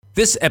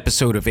This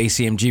episode of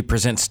ACMG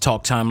Presents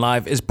Talk Time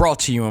Live is brought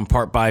to you in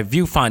part by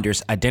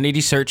Viewfinder's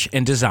Identity Search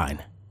and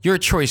Design. Your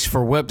choice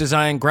for web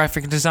design,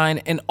 graphic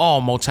design, and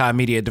all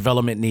multimedia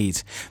development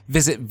needs.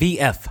 Visit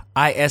VFISAD.com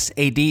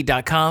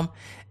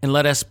and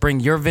let us bring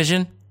your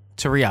vision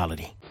to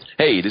reality.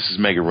 Hey, this is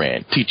Mega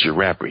Ran, teacher,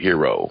 rapper,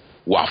 hero,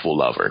 waffle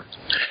lover.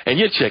 And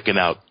you're checking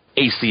out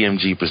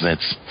ACMG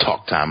Presents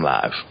Talk Time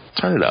Live.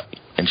 Turn it up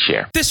and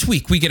share. This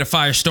week, we get a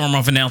firestorm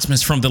of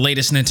announcements from the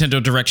latest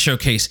Nintendo Direct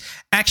showcase.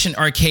 Action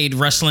Arcade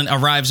Wrestling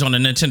arrives on the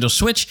Nintendo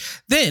Switch.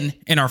 Then,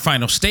 in our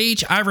final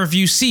stage, I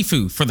review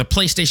Sifu for the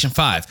PlayStation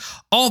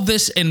 5. All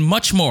this and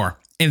much more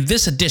in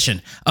this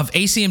edition of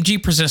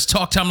ACMG Presents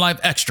Talk Time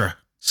Live Extra.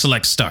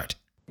 Select start.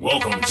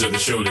 Welcome to the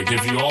show to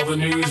give you all the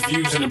news,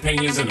 views, and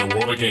opinions in the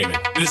world of gaming.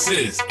 This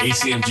is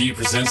ACMG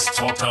Presents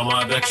Talk Time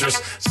Live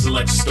Extras.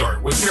 Select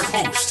start with your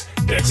host,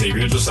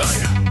 Xavier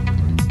Josiah.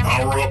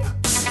 Power up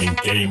and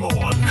game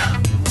on.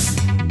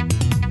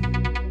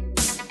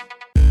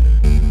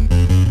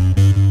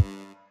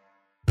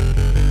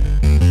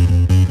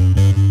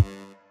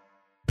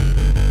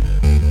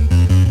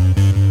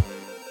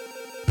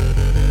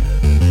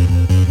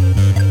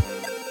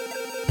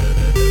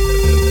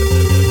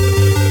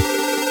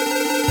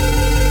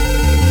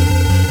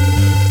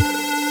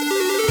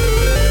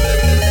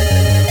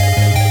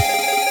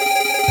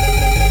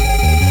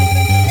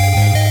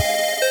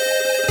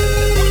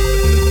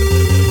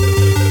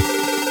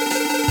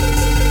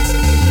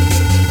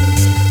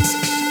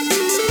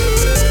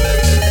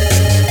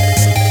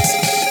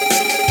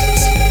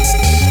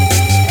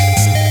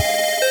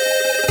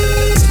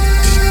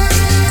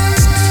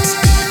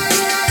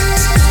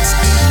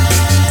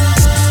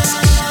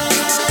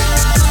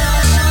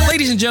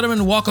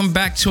 Welcome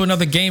back to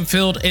another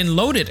game-filled and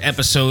loaded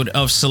episode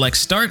of Select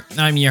Start.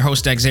 I'm your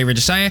host, Xavier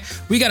Josiah.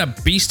 We got a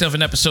beast of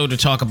an episode to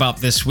talk about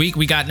this week.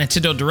 We got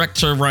Nintendo Direct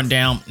to run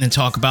down and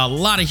talk about a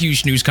lot of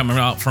huge news coming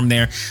out from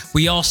there.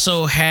 We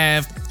also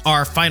have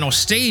our final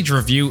stage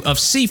review of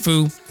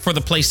Sifu for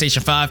the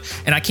PlayStation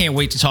 5, and I can't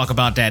wait to talk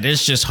about that.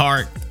 It's just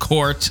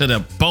hardcore to the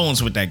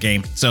bones with that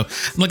game. So I'm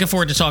looking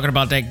forward to talking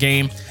about that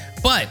game.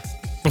 But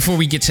before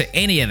we get to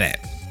any of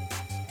that,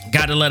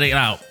 gotta let it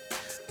out.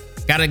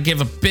 Gotta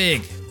give a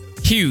big,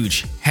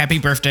 huge happy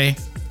birthday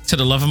to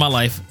the love of my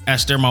life,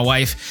 Esther, my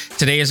wife.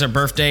 Today is her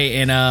birthday,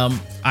 and I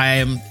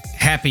am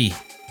happy.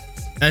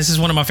 This is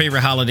one of my favorite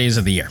holidays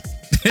of the year.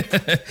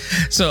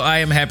 So I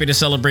am happy to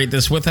celebrate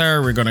this with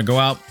her. We're going to go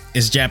out.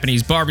 It's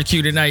Japanese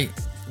barbecue tonight.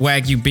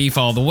 Wagyu beef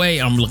all the way.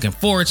 I'm looking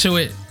forward to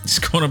it. It's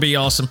going to be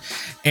awesome.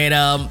 And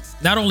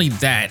not only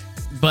that,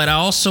 but I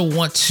also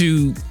want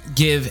to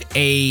give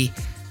a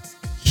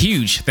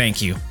huge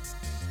thank you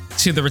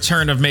to the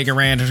return of Mega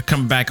Ran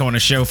coming back on the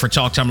show for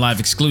Talk Time Live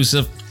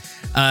exclusive.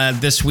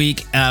 This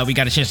week, we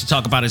got a chance to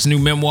talk about his new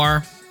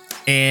memoir,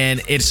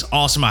 and it's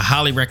awesome. I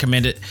highly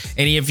recommend it.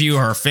 Any of you who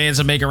are fans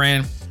of Mega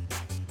Ran,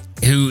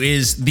 who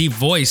is the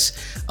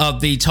voice of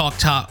the Talk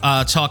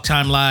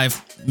Time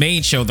Live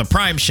main show, the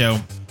Prime show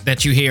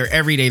that you hear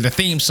every day, the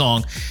theme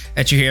song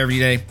that you hear every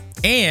day.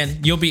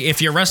 And you'll be,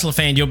 if you're a wrestling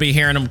fan, you'll be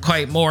hearing them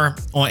quite more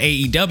on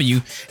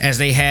AEW, as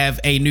they have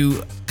a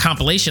new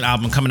compilation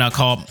album coming out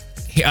called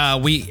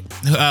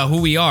Who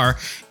We Are,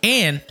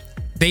 and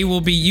they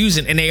will be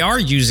using, and they are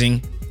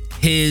using,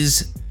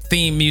 his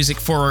theme music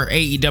for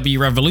AEW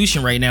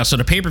Revolution right now. So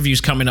the pay-per-view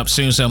is coming up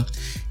soon, so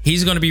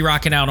he's going to be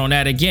rocking out on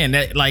that again.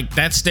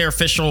 That's their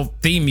official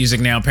theme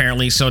music now,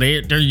 apparently. So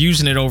they're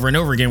using it over and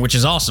over again, which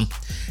is awesome.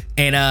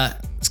 And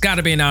it's got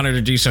to be an honor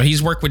to do so.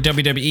 He's worked with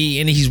WWE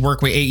and he's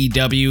worked with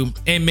AEW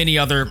and many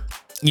other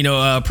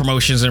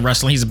promotions in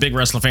wrestling. He's a big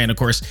wrestling fan, of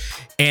course.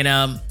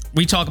 And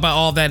we talk about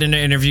all that in the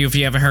interview. If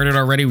you haven't heard it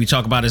already, we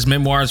talk about his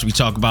memoirs. We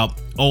talk about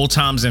old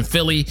times in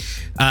Philly.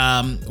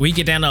 We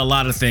get down to a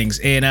lot of things.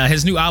 And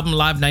his new album,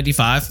 Live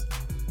 95,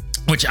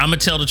 which I'm going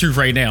to tell the truth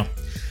right now.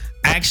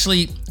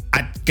 Actually,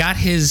 I got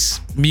his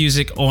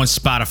music on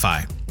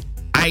Spotify.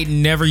 I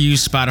never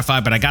used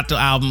Spotify, but I got the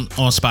album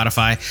on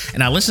Spotify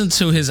and I listened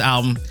to his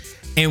album.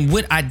 And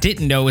what I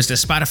didn't know is that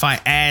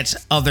Spotify adds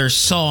other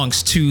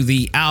songs to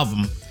the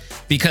album,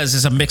 because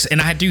it's a mix,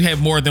 and I do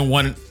have more than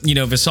one,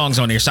 of his songs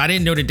on there. So I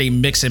didn't know that they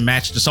mix and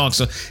match the songs.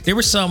 So there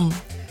were some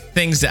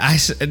things that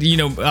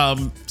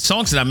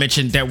songs that I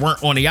mentioned that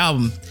weren't on the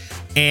album,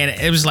 and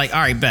it was like,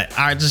 all right, bet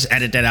I just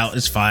edit that out.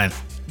 It's fine.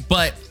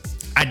 But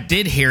I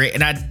did hear it,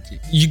 and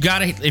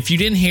if you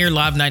didn't hear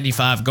Live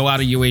 95, go out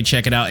of your way,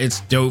 check it out.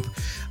 It's dope.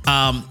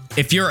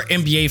 If you're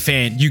an NBA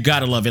fan, you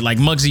gotta love it. Like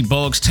Muggsy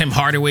Bogues, Tim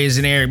Hardaway is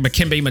in there.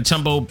 Dikembe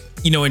Mutombo,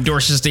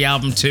 endorses the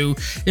album too.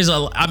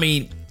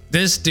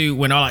 This dude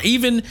went all out.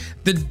 Even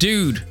the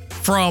dude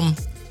from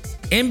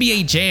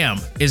NBA Jam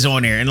is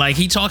on there. And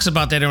he talks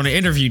about that on the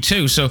interview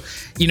too. So,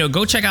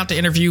 go check out the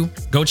interview.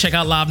 Go check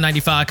out Live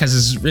 95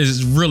 because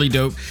it's really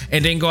dope.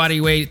 And then go out of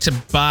your way to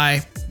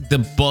buy the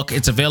book.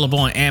 It's available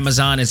on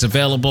Amazon. It's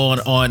available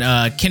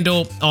on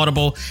Kindle,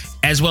 Audible,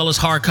 as well as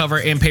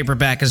hardcover and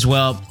paperback as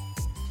well.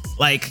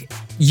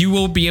 you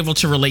will be able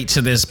to relate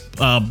to this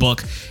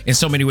book in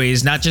so many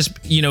ways, not just,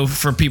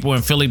 for people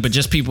in Philly, but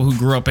just people who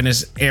grew up in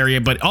this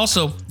area. But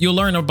also you'll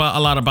learn a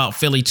lot about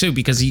Philly too,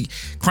 because he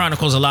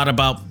chronicles a lot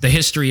about the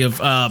history of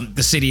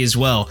the city as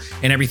well,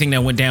 and everything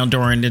that went down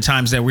during the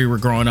times that we were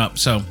growing up.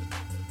 So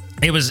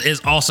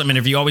it's awesome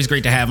interview. Always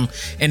great to have him.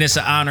 And it's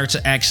an honor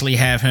to actually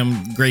have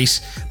him grace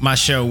my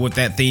show with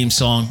that theme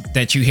song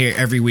that you hear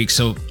every week.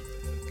 So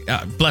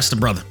bless the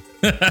brother.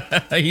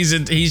 He's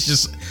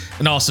just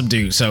an awesome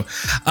dude. So,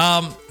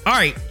 all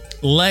right,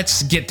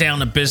 let's get down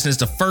to business.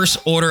 The first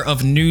order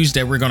of news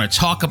that we're going to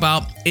talk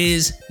about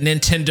is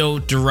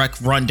Nintendo Direct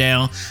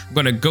Rundown. I'm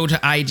going to go to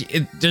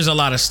IGN. There's a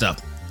lot of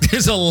stuff.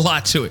 There's a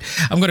lot to it.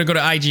 I'm going to go to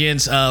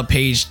IGN's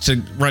page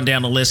to run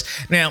down the list.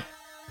 Now,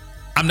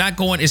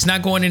 it's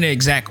not going in the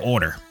exact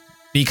order,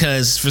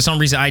 because for some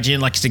reason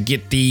IGN likes to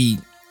get the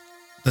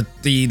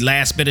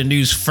last bit of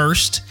news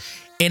first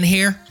in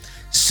here.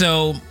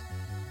 So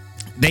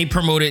they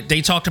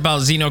talked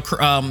about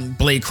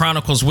Xenoblade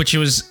Chronicles, which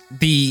was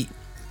the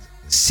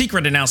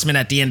secret announcement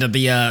at the end of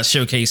the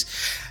showcase.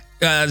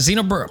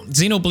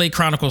 Xenoblade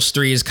Chronicles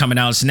 3 is coming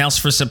out. It's announced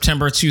for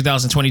September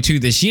 2022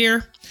 this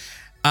year.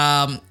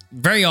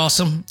 Very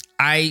awesome.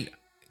 I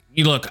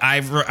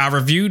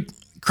reviewed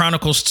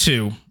Chronicles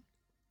 2.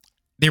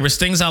 There was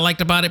things I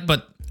liked about it,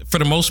 but for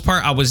the most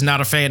part, I was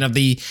not a fan of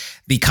the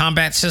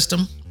combat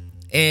system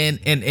and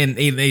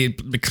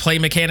the play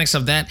mechanics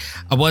of that.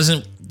 I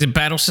wasn't the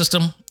battle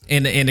system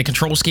and the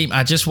control scheme.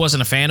 I just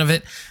wasn't a fan of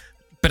it.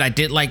 But I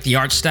did like the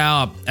art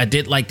style. I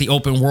did like the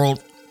open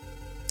world,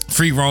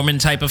 free roaming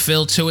type of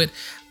feel to it.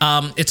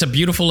 It's a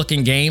beautiful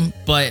looking game,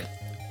 but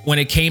when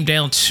it came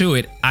down to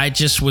it, I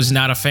just was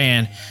not a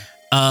fan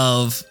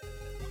of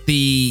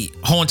the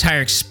whole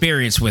entire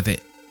experience with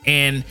it.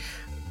 And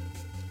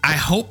I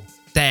hope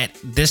that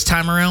this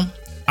time around,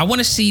 I want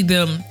to see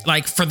them,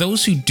 like, for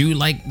those who do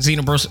like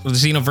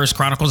Xenoverse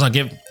Chronicles, I'll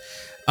give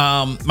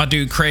my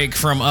dude Craig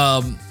from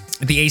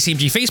the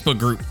ACMG Facebook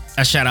group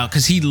a shout out,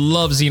 because he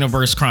loves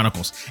Xenoverse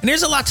Chronicles. And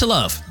there's a lot to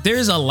love.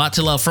 There's a lot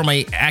to love from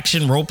a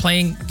action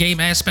role-playing game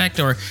aspect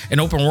or an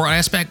open world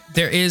aspect.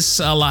 There is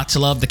a lot to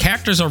love. The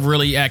characters are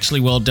really actually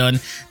well done.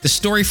 The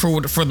story,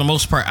 for the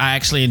most part, I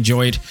actually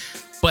enjoyed.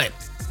 But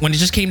when it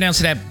just came down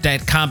to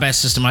that combat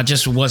system, I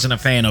just wasn't a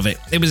fan of it.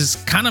 It was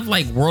kind of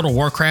like World of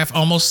Warcraft,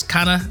 almost,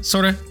 kind of,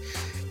 sort of,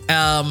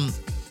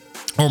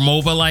 or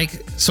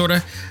MOBA-like, sort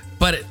of.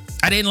 But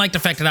I didn't like the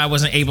fact that I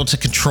wasn't able to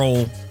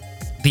control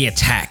the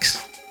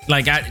attacks.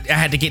 Like, I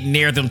had to get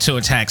near them to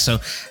attack. So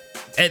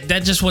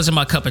that just wasn't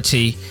my cup of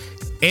tea.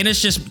 And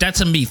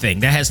that's a me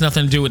thing. That has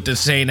nothing to do with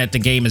saying that the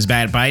game is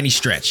bad by any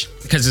stretch,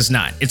 because it's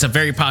not. It's a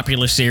very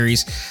popular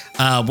series,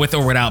 with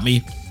or without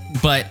me.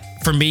 But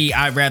for me,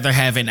 I'd rather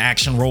have an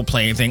action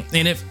role-playing thing.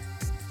 And if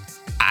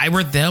I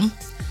were them,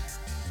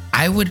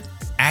 I would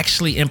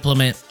actually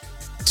implement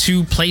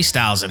 2 play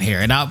styles in here.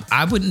 And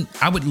I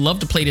would love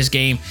to play this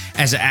game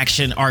as an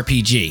action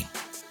RPG,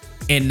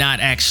 and not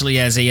actually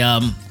as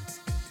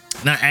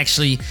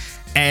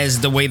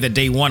the way that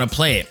they want to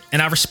play it.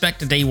 And I respect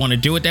that they want to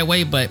do it that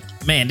way, but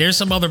man,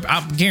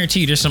 I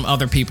guarantee you there's some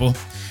other people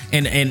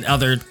and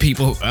other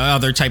people,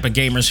 other type of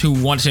gamers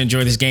who want to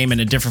enjoy this game in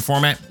a different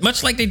format,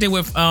 much like they did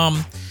with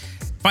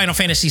Final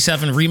Fantasy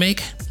VII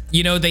Remake.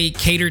 They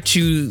cater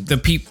to the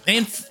people,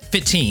 and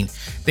 15.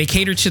 They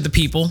cater to the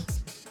people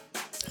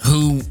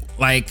who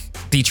like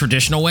the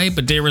traditional way,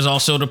 but there was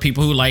also the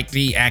people who like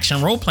the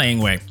action role-playing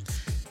way.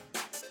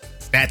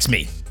 That's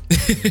me.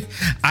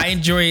 I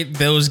enjoy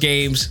those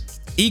games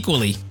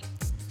equally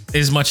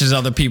as much as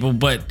other people,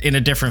 but in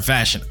a different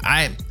fashion.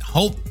 I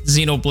hope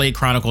Xenoblade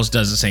Chronicles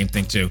does the same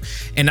thing too,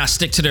 and not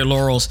stick to their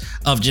laurels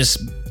of just,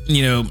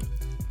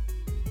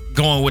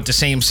 going with the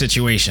same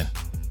situation.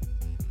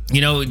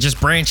 Just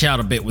branch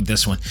out a bit with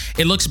this one.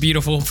 It looks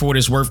beautiful for what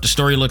it's worth. The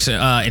story looks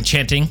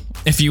enchanting,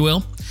 if you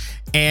will.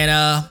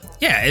 And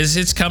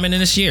it's coming in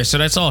this year, so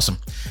that's awesome.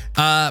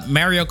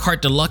 Mario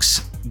Kart Deluxe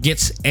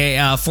gets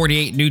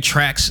 48 new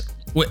tracks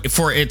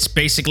for it's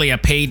basically a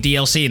paid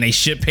DLC, and they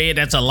should pay it.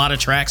 That's a lot of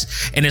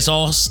tracks, and it's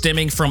all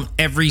stemming from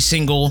every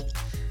single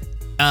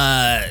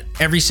Mario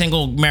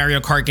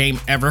Kart game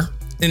ever.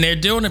 And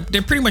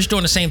they're pretty much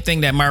doing the same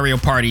thing that Mario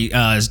Party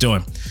is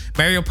doing.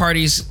 Mario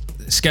Party's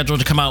scheduled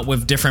to come out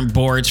with different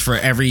boards for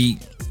every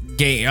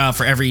game,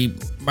 for every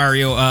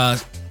Mario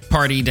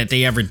Party that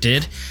they ever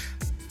did.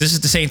 This is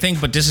the same thing,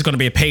 but this is going to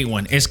be a paid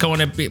one. It's going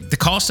to be, the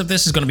cost of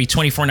this is going to be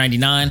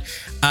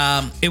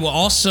 $24.99. It will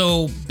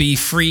also be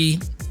free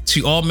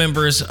to all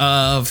members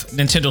of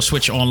Nintendo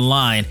Switch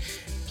Online,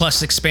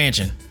 plus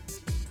expansion.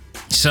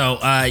 So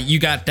you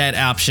got that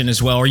option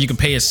as well, or you can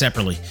pay it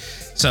separately.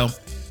 So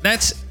I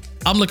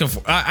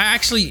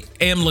actually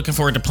am looking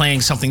forward to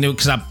playing something new,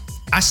 because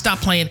I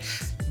stopped playing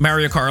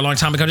Mario Kart a long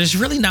time ago. There's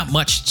really not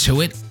much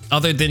to it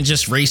other than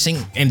just racing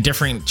and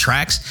different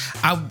tracks.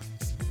 I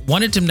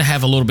wanted them to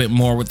have a little bit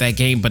more with that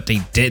game, but they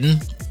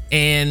didn't.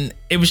 And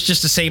it was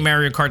just the same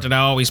Mario Kart that I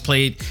always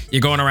played.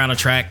 You're going around a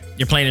track,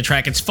 you're playing a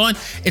track. It's fun.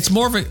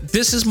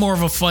 This is more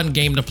of a fun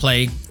game to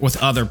play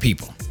with other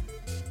people.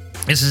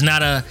 This is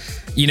not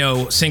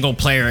single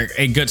player,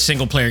 a good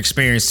single player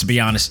experience, to be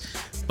honest.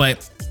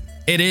 But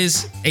it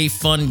is a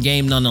fun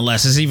game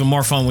nonetheless. It's even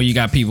more fun when you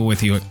got people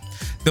with you. One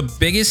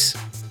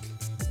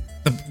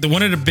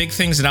of the big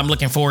things that I'm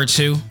looking forward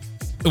to,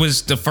 it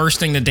was the first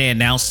thing that they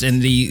announced in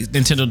the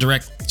Nintendo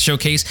Direct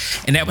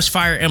showcase, and that was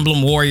Fire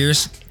Emblem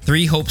Warriors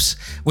 3 Hopes,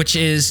 which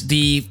is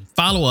the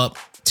follow-up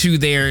to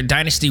their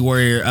Dynasty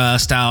Warrior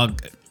style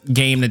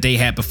game that they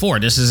had before.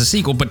 This is a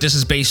sequel, but this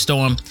is based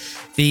on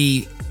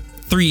the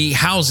Three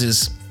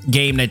Houses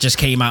game that just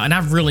came out, and I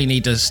really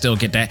need to still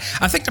get that.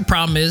 I think the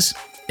problem is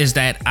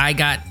that I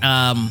got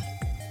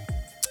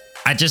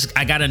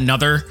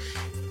another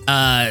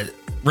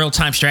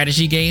real-time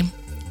strategy game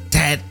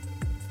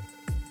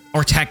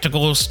or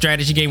tactical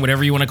strategy game,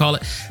 whatever you want to call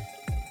it,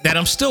 that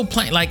I'm still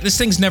playing. Like, this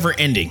thing's never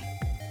ending.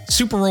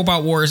 Super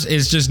Robot Wars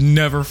is just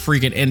never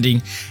freaking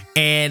ending.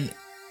 And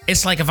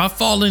it's like, if I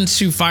fall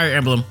into Fire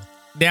Emblem,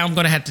 now I'm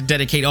going to have to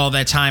dedicate all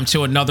that time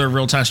to another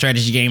real-time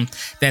strategy game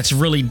that's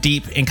really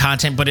deep in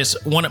content, but it's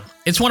one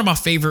of my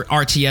favorite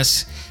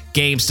RTS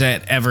games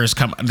that ever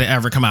come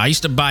out. I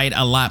used to buy it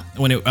a lot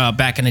when it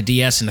back in the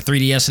DS and the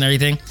 3DS and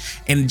everything,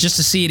 and just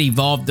to see it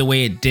evolve the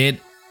way it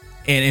did,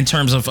 and in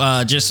terms of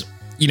just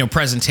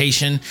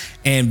presentation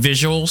and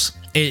visuals,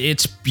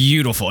 it's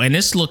beautiful. And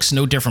this looks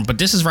no different, but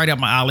this is right up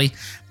my alley.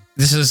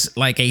 This is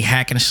like a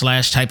hack and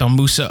slash type of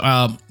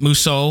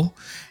Musou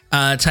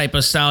type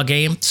of style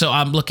game, so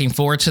I'm looking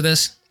forward to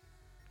this.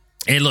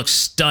 It looks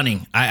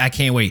stunning. I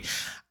can't wait.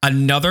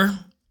 Another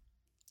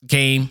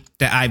game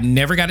that I've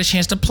never got a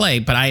chance to play,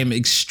 but I am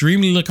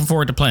extremely looking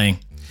forward to playing,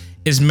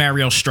 is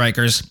Mario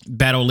Strikers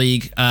Battle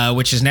League,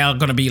 which is now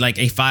going to be like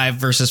a 5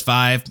 versus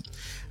 5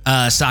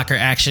 soccer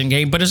action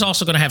game, but it's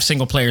also going to have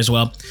single player as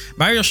well.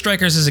 Mario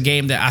Strikers is a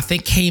game that I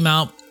think came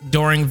out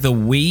during the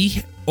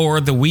Wii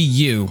or the Wii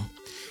U,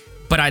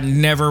 but I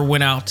never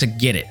went out to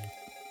get it.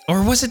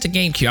 Or was it the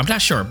GameCube? I'm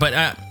not sure,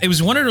 but it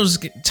was one of those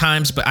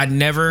times, but I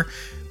never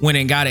went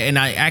and got it. And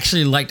I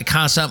actually like the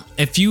concept.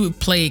 If you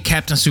play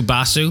Captain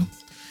Tsubasa,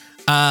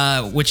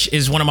 which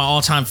is one of my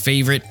all-time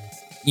favorite,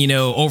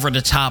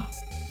 over-the-top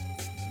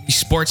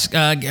sports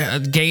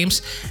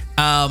games,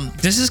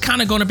 this is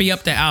kind of going to be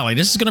up the alley.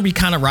 This is going to be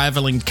kind of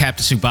rivaling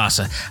Captain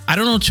Tsubasa. I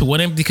don't know to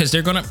what end, because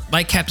they're going to,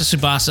 like Captain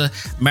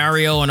Tsubasa,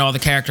 Mario and all the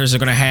characters are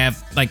going to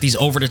have like these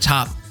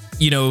over-the-top,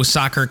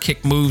 soccer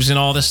kick moves and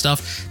all this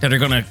stuff that are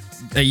going to,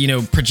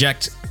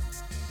 project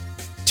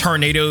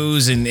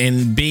tornadoes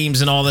and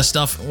beams and all this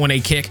stuff when they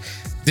kick.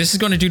 This is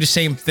going to do the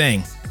same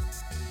thing.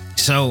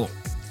 So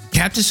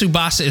Captain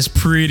Tsubasa is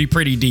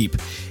pretty deep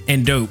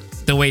and dope,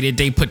 the way that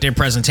they put their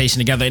presentation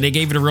together, and they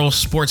gave it a real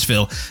sports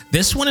feel.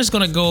 This one is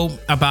going to go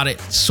about it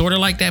sort of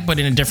like that, but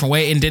in a different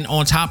way. And then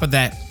on top of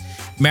that,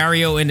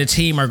 Mario and the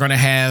team are going to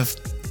have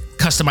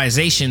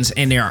customizations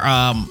in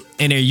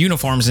their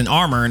uniforms and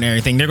armor and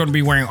everything. They're going to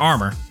be wearing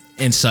armor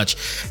and such.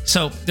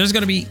 So there's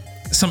going to be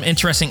some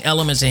interesting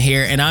elements in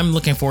here, and I'm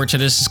looking forward to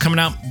this. It's coming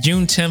out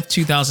June 10th,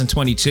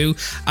 2022.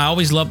 I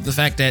always love the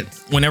fact that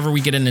whenever we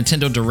get a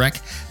Nintendo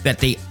Direct, that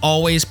they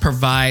always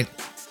provide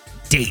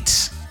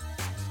dates.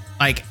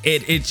 Like,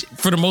 it's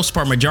for the most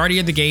part, majority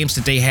of the games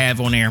that they have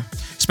on there,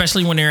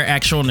 especially when they're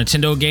actual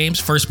Nintendo games,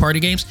 first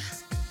party games,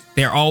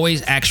 they're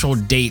always actual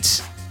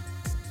dates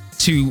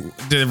to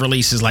the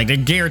releases. Like, they're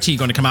guaranteed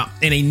going to come out,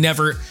 and they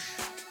never,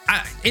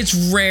 it's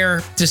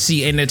rare to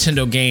see a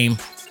Nintendo game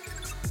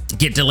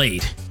get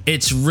delayed.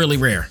 It's really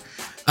rare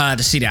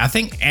to see that. I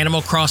think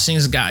Animal Crossing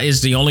is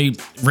the only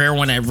rare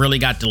one that really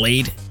got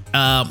delayed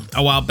a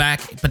while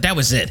back, but that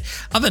was it.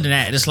 Other than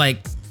that, it's like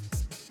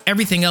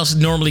everything else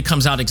normally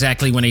comes out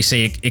exactly when they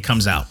say it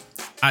comes out.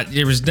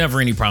 There was never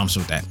any problems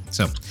with that.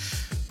 So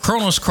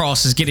Chronos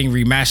Cross is getting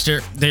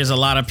remastered. There's a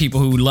lot of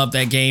people who love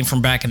that game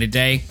from back in the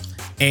day,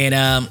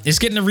 and it's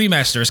getting a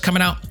remaster. It's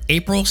coming out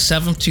April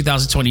 7th,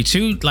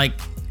 2022. Like,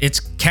 it's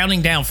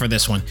counting down for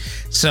this one.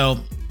 So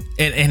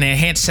an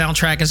enhanced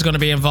soundtrack is going to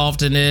be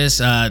involved in this.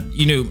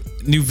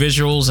 New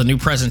visuals, a new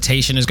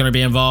presentation is going to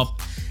be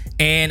involved.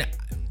 And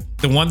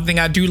the one thing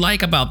I do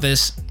like about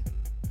this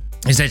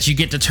is that you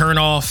get to turn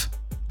off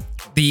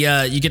the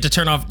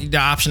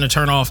option to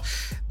turn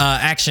off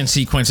action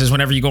sequences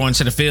whenever you go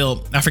into the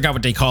field. I forgot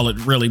what they call it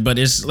really, but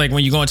it's like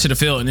when you go into the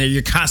field and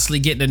you're constantly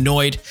getting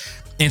annoyed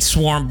and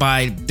swarmed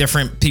by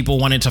different people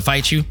wanting to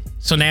fight you.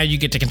 So now you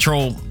get to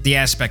control the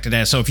aspect of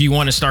that. So if you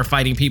want to start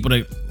fighting people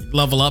to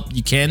level up,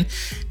 you can.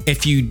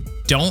 If you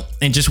don't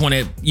and just want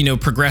to,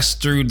 progress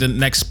through the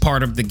next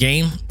part of the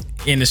game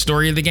in the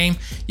story of the game,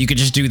 you could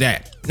just do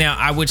that. Now,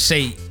 I would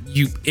say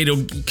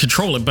it'll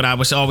control it, but I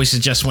would always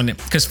suggest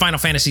because Final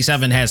Fantasy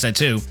VII has that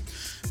too.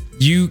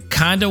 You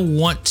kind of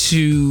want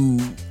to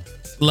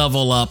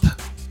level up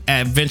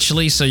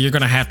eventually, so you're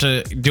going to have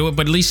to do it,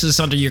 but at least it's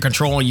under your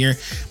control. And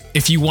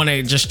if you want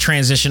to just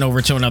transition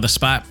over to another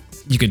spot,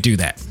 you could do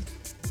that.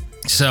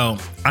 So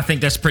I think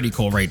that's pretty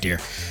cool right there.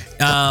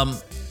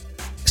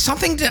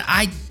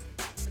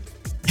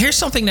 Here's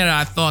something that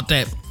I thought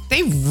that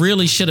they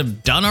really should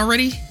have done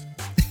already.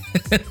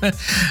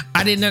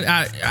 I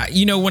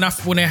didn't know. When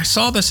I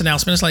saw this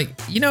announcement, it's like,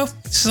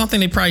 something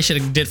they probably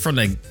should have did from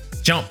the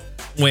jump.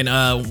 when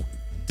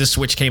the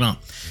Switch came out.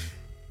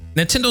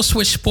 Nintendo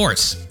Switch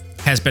Sports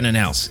has been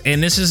announced,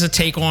 and this is a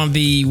take on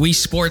the Wii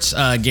Sports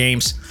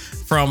games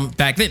from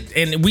back then.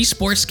 And Wii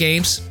Sports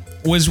games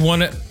was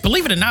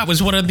believe it or not,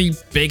 was one of the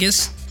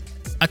biggest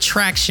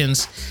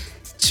attractions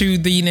to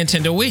the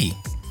Nintendo Wii.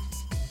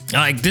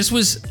 Like, this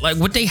was like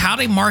how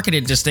they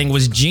marketed this thing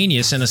was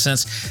genius, in a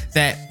sense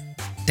that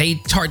their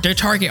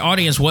target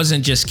audience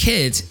wasn't just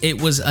kids, it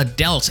was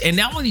adults, and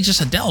not only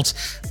just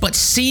adults, but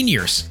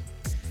seniors.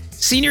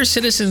 Senior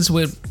citizens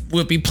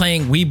would be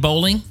playing Wii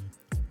Bowling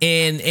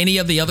and any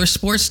of the other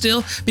sports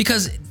still,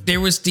 because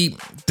there was the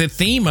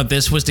theme of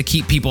this was to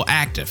keep people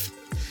active.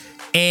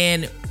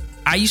 And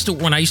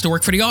when I used to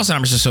work for the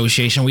Alzheimer's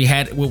Association, we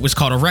had what was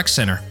called a rec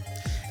center.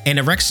 And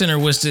the rec center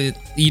was to,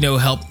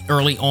 help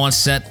early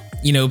onset,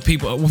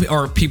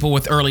 people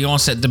with early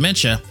onset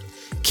dementia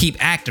keep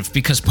active,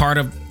 because part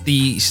of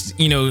the,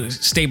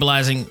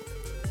 stabilizing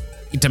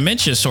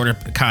dementia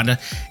kinda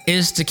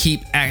is to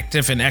keep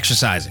active and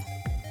exercising,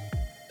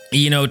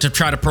 to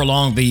try to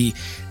prolong the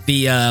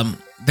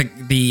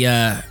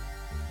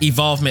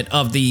evolvement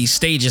of the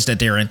stages that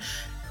they're in.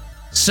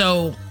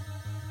 So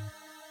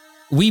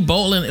Wii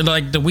Bowling,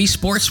 like the Wii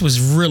Sports,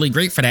 was really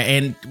great for that.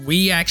 And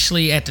we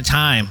actually at the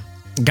time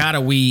got a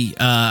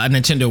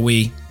Nintendo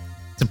Wii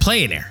to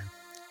play in there.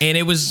 And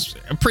it was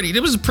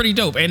pretty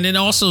dope. And then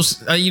also,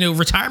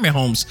 retirement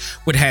homes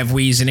would have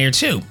Wiis in there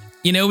too.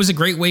 It was a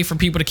great way for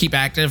people to keep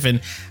active,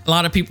 and a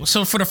lot of people.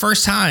 So for the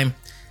first time,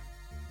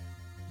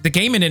 the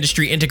gaming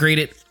industry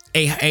integrated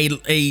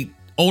a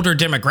older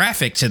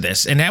demographic to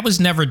this, and that was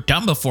never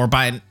done before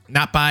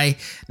not by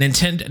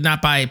Nintendo,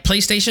 not by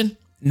PlayStation,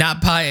 not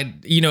by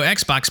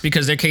Xbox,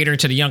 because they're catering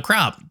to the young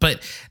crowd.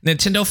 But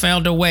Nintendo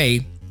found a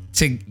way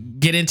to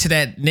get into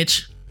that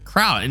niche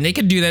crowd, and they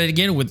can do that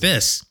again with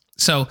this.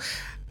 So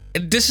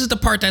this is the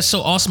part that's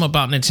so awesome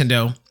about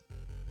Nintendo.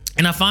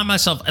 And I find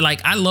myself,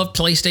 like, I love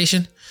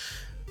PlayStation,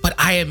 but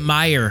I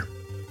admire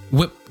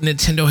what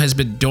Nintendo has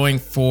been doing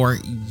for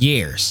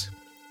years.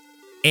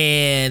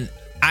 And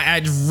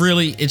I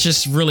really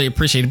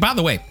appreciate it. By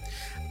the way,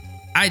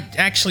 I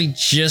actually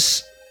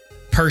just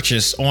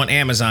purchased on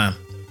Amazon.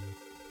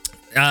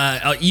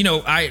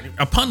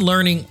 Upon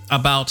learning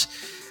about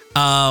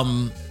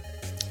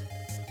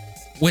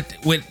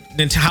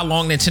with how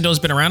long Nintendo's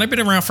been around, I've been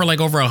around for like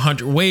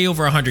way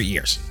over 100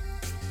 years.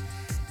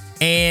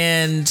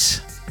 And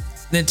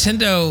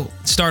Nintendo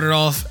started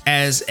off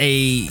as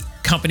a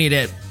company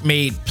that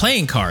made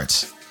playing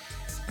cards.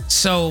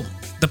 So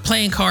the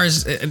playing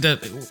cards,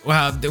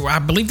 I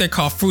believe they're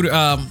called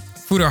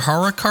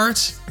Futahara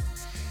cards,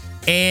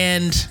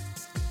 and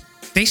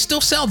they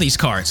still sell these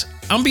cards.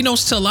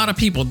 Unbeknownst to a lot of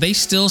people, they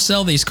still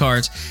sell these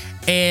cards,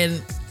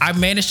 and I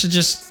managed to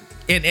just,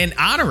 in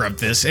honor of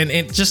this, and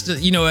just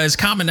as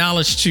common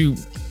knowledge to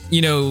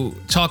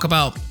talk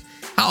about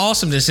how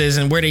awesome this is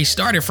and where they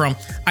started from,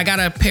 I got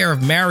a pair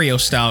of Mario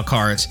style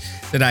cards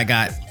that I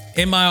got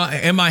in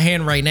my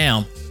hand right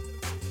now,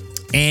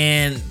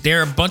 and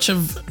they're a bunch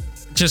of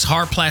just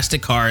hard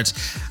plastic cards.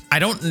 I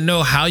don't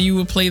know how you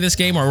would play this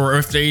game, or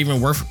if they're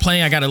even worth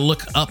playing. I got to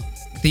look up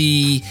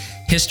the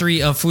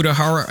history of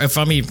Futahara, if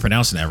I'm even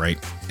pronouncing that right.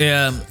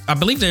 I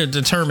believe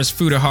the term is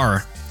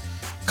Futahara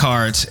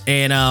cards,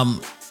 and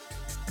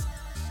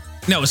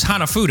no, it's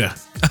Hanafuda.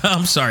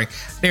 I'm sorry.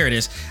 There it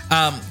is.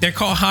 They're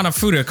called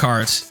Hanafuda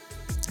cards,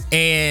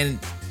 and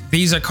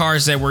these are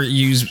cards that were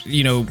used,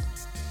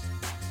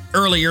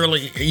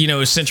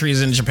 early,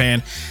 centuries in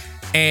Japan.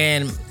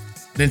 And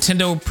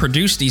Nintendo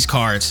produced these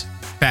cards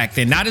back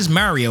then, not as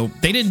Mario.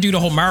 They didn't do the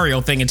whole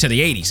Mario thing until the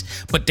 80s,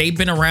 but they've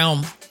been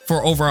around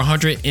for over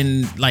 100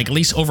 in like at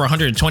least over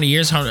 120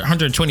 years,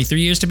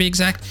 123 years to be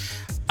exact.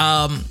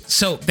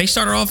 So they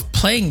started off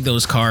playing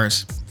those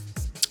cards,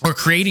 or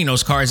creating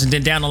those cards, and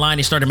then down the line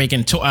they started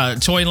making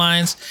toy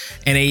lines,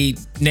 and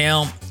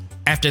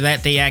after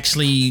that they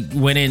actually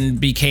went and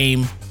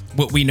became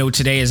what we know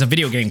today as a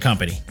video game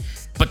company.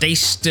 But they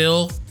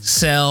still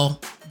sell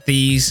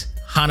these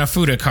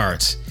Hanafuda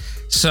cards,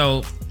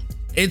 so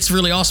it's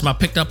really awesome. I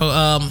picked up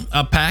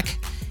a pack,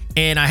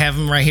 and I have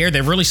them right here.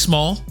 They're really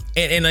small,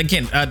 and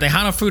again, the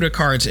Hanafuda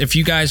cards, if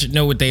you guys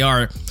know what they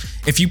are,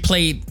 if you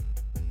played,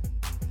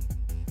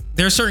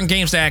 there are certain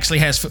games that actually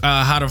has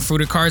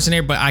Hanafuda cards in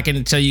there, but I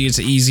can tell you it's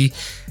easy.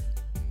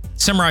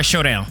 Samurai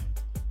Showdown.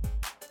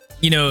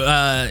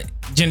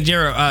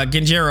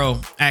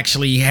 Genjiro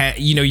actually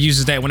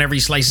uses that whenever he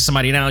slices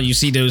somebody down. You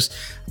see those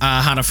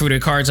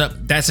Hanafuda cards up.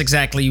 That's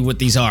exactly what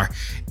these are.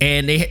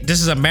 And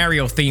this is a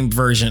Mario themed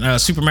version,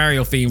 Super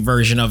Mario themed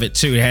version of it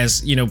too. It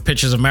has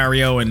pictures of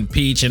Mario and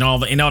Peach and all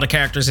the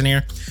characters in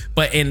here.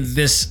 But in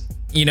this,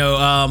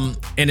 in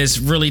this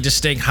really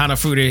distinct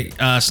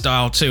Hanafuda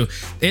style too.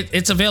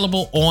 It's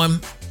available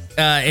on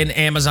in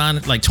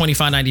Amazon, like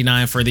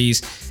 $25.99 for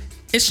these.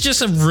 It's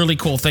just a really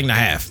cool thing to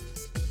have.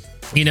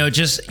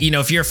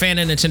 If you're a fan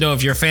of Nintendo,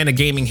 if you're a fan of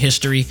gaming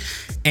history,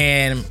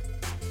 and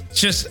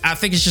I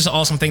think it's just an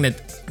awesome thing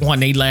that, one,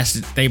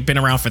 they've been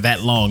around for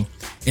that long,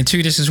 and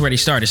two, this is where they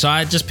started. So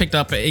I just picked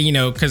up,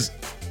 because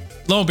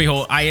lo and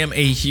behold, I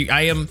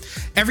am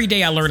every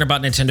day I learn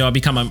about Nintendo, I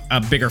become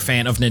a bigger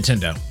fan of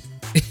Nintendo.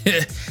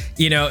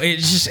 You know,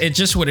 it's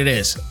just what it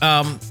is.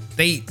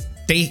 They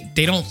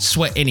don't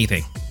sweat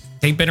anything.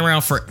 They've been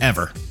around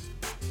forever.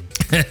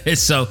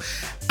 So,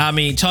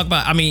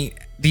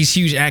 these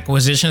huge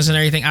acquisitions and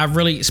everything, I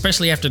really,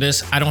 especially after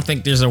this, I don't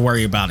think there's a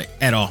worry about it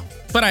at all.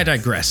 But I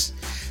digress.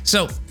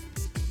 So,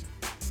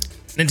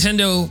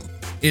 Nintendo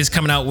is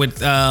coming out with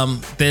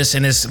this,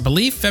 and it's, I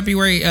believe,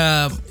 February.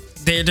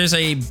 There's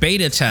a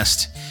beta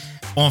test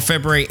on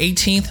February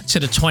 18th to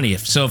the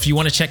 20th. So if you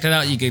want to check that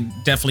out, you can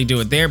definitely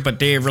do it there. But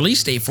the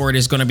release date for it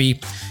is going to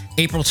be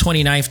April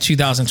 29th,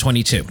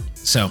 2022.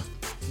 So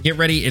get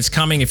ready. It's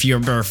coming. If you're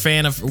a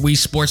fan of Wii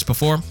Sports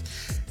before,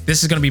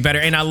 this is going to be better.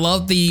 And I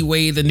love the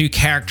way the new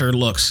character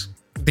looks.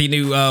 The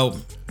new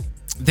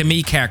the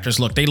Mii characters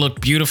look. They look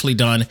beautifully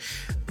done.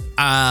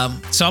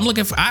 So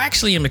I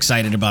actually am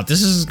excited about this.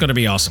 This is going to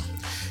be awesome.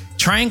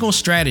 Triangle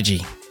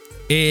Strategy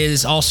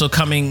is also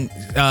coming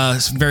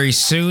very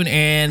soon,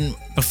 and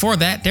before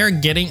that, they're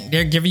giving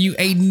you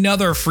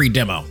another free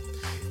demo.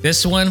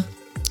 This one,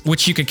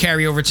 which you could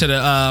carry over to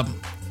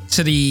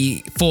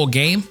the full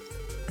game.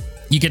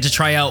 You get to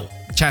try out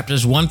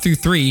chapters 1 through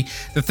 3.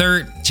 The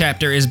third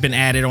chapter has been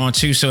added on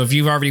too. So if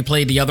you've already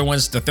played the other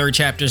ones, the third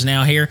chapter is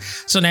now here.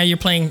 So now you're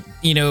playing,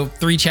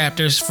 3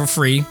 chapters for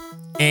free,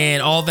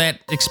 and all that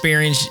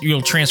experience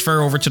you'll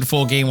transfer over to the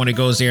full game when it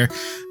goes there.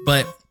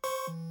 But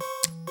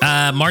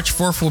March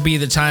 4th will be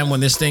the time when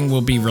this thing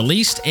will be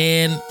released,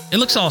 and it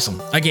looks awesome.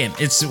 Again,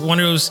 it's one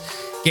of those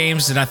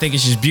games that I think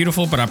is just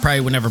beautiful, but I probably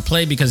would never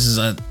play because it's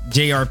a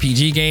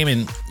JRPG game,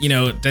 and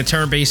the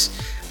turn-based,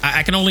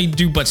 I can only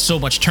do but so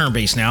much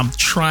turn-based now. I'm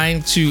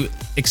trying to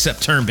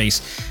accept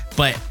turn-based,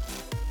 but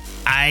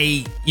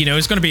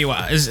it's going to be a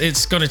while.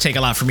 It's going to take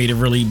a lot for me to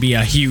really be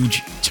a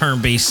huge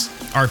turn-based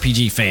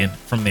RPG fan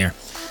from there.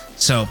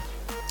 So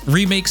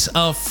remakes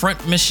of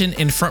Front Mission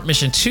and Front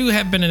Mission 2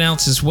 have been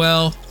announced as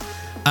well.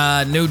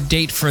 No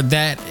date for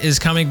that is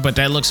coming, but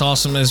that looks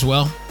awesome as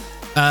well.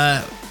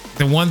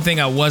 The one thing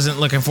I wasn't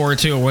looking forward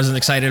to or wasn't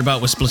excited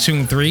about was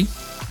Splatoon 3,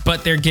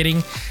 but they're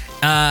getting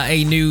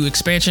a new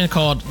expansion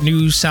called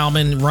New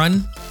Salmon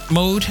Run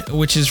mode,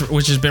 which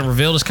has been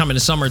revealed is coming to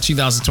summer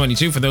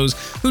 2022 for those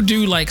who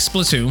do like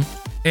Splatoon.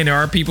 And there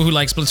are people who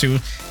like Splatoon,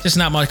 just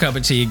not my cup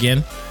of tea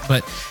again.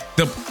 But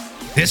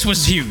this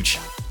was huge.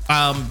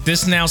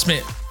 This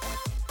announcement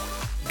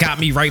got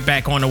me right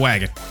back on the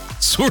wagon,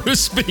 so to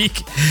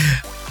speak.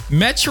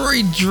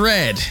 Metroid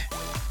Dread.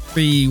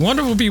 The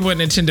wonderful people at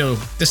Nintendo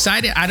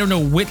decided, I don't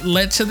know what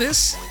led to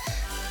this,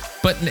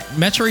 but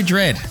Metroid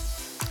Dread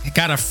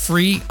got a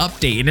free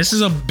update, and this is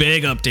a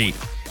big update,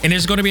 and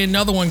there's going to be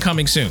another one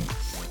coming soon.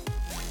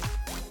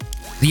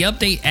 The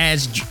update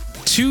adds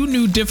 2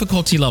 new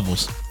difficulty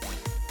levels,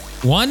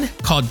 one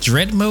called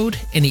Dread Mode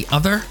and the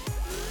other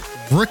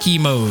Rookie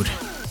Mode.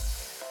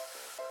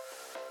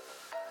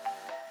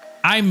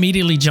 I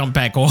immediately jumped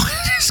back on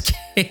this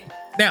game.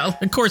 Now,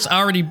 of course, I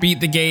already beat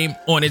the game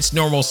on its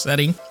normal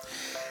setting,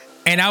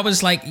 and I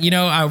was like,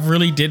 I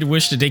really did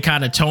wish that they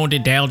kind of toned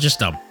it down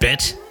just a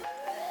bit.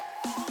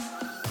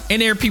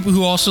 And there are people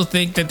who also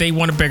think that they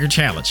want a bigger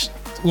challenge.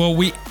 Well,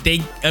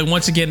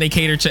 once again, they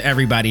cater to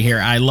everybody here.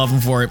 I love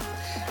them for it.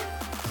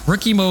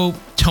 Rookie Mode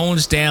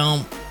tones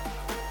down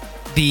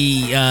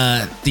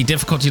the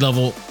difficulty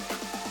level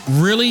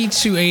really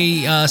to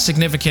a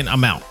significant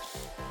amount.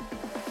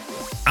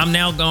 I'm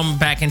now going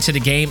back into the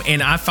game,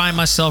 and I find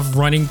myself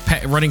running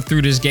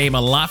through this game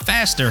a lot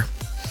faster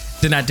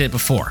than I did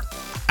before.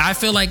 I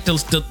feel like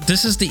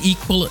this is the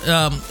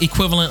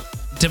equivalent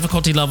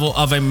difficulty level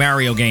of a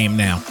Mario game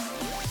now,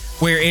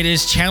 where it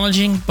is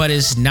challenging, but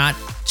is not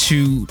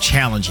too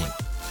challenging.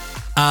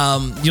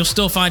 You'll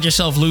still find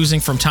yourself losing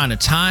from time to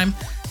time,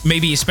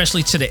 maybe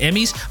especially to the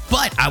Emmys.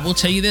 But I will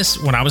tell you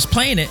this, when I was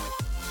playing it,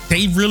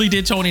 they really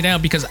did tone it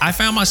down, because I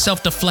found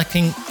myself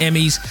deflecting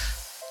Emmys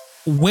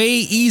way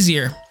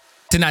easier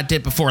than I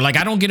did before. Like,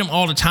 I don't get them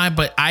all the time,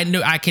 but I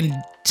know I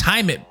can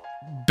time it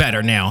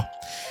better now,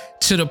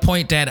 to a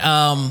point that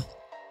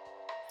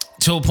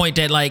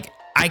like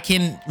I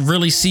can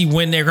really see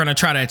when they're going to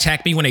try to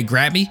attack me when they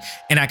grab me,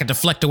 and I can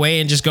deflect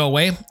away and just go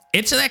away.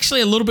 It's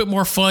actually a little bit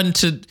more fun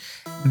to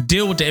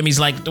deal with the Emmys.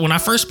 Like when I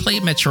first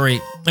played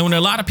Metroid, and when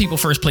a lot of people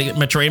first played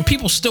Metroid, and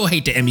people still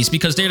hate the Emmys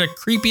because they're the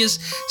creepiest,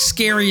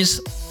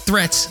 scariest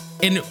threats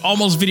in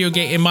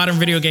modern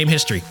video game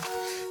history.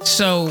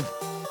 So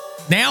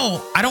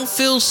now I don't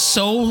feel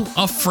so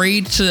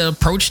afraid to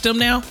approach them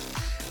now,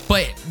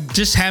 but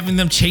just having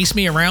them chase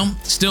me around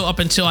still up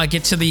until I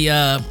get to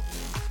the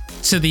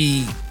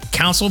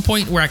console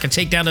point where I can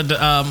take down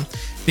the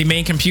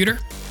main computer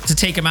to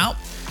take him out.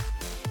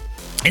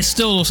 It's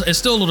still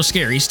a little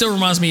scary. It still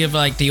reminds me of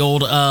like the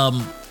old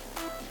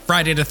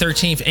Friday the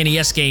 13th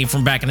NES game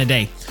from back in the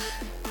day.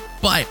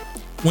 But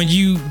when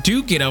you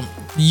do get them,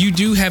 you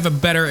do have a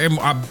better and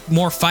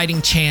more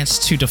fighting chance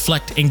to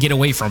deflect and get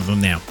away from them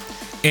now,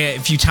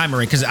 if you time it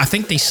right, because I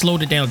think they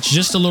slowed it down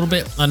just a little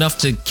bit, enough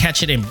to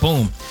catch it and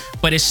boom,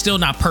 but it's still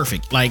not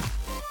perfect. Like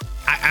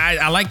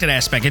I like that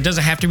aspect. It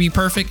doesn't have to be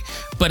perfect,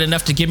 but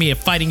enough to give me a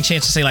fighting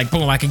chance to say like,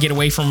 boom, I can get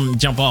away from him,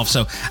 jump off.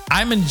 So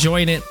I'm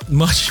enjoying it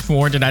much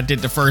more than I did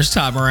the first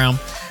time around.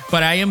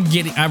 But I'm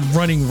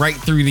running right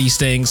through these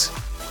things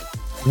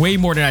way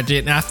more than I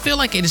did. And I feel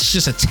like it's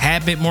just a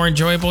tad bit more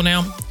enjoyable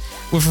now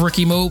with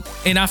rookie mode.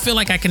 And I feel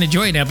like I can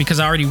enjoy it now because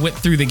I already went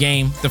through the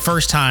game the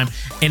first time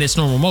in its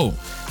normal mode.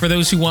 For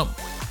those who want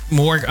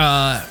more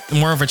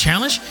of a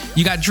challenge,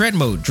 you got dread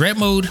mode. Dread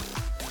mode,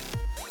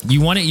 you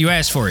want it, you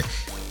ask for it.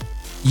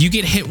 You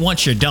get hit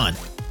once, you're done.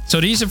 So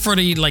these are for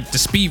the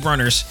speed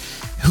runners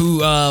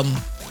who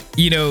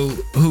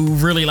who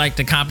really like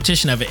the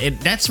competition of it.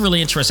 That's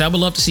really interesting. I would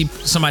love to see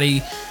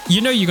somebody,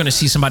 you're going to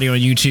see somebody on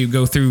YouTube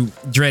go through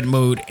dread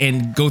mode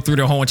and go through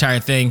the whole entire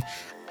thing.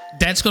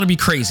 That's going to be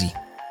crazy.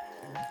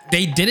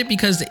 They did it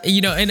because,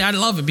 and I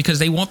love it because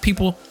they want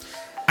people,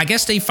 I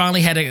guess they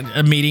finally had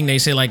a meeting. They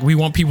say like, we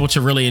want people to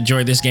really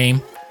enjoy this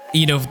game,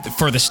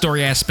 for the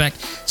story aspect.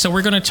 So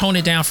we're going to tone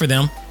it down for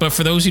them. But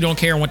for those who don't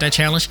care and want that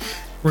challenge,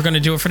 we're going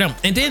to do it for them.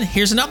 And then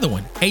here's another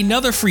one.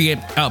 Another free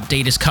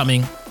update is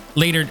coming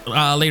later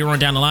on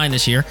down the line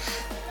this year.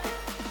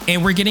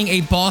 And we're getting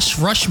a boss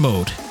rush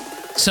mode.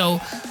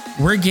 So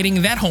we're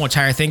getting that whole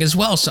entire thing as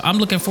well. So I'm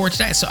looking forward to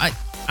that. So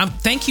I'm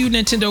thank you,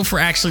 Nintendo, for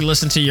actually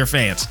listening to your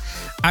fans.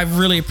 I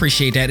really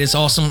appreciate that. It's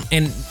awesome.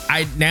 And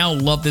I now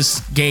love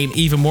this game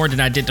even more than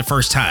I did the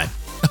first time.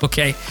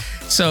 Okay.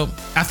 So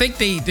I think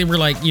they were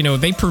like,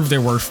 they proved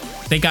their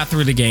worth. They got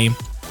through the game.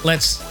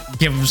 Let's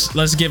give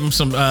them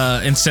some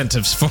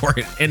incentives for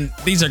it. And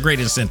these are great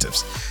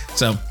incentives.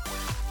 So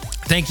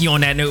thank you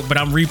on that note. But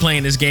I'm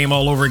replaying this game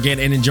all over again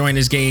and enjoying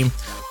this game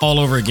all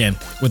over again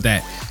with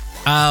that.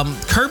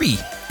 Kirby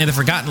and the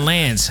Forgotten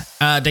Lands.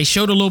 They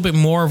showed a little bit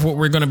more of what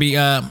we're going to be,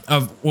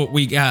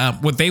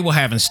 what they will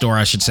have in store,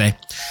 I should say,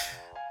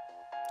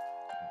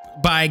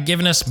 by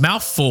giving us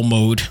mouthful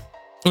mode,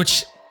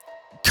 which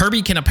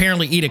Kirby can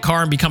apparently eat a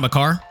car and become a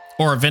car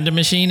or a vending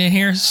machine in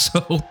here.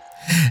 So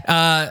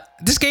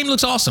this game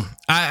looks awesome.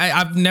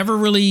 I've never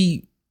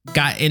really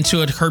got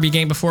into a Kirby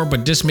game before,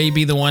 but this may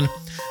be the one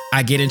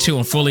I get into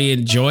and fully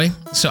enjoy.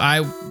 So I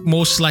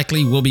most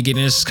likely will be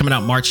getting this coming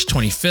out March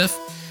 25th.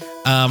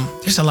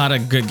 There's a lot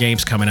of good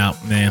games coming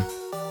out, man.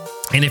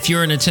 And if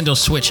you're a Nintendo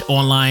Switch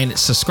Online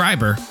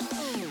subscriber,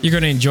 you're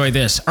going to enjoy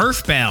this.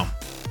 Earthbound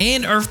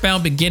and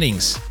Earthbound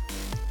Beginnings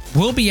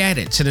will be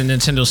added to the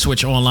Nintendo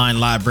Switch Online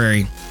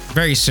library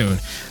very soon.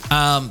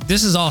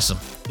 This is awesome.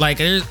 Like,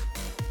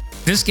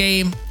 this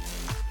game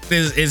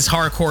is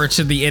hardcore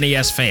to the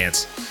NES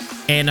fans.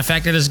 And the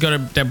fact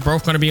that they're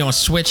both going to be on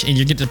Switch and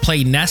you get to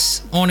play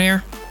NES on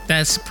there,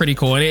 that's pretty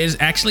cool.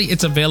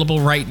 It's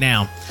available right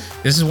now.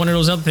 This is one of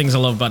those other things I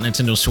love about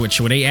Nintendo Switch.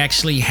 When they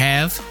actually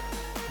have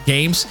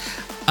games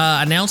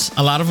announced,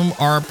 a lot of them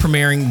are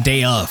premiering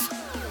day of.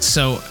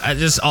 So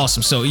this is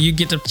awesome. So you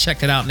get to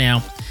check it out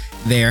now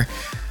there.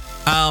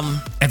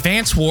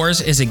 Advance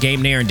Wars is a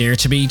game near and dear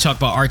to me. You talk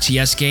about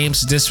RTS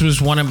games. This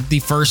was one of the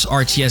first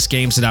RTS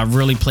games that I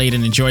really played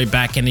and enjoyed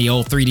back in the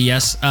old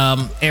 3DS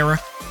era.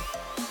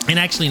 And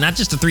actually, not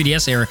just the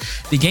 3DS era,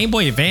 the Game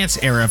Boy Advance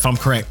era, if I'm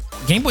correct.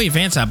 Game Boy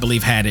Advance, I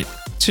believe, had it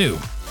too.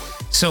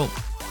 So,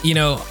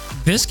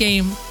 this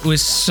game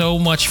was so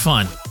much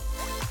fun.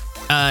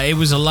 It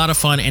was a lot of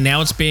fun, and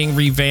now it's being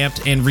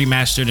revamped and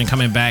remastered and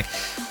coming back.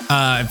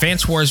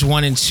 Advance Wars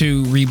 1 and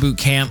 2 Reboot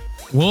Camp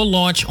will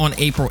launch on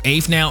April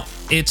 8th. Now,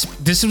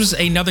 this was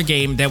another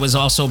game that was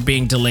also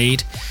being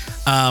delayed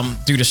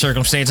due to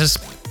circumstances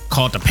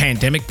called the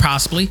pandemic,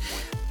 possibly.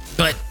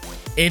 But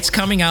it's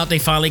coming out. They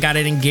finally got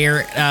it in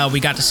gear. We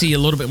got to see a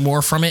little bit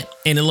more from it,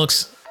 and it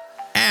looks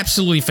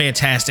absolutely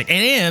fantastic.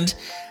 And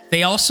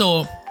they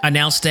also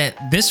announced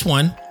that this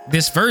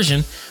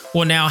version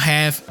will now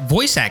have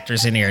voice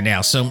actors in there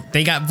now. So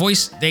they got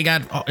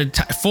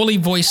fully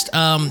voiced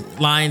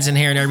lines in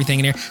here and everything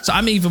in there. So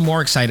I'm even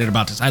more excited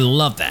about this. I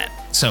love that.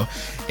 So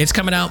it's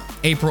coming out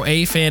April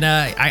 8th, and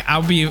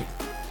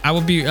I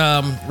would be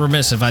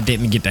remiss if I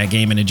didn't get that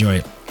game and enjoy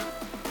it.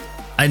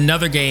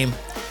 Another game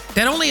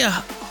that only a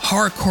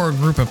hardcore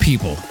group of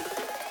people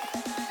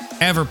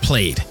ever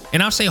played.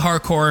 And I'll say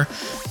hardcore,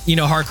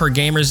 hardcore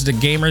gamers, the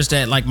gamers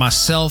that like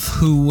myself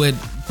who would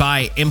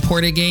buy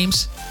imported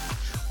games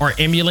or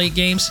emulate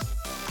games.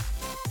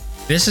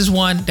 This is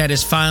one that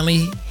is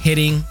finally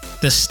hitting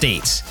the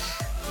States.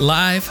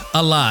 Live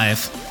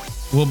Alive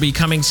will be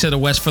coming to the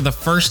West for the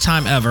first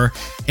time ever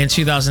in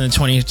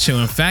 2022.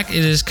 In fact,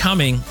 it is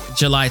coming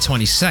July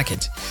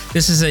 22nd.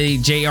 This is a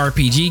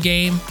JRPG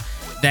game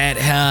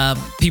that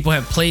people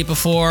have played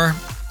before,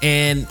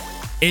 and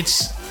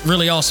it's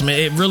really awesome.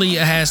 It really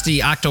has the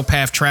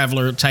Octopath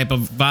Traveler type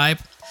of vibe.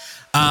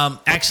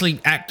 Actually,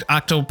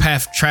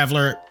 Octopath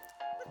Traveler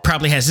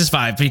probably has this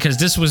vibe because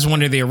this was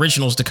one of the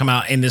originals to come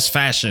out in this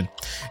fashion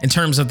in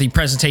terms of the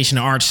presentation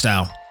and art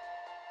style.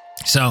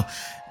 So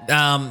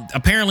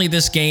apparently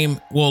this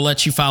game will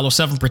let you follow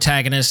 7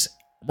 protagonists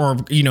or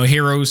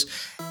heroes,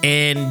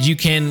 and you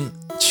can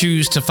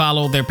choose to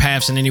follow their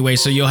paths in any way.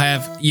 So you'll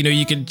have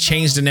you can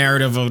change the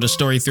narrative of the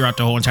story throughout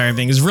the whole entire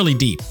thing. It's really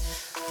deep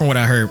from what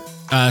I heard.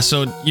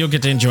 So you'll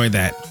get to enjoy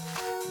that.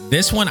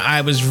 This one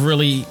I was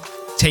really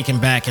taken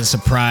back and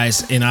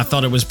surprised, and I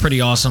thought it was pretty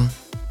awesome.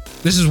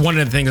 This is one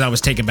of the things I was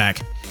taken back.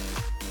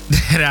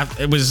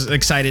 I was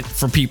excited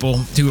for people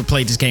who have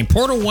played this game.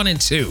 Portal 1 and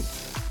 2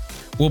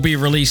 will be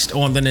released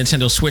on the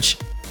Nintendo Switch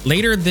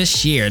later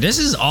this year. This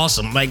is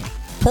awesome. Like,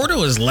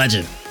 Portal is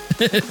legend.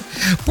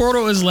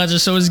 Portal is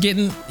legend, so it's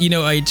getting,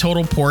 a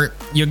total port.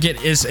 You'll get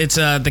it's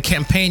the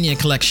Companion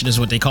Collection is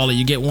what they call it.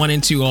 You get 1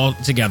 and 2 all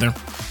together.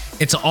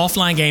 It's an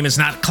offline game. It's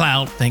not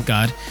cloud, thank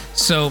God.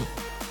 So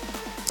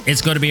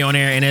it's going to be on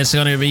air, and it's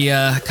going to be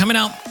coming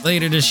out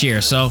later this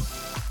year. So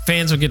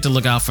fans will get to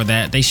look out for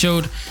that. They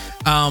showed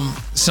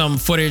some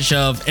footage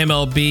of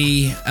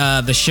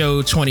MLB The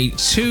Show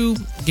 22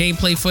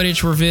 gameplay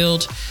footage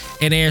revealed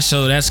in there,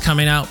 so that's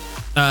coming out.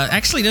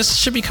 Actually, this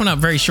should be coming out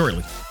very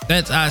shortly.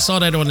 I saw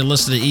that on the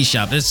list of the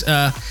eShop. It's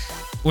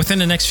within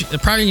the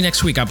probably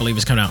next week, I believe,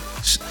 it's coming out.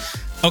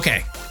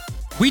 Okay,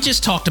 we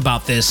just talked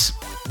about this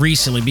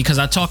recently because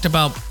I talked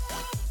about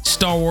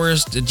Star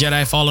Wars: The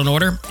Jedi Fallen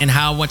Order and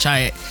how much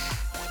I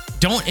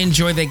don't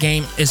enjoy that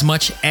game as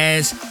much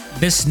as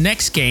this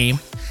next game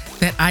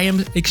that I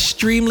am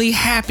extremely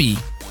happy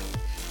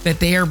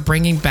that they are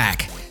bringing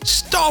back.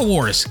 Star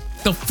Wars: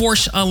 The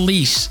Force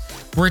Unleashed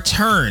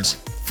returns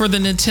for the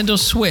Nintendo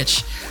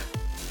Switch.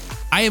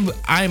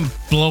 I'm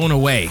blown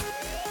away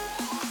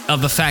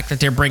of the fact that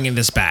they're bringing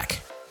this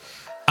back.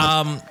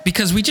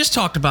 Because we just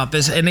talked about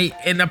this,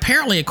 and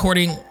apparently,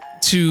 according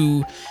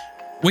to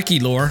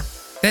Wikilore,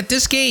 that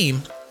this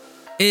game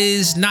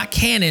is not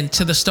canon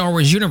to the Star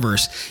Wars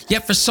universe.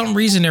 Yet for some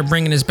reason, they're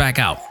bringing this back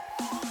out.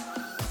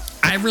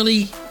 I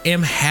really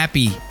am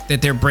happy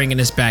that they're bringing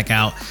this back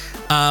out,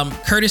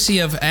 courtesy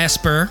of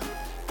Asper.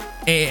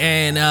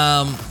 And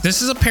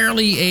this is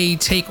apparently a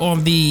take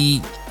on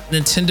the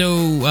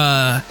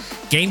Nintendo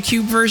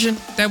GameCube version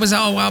that was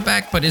out a while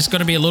back, but it's going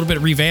to be a little bit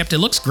revamped. It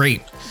looks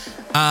great.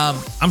 I'm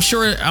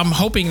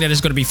hoping that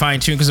it's going to be fine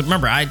tuned, because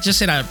remember, I just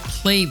said I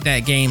played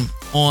that game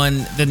on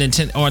the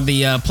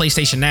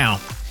PlayStation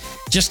Now,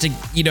 just to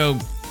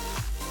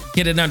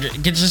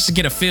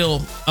get a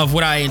feel of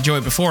what I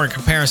enjoyed before in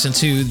comparison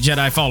to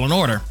Jedi Fallen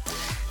Order.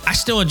 I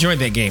still enjoyed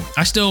that game.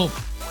 I still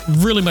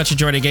really much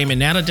enjoyed the game, and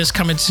now that it's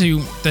coming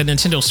to the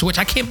Nintendo Switch,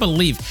 I can't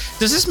believe.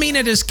 Does this mean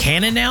it is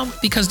canon now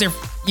because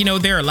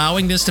they're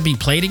allowing this to be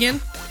played again?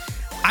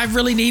 I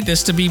really need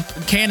this to be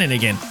canon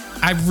again.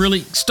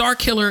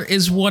 Starkiller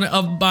is one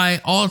of my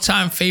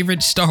all-time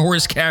favorite Star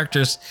Wars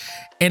characters,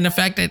 and the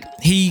fact that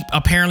he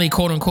apparently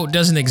quote unquote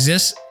doesn't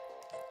exist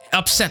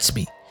upsets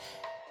me.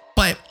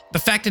 But the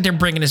fact that they're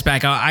bringing this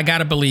back out, I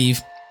gotta believe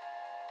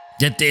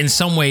that in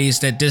some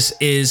ways that this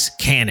is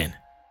canon.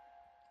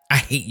 I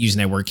hate using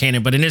that word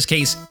canon, but in this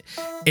case,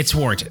 it's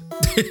warranted.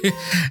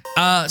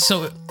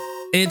 So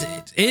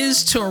it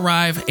is to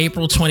arrive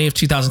April 20th,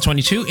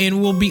 2022,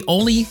 and will be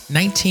only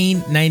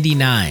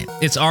 $19.99.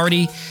 It's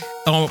already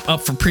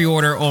up for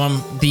pre-order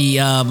on the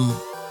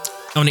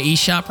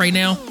eShop right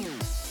now.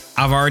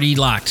 I've already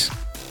locked.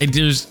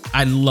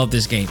 I love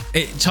this game.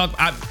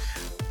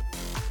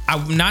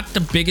 I'm not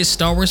the biggest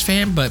Star Wars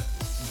fan, but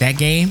that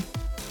game,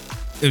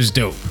 it was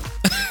dope.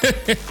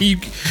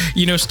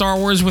 Star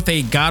Wars with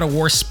a God of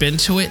War spin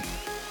to it,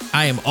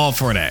 I am all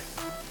for that.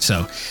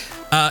 So,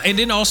 and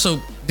then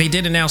also they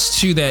did announce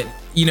too that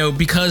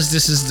because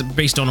this is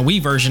based on a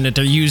Wii version, that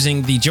they're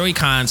using the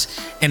Joy-Cons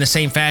in the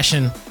same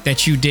fashion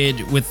that you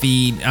did with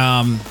the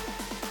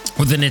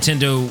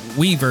Nintendo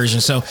Wii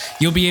version. So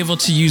you'll be able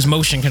to use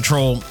motion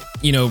control,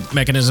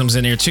 mechanisms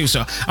in there too.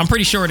 So I'm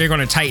pretty sure they're going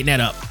to tighten that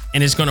up,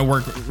 and it's going to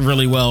work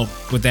really well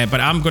with that.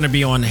 But I'm going to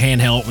be on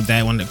handheld with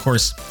that one, of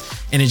course,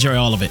 and enjoy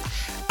all of it.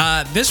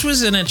 This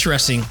was an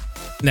interesting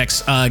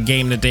next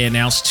game that they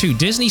announced too.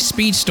 Disney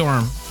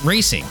Speedstorm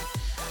Racing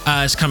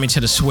is coming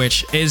to the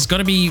Switch. It's going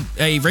to be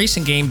a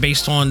racing game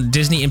based on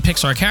Disney and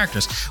Pixar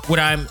characters. What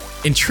I'm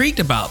intrigued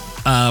about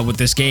with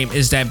this game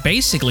is that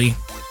basically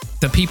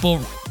the people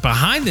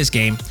behind this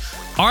game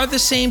are the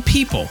same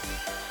people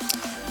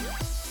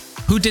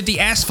who did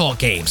the Asphalt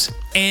games.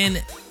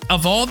 And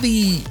of all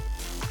the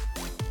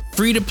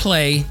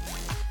free-to-play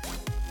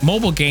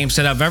mobile games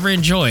that I've ever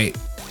enjoyed,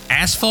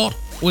 Asphalt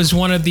was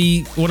one of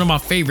my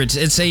favorites.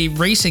 It's a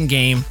racing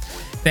game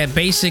that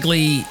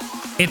basically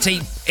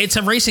it's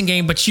a racing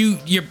game, but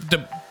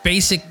the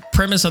basic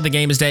premise of the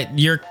game is that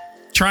you're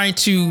trying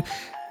to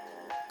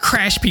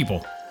crash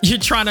people. You're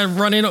trying to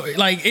run in,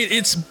 like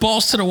it's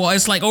balls to the wall.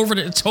 It's like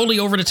totally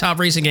over the top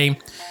racing game.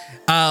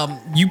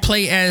 You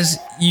play as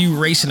you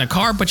race in a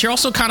car, but you're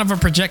also kind of a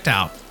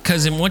projectile,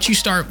 because once you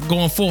start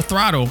going full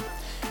throttle,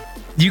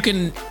 you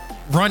can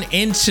run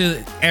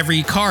into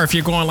every car if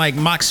you're going like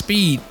Mach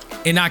speed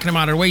and knocking them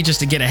out of the way just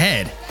to get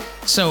ahead.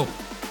 So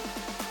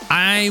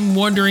I'm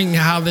wondering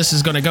how this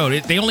is going to go.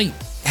 They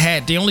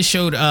only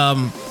showed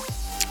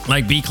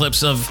like B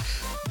clips of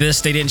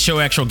this. They didn't show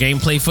actual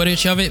gameplay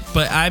footage of it,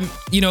 but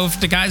if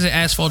the guys at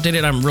Asphalt did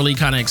it, I'm really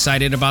kind of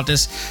excited about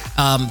this.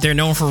 They're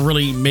known for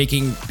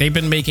they've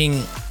been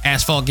making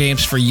Asphalt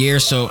games for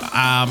years. So,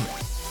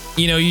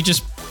 you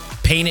just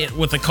paint it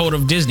with the coat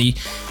of Disney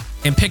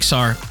and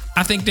Pixar.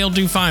 I think they'll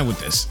do fine with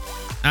this.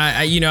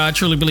 I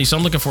truly believe. So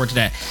I'm looking forward to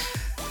that.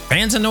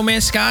 Fans of No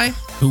Man's Sky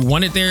who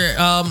wanted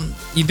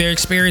their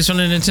experience on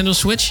the Nintendo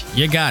Switch,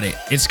 you got it.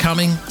 It's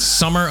coming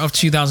summer of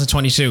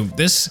 2022.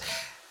 This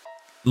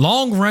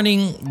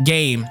long-running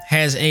game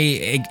has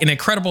an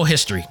incredible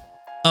history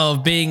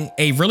of being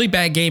a really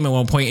bad game at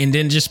one point, and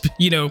then just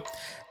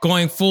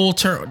going full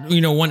turn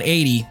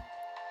 180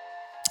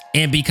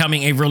 and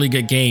becoming a really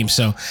good game.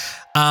 So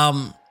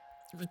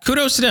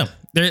kudos to them.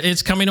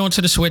 It's coming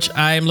onto the Switch.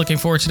 I am looking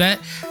forward to that.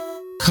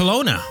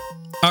 Klonoa,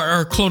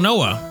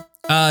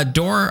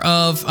 Door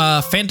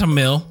of Phantom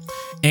Mill,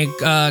 and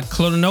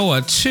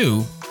Klonoa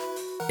 2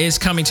 is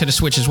coming to the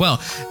Switch as well.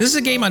 This is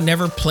a game I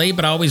never played,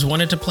 but I always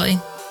wanted to play.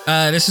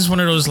 This is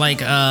one of those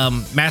like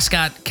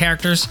mascot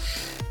characters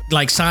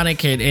like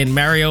Sonic and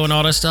Mario and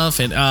all that stuff,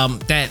 and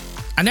that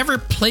I never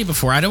played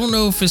before. I don't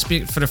know if it's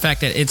for the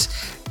fact that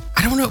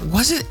I don't know,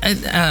 was it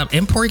an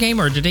import game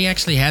or did they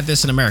actually have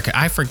this in America?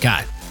 I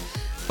forgot.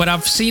 But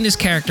I've seen this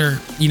character,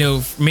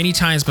 many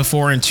times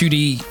before in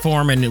 2D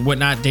form and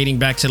whatnot, dating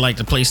back to like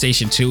the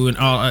PlayStation 2 and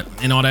all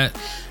that.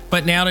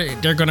 But now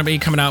they're going to be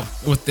coming out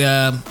with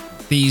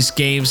these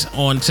games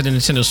onto the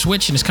Nintendo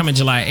Switch, and it's coming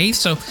July 8th.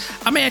 So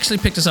I may actually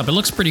pick this up. It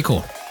looks pretty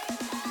cool.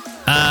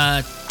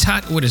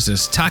 What is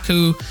this?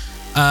 Taiko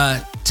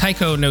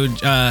no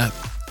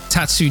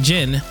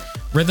Tatsujin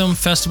Rhythm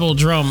Festival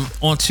Drum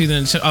onto the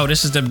Nintendo. Oh,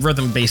 this is the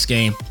rhythm-based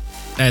game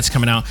that's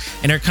coming out,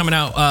 and they're coming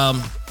out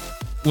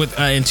with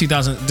in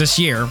 2000 this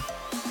year.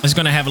 It's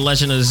going to have a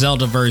Legend of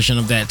Zelda version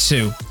of that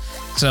too.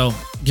 So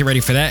get ready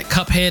for that.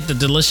 Cuphead, The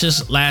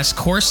Delicious Last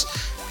Course,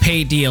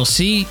 paid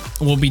DLC,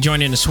 will be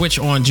joining the Switch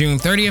on June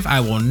 30th. I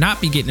will not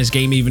be getting this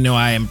game, even though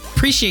I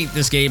appreciate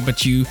this game,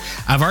 but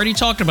I've already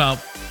talked about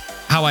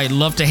how I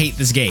love to hate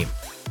this game.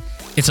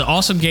 It's an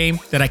awesome game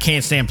that I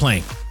can't stand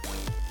playing.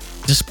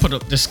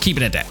 Just keep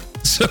it at that.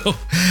 So,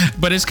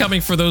 but it's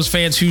coming for those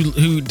fans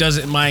who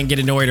doesn't mind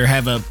getting annoyed or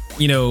have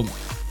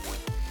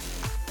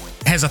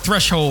has a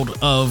threshold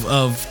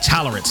of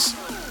tolerance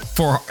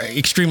for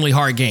extremely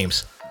hard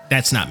games.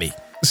 That's not me.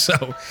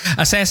 So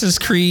Assassin's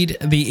Creed,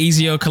 the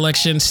Ezio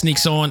collection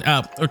sneaks on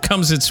or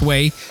comes its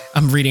way.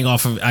 I'm reading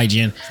off of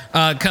IGN.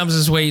 Comes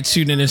its way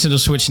to the Nintendo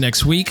Switch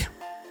next week.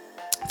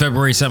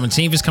 February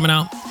 17th is coming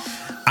out.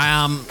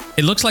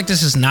 It looks like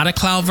this is not a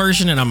cloud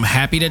version, and I'm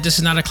happy that this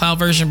is not a cloud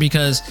version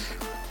because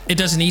it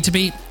doesn't need to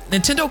be.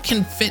 Nintendo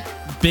can fit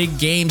big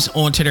games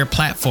onto their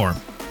platform.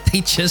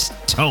 They just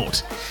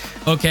don't.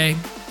 Okay?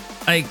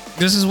 Like,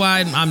 this is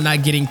why I'm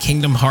not getting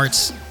Kingdom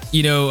Hearts,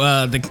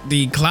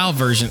 the cloud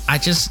version. I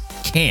just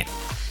can't.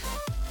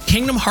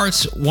 Kingdom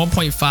Hearts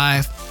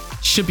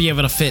 1.5 should be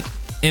able to fit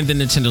in the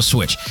Nintendo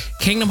Switch.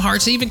 Kingdom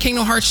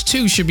Hearts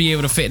 2 should be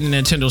able to fit in the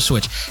Nintendo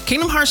Switch.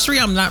 Kingdom Hearts 3,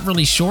 I'm not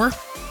really sure,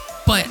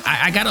 but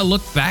I gotta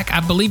look back. I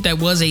believe that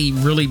was a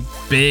really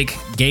big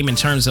game in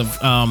terms of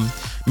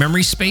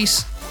memory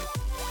space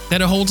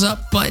that it holds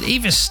up, but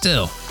even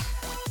still,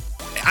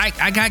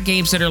 I got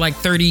games that are like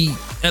 30,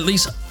 at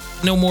least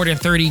no more than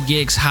 30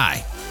 gigs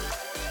high,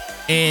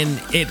 and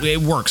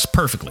it works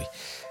perfectly.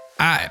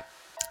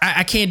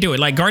 I can't do it.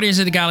 Like Guardians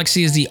of the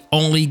Galaxy is the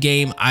only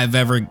game I've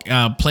ever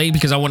played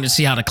because I wanted to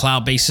see how the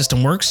cloud-based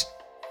system works.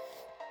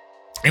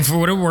 And for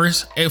what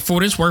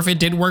it's worth, it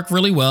did work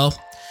really well.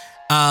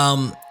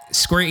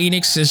 Square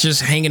Enix is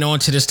just hanging on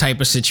to this type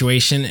of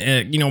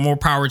situation. More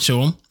power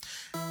to them.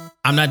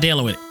 I'm not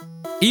dealing with it.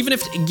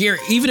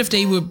 Even if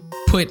they would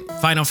put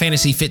Final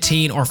Fantasy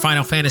 15 or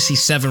Final Fantasy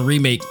 7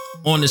 Remake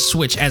on the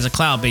Switch as a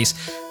cloud base,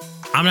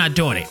 I'm not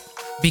doing it.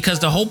 Because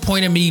the whole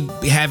point of me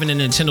having a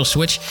Nintendo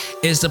Switch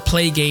is to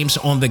play games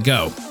on the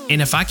go.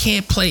 And if I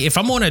can't play, if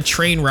I'm on a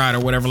train ride or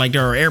whatever, like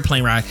or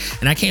airplane ride,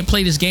 and I can't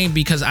play this game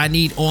because I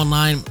need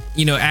online,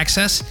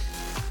 access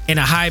and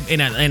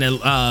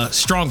a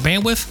strong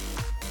bandwidth,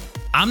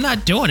 I'm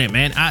not doing it,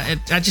 man.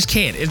 I just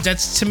can't.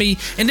 That's to me.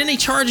 And then they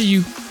charge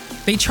you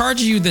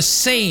the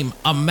same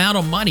amount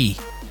of money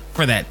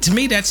for that. To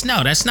me, that's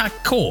not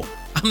cool.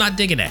 I'm not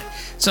digging that.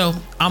 So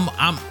I'm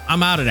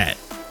out of that.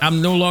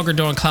 I'm no longer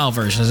doing cloud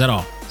versions at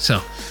all. So,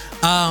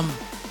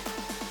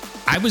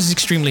 I was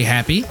extremely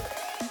happy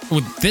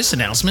with this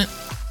announcement.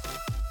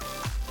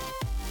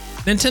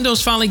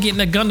 Nintendo's finally getting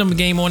a Gundam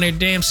game on their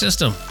damn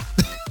system.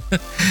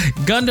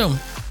 Gundam,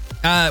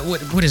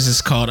 what is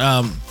this called?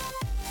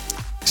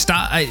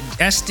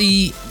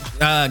 SD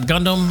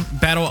Gundam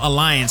Battle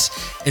Alliance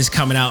is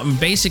coming out, and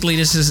basically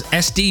this is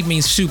SD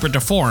means super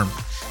deformed.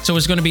 So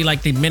it's going to be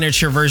like the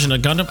miniature version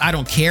of Gundam. I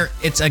don't care.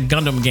 It's a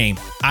Gundam game.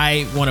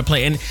 I want to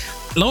play. And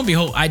lo and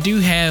behold, I do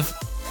have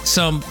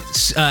some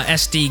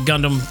SD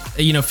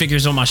Gundam,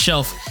 figures on my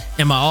shelf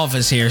in my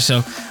office here.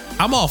 So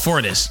I'm all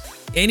for this.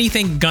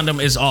 Anything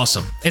Gundam is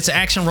awesome. It's an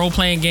action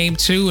role-playing game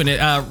too, and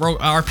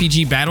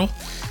RPG battle,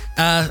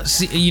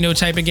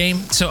 type of game.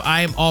 So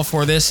I am all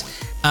for this.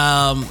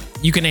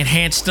 You can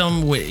enhance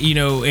them with,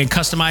 and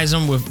customize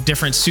them with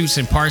different suits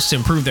and parts to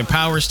improve their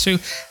powers too.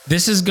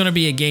 This is going to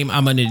be a game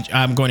I'm going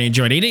to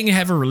enjoy. They didn't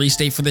have a release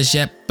date for this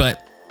yet,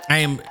 but I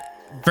am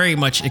very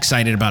much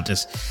excited about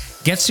this.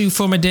 Getsu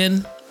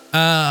Fumaden,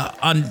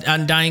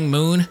 Undying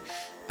Moon.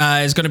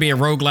 is going to be a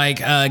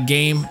roguelike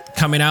game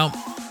coming out.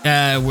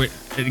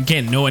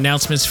 Again, no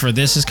announcements for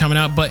this is coming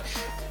out, but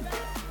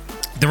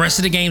the rest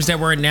of the games that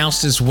were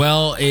announced as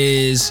well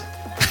is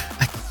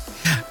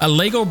a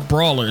Lego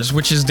Brawlers,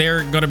 which is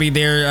going to be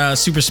their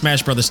Super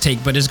Smash Brothers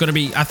take, but it's going to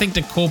be, I think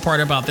the cool part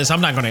about this,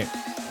 I'm not going to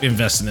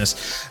invest in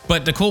this,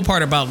 but the cool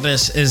part about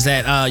this is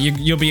that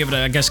you'll be able to,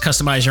 I guess,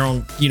 customize your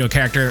own,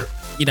 character,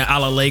 a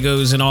la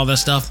Legos and all that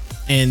stuff,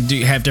 and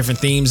have different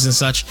themes and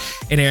such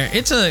in there.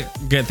 It's a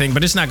good thing,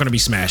 but it's not going to be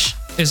Smash.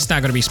 It's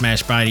not going to be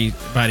Smash by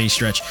any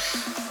stretch.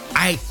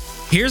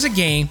 Here's a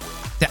game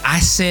that I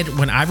said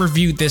when I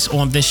reviewed this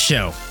on this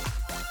show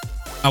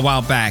a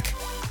while back.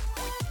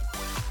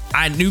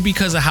 I knew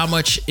because of how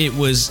much it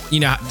was,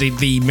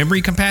 the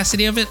memory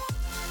capacity of it.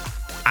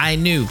 I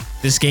knew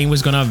this game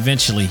was going to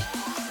eventually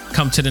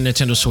come to the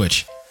Nintendo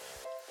Switch,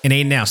 and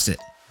they announced it.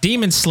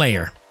 Demon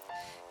Slayer,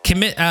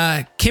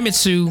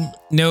 Kimetsu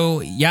no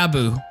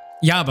Yaba,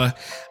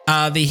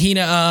 the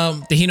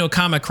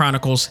Hinokama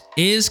Chronicles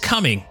is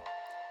coming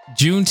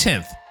June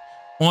 10th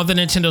on the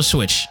Nintendo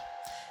Switch.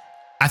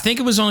 I think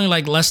it was only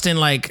less than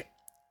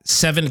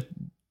 7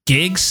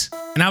 gigs.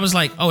 And I was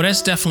like, oh,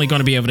 that's definitely going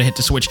to be able to hit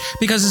the Switch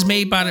because it's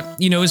made by,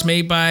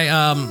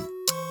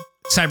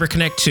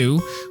 CyberConnect 2,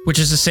 which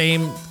is the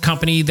same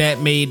company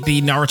that made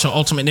the Naruto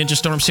Ultimate Ninja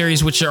Storm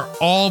series, which are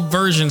all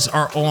versions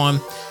are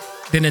on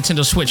the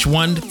Nintendo Switch.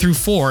 1 through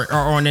 4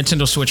 are on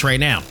Nintendo Switch right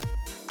now.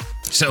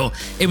 So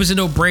it was a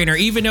no-brainer,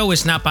 even though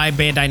it's not by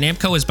Bandai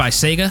Namco, it's by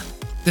Sega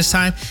this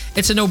time.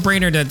 It's a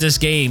no-brainer that this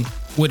game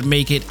would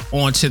make it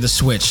onto the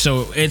Switch.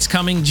 So it's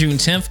coming June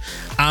 10th.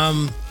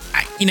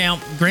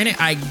 Granted,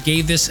 I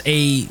gave this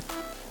a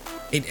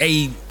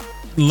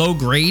low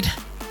grade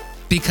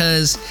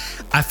because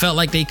I felt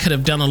like they could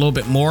have done a little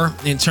bit more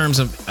in terms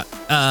of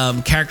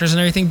characters and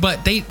everything.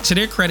 But to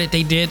their credit,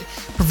 they did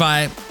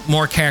provide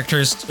more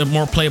characters,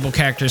 more playable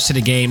characters to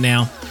the game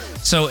now.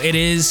 So it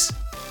is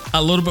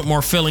a little bit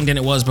more filling than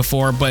it was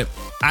before. But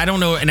I don't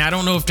know, and I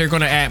don't know if they're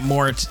going to add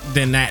more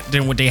than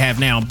what they have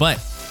now.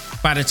 But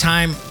by the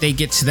time they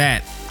get to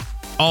that,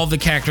 all the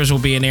characters will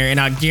be in there, and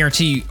I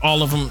guarantee you,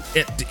 all of them.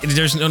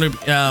 There's no.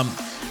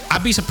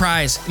 I'd be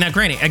surprised. Now,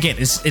 granted, again,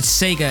 it's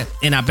Sega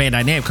and not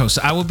Bandai Namco,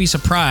 so I would be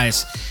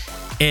surprised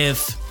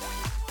if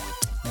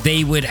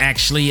they would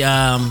actually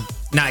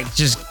not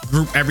just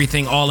group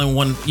everything all in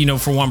one,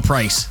 for one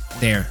price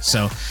there.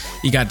 So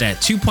you got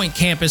that. 2 Point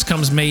Campus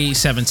comes May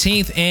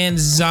 17th, and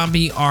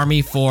Zombie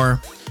Army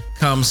 4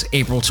 comes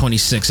April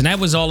 26th, and that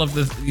was all of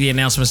the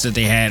announcements that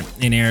they had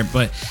in there.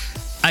 But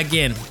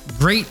again,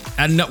 great.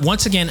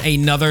 Once again,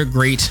 another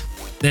great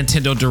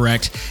Nintendo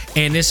Direct.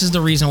 And this is the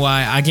reason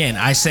why, again,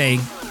 I say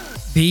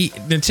the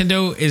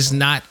Nintendo is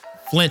not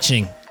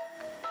flinching.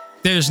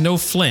 There's no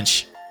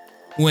flinch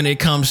when it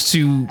comes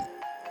to,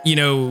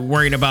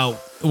 worrying about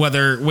what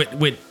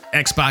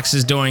Xbox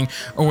is doing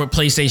or what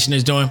PlayStation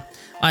is doing.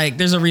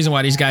 There's a reason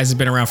why these guys have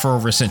been around for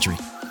over a century.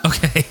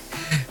 Okay.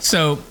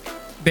 So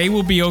they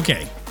will be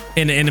okay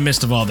in the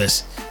midst of all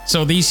this.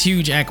 So these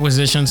huge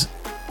acquisitions,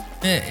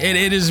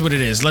 it is what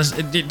it is.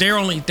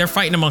 They're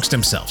fighting amongst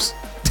themselves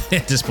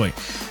at this point.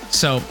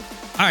 So,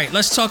 all right,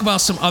 let's talk about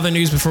some other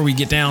news before we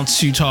get down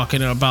to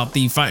talking about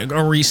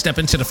or we step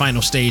into the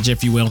final stage,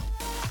 if you will.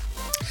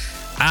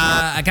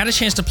 I got a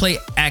chance to play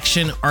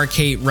Action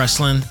Arcade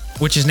Wrestling,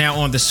 which is now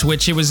on the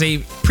Switch. It was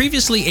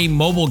previously a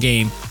mobile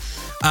game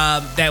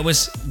that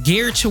was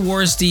geared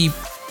towards the,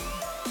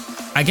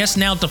 I guess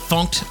now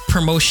defunct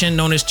promotion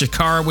known as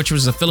Chikara, which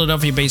was a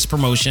Philadelphia-based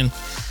promotion.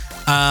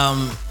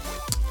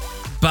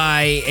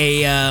 By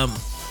a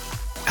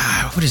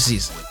what is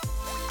this?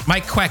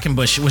 Mike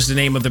Quackenbush was the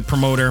name of the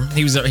promoter.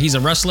 He's a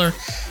wrestler,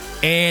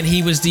 and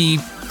he was the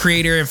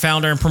creator and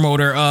founder and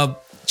promoter of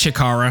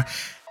Chikara.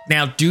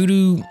 Now, due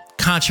to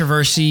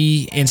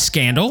controversy and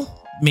scandal,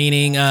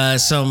 meaning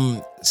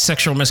some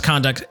sexual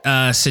misconduct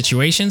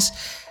situations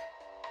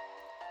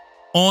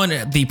on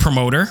the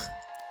promoter,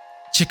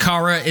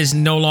 Chikara is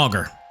no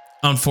longer,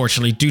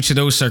 unfortunately, due to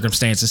those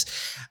circumstances,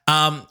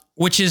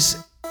 which is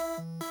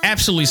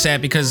absolutely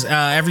sad because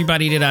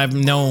everybody that I've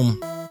known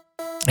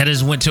that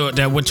went to a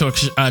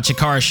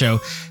Chikara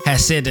show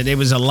has said that it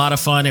was a lot of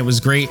fun. It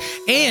was great,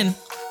 and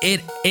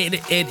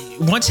it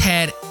once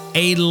had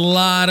a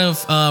lot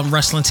of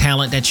wrestling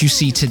talent that you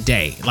see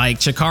today, like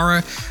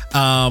Chikara,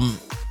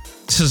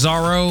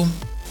 Cesaro,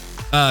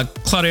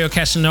 Claudio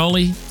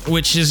Castagnoli,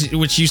 which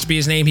used to be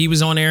his name. He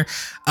was on there.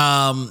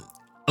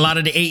 A lot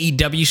of the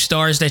AEW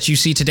stars that you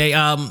see today.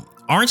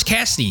 Orange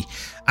Cassidy,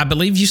 I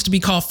believe, used to be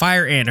called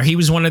Fire Ant, or he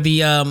was one of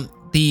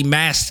the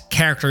masked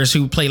characters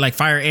who played like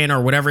Fire Ant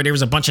or whatever. There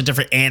was a bunch of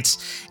different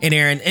ants in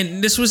there,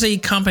 and this was a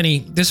company.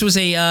 This was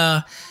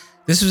a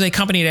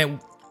company that,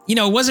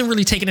 wasn't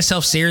really taking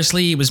itself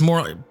seriously. It was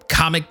more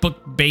comic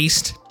book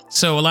based.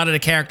 So a lot of the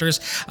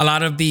characters, a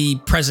lot of the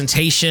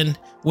presentation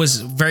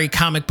was very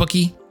comic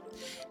booky,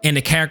 and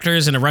the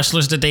characters and the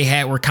wrestlers that they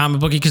had were comic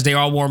booky because they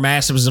all wore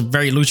masks. It was a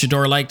very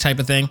luchador-like type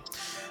of thing.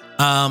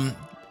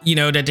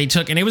 That they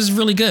took, and it was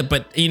really good.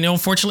 But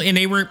unfortunately, and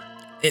they were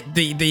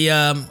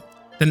the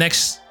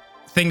next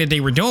thing that they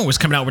were doing was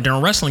coming out with their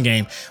own wrestling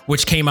game,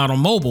 which came out on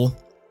mobile.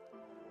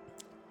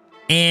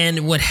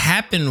 And what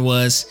happened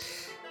was,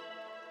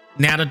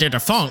 now that they're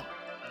defunct,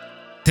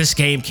 this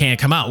game can't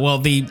come out. Well,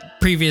 the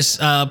previous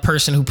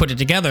person who put it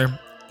together,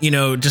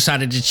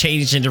 decided to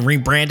change and to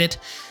rebrand it.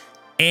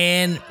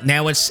 And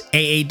now it's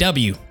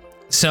AAW.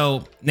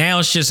 So now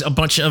it's just a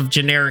bunch of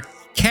generic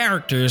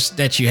characters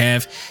that you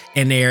have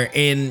in there.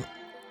 And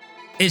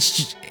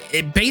it's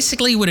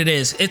basically what it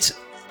is.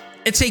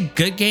 It's a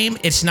good game.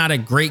 It's not a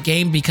great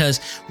game because,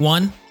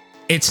 one,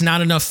 it's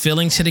not enough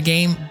filling to the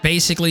game.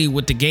 Basically,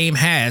 what the game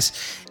has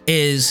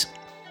is,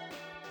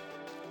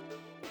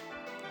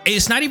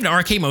 it's not even an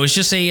arcade mode. It's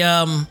just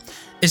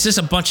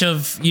a bunch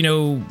of,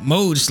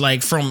 modes,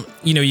 like from,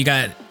 you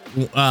got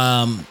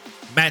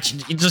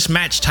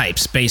match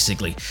types,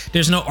 basically.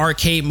 There's no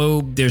arcade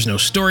mode, there's no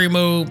story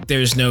mode,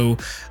 there's no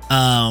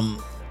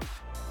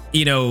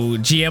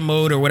GM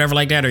mode or whatever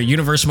like that, or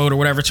universe mode or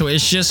whatever. So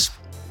it's just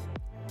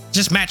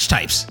match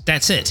types.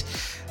 That's it.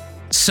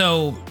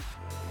 So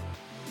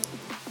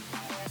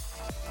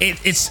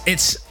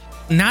it's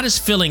not as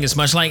filling as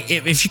much. Like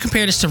if you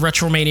compare this to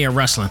Retromania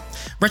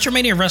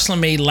Wrestling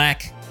may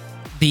lack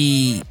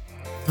the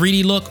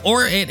 3D look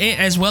or it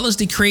as well as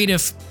the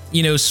creative,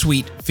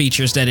 suite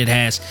features that it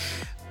has,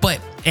 but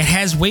it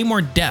has way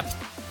more depth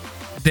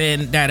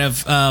than that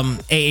of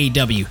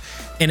AAW,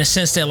 in a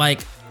sense that, like,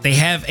 they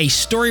have a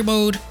story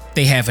mode,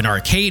 they have an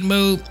arcade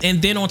mode,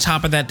 and then on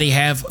top of that they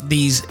have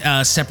these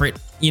separate,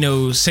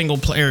 single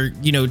player,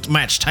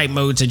 match type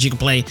modes that you can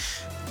play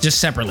just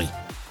separately.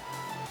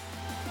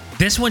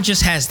 This one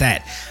just has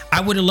that.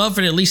 I would have loved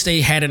if at least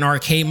they had an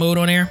arcade mode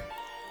on there.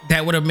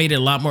 That would have made it a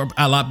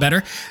lot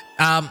better.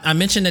 I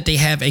mentioned that they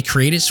have a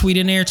creative suite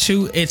in there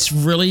too. It's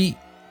really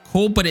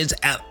cool, but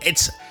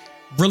it's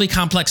really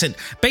complex. And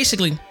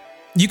basically,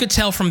 you could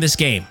tell from this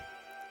game,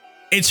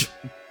 it's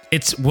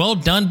well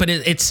done, but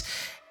it's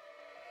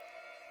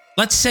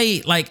let's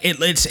say like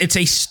it's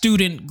a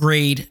student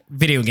grade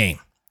video game.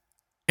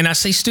 And I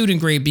say student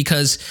grade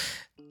because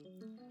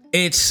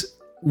it's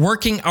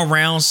working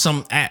around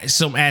some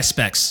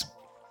aspects.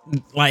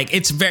 Like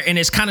it's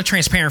kind of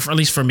transparent, at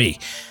least for me.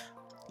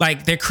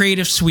 Like their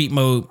creative suite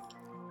mode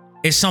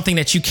is something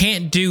that you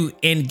can't do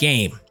in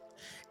game.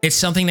 It's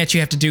something that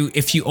you have to do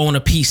if you own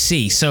a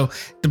PC. So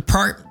the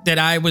part that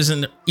I was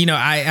in,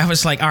 I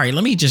was like, all right,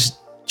 let me just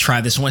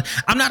try this one.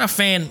 I'm not a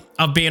fan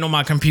of being on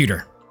my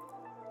computer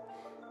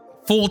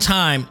full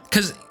time,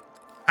 because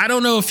I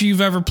don't know if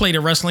you've ever played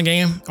a wrestling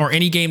game or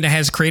any game that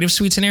has creative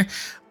suites in there,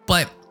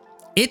 but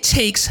it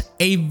takes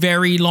a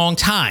very long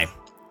time.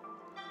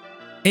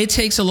 It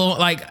takes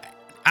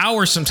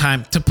hours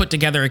sometimes to put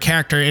together a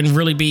character and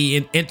really be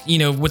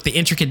in, with the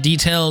intricate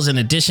details and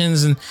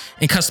additions and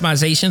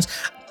customizations.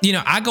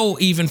 I go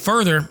even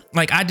further.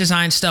 Like I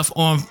design stuff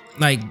on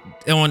my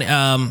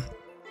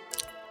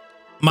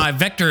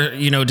vector,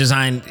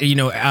 design,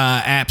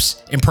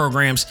 apps and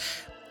programs,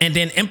 and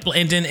then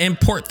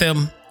import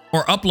them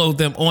or upload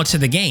them onto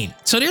the game.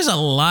 So there's a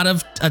lot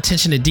of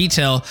attention to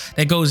detail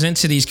that goes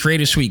into these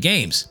creative suite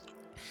games.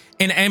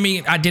 And I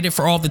mean, I did it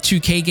for all the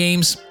 2K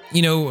games,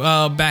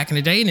 back in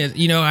the day,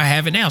 and I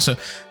have it now. So,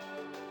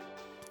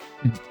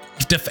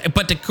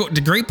 but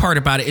the great part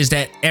about it is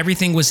that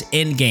everything was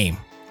in game.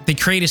 The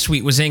creative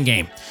suite was in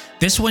game.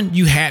 This one,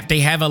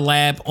 they have a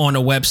lab on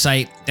a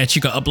website that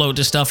you can upload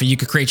this stuff, and you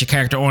can create your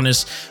character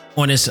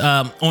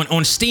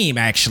on Steam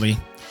actually,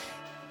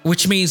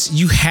 which means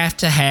you have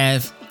to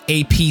have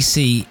a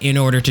PC in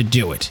order to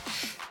do it.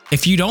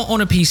 If you don't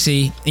own a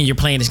PC and you're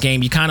playing this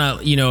game, you kind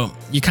of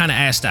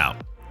assed out,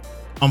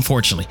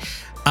 unfortunately.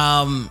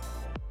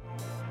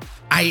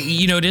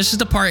 This is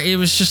the part. It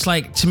was just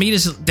like, to me,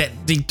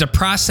 the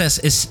process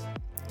is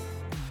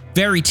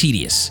very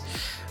tedious,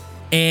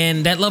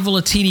 and that level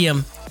of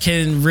tedium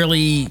can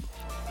really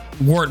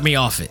ward me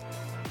off it.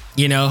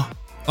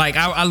 Like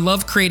I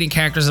love creating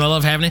characters and I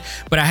love having it,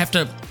 but I have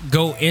to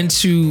go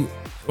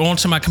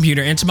onto my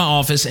computer, into my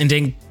office, and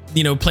then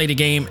play the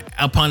game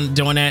upon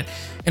doing that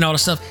and all the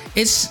stuff.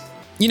 It's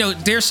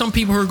there's some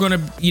people who are going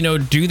to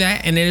do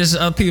that, and there's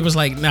other people who's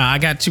like, nah, I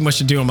got too much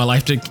to do in my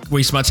life to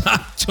waste my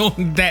time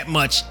doing that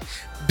much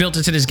built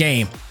into this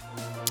game,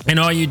 and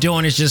all you're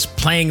doing is just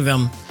playing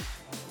them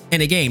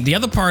in a game. The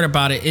other part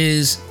about it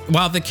is,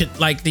 while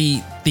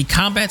the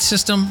combat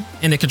system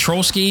and the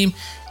control scheme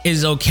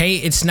is okay,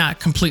 it's not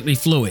completely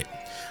fluid.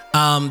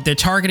 Their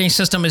targeting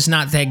system is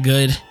not that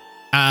good.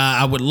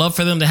 I would love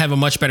for them to have a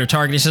much better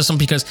targeting system,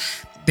 because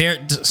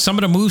some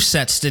of the move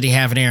sets that they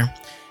have in there,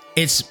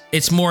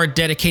 it's more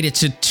dedicated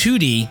to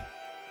 2D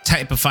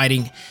type of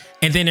fighting,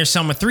 and then there's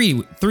some with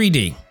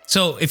 3D.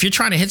 So if you're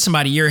trying to hit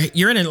somebody, you're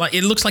in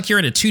it looks like you're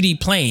in a 2D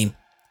plane.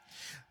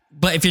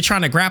 But if you're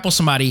trying to grapple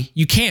somebody,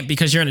 you can't,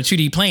 because you're in a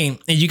 2D plane,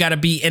 and you got to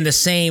be in the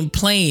same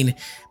plane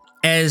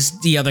as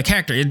the other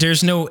character.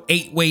 There's no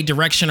 8-way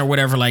direction or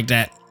whatever like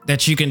that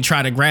you can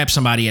try to grab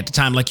somebody at the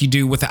time, like you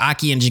do with the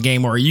Aki Engine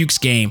game or a Yuke's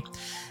game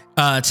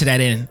to that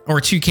end, or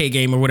a 2K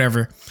game or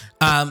whatever.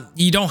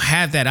 You don't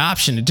have that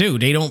option to do.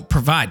 They don't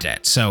provide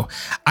that. So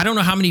I don't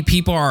know how many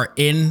people are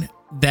in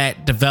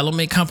that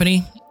development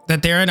company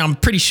that they're in. I'm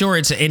pretty sure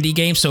it's an indie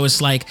game, so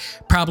it's like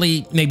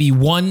probably maybe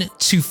 1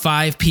 to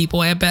 5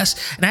 people at best.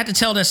 And I had to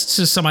tell this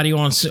to somebody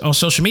on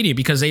social media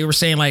because they were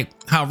saying like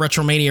how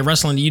Retromania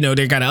Wrestling, you know,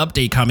 they got an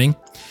update coming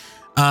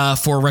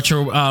for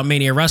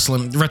Retromania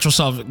Wrestling,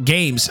 Retrosoft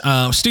Games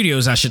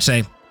Studios, I should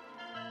say.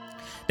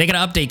 They got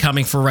an update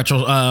coming for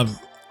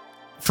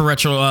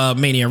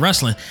Retromania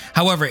Wrestling.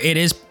 However, it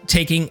is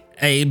taking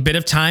a bit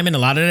of time, and a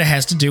lot of it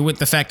has to do with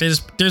the fact that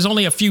there's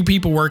only a few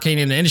people working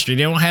in the industry.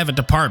 They don't have a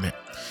department.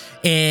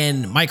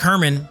 And Mike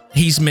Herman,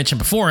 he's mentioned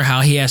before how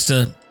he has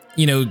to,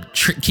 you know,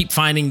 keep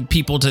finding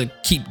people to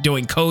keep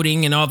doing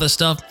coding and all this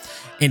stuff,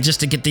 and just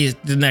to get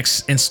the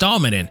next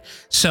installment in.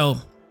 So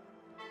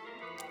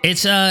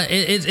it's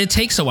it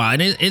takes a while,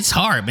 and it's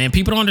hard, man.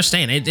 People don't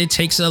understand. It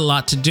takes a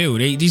lot to do.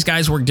 These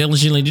guys work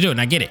diligently to do it,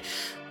 and I get it.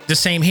 The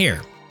same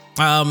here.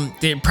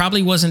 There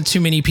probably wasn't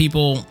too many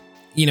people,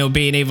 you know,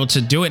 being able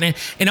to do it,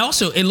 and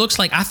also it looks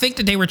like, I think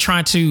that they were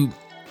trying to.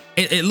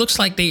 It looks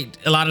like a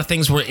lot of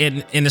things were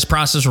in this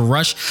process were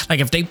rushed. Like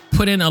if they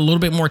put in a little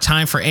bit more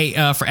time for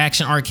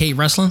Action Arcade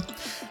Wrestling,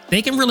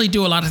 they can really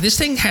do a lot of this.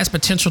 Thing has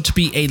potential to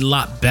be a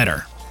lot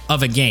better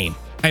of a game,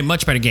 a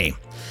much better game.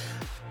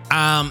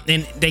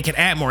 And they can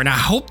add more, and I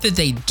hope that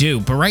they do.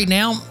 But right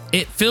now,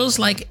 it feels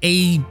like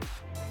a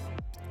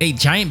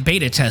giant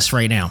beta test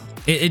right now.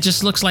 It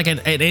just looks like an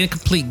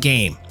incomplete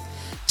game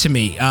to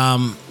me.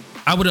 I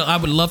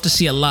would love to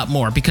see a lot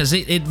more, because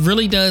it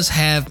really does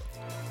have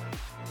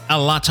a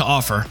lot to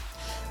offer,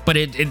 but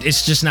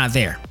it's just not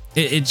there.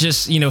 It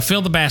just, you know,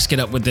 fill the basket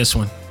up with this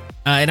one.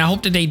 And I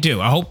hope that they do.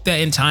 I hope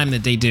that in time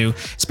that they do.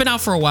 It's been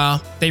out for a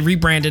while. They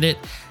rebranded it.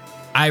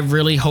 I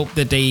really hope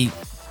that they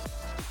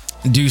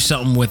do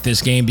something with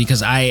this game,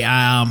 because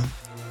I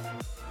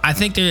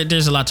think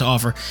there's a lot to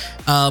offer.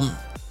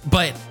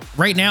 But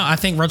right now, I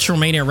think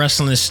Retromania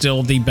Wrestling is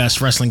still the best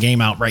wrestling game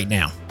out right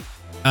now.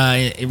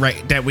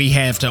 Right, that we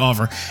have to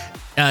offer.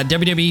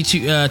 WWE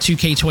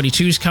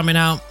 2K22 is coming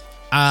out.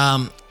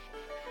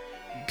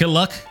 Good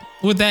luck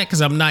with that,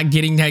 because I'm not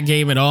getting that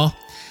game at all.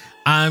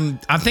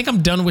 I think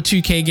I'm done with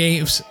 2K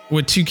games,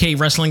 with 2K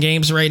wrestling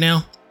games right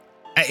now.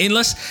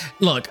 Unless,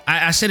 look,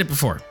 I said it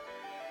before.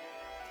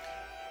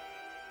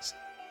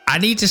 I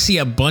need to see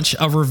a bunch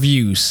of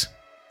reviews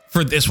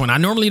for this one. I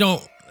normally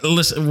don't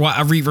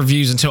read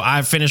reviews until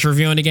I finish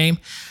reviewing the game,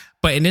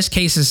 but in this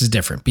case, this is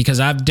different, because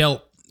I've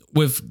dealt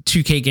with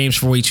 2K games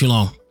for way too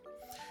long.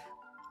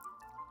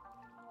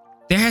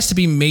 There has to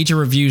be major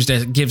reviews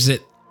that gives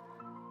it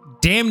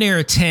damn near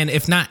a 10,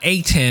 if not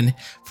a 10,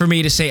 for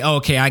me to say, oh,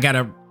 okay, I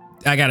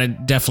gotta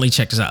definitely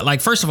check this out.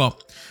 Like, first of all,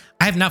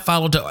 I have not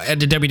followed the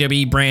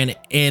WWE brand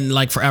in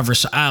like forever.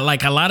 So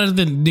like a lot of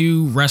the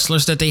new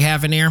wrestlers that they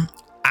have in there,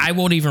 I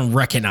won't even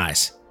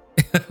recognize.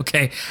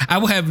 Okay. I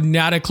will have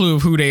not a clue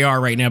of who they are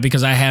right now,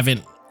 because I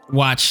haven't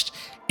watched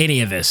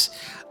any of this.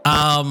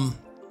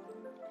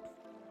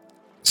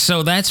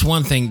 So that's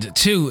one thing.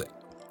 Two,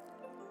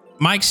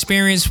 my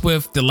experience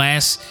with the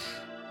last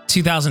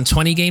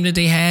 2020 game that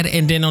they had,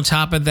 and then on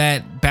top of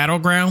that,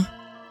 Battleground,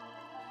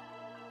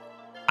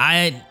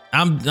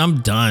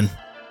 I'm done.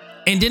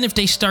 And then if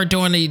they start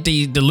doing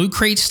the loot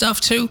crate stuff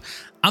too,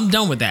 I'm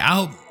done with that. I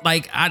hope,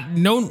 like,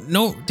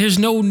 there's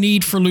no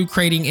need for loot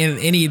crating in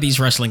any of these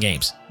wrestling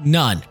games.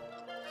 None.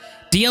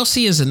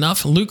 DLC is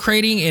enough. Loot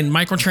crating and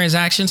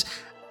microtransactions,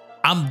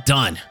 I'm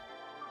done.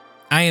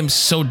 I am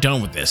so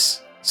done with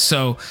this.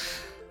 So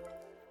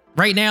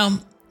right now,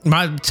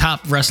 my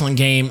top wrestling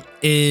game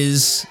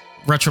is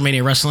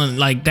Retromania Wrestling.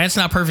 Like, that's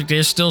not perfect.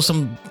 There's still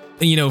some,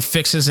 you know,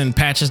 fixes and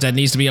patches that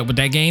needs to be up with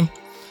that game.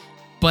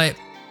 But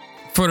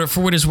for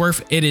what it's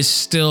worth, it is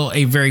still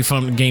a very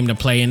fun game to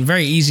play, and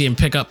very easy and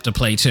pick up to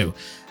play too.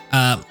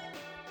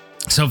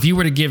 So if you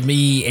were to give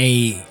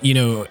me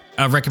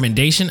a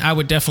recommendation, I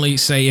would definitely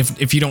say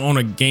if you don't own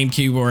a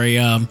GameCube or a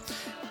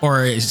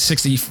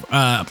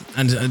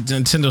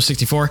Nintendo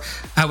 64,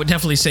 I would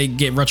definitely say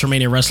get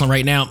Retromania Wrestling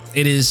right now.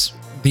 It is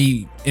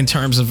in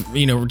terms of,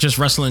 you know, just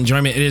wrestling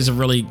enjoyment, it is a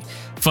really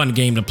fun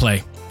game to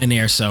play in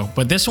there. So,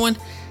 but this one,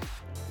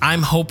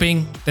 I'm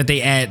hoping that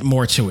they add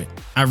more to it.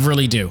 I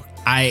really do.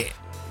 I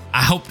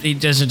hope it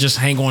doesn't just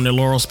hang on their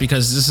laurels,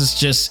 because this is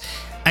just,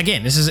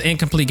 again, this is an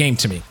incomplete game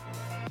to me.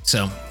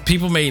 So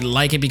people may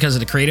like it because of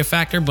the creative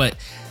factor, but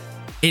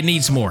it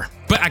needs more.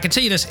 But I can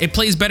tell you this, it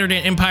plays better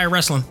than Empire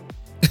Wrestling.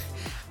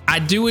 I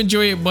do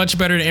enjoy it much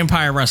better than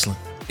Empire Wrestling.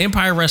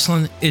 Empire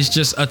Wrestling is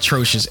just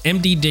atrocious.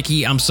 MD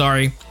Dickey, I'm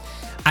sorry.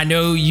 I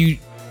know you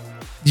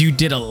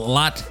did a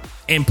lot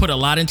and put a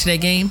lot into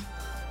that game,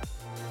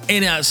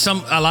 and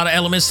a lot of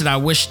elements that I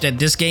wish that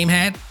this game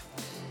had,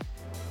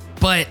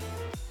 but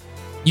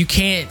you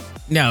can't.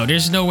 No,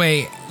 there's no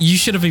way. You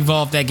should have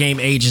evolved that game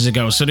ages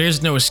ago. So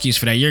there's no excuse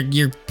for that.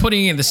 You're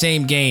putting in the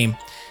same game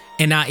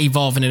and not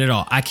evolving it at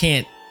all. I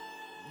can't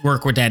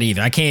work with that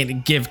either. I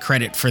can't give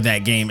credit for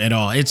that game at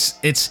all.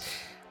 It's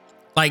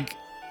like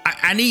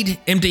I need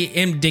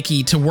M.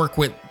 Dickey to work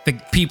with the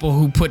people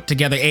who put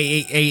together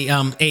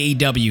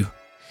AEW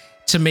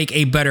to make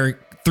a better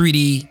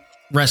 3D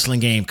wrestling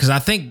game, because I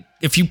think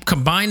if you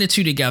combine the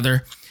two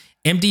together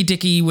MD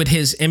Dicky with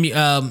his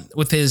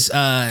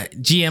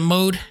GM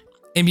mode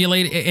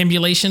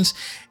emulations,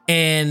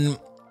 and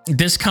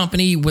this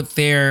company with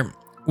their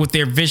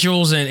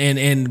visuals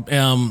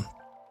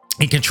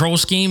and control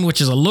scheme,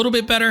 which is a little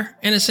bit better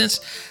in a sense.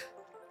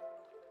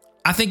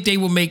 I think they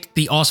will make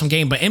the awesome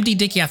game. But MD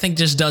Dicky, I think,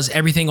 just does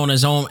everything on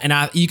his own, and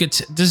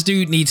this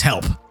dude needs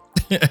help.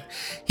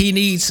 He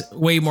needs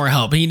way more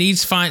help. He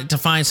needs to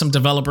find some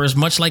developers,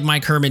 much like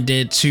Mike Herman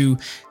did, to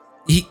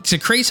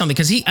create something,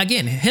 because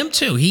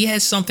he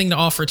has something to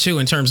offer too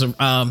in terms of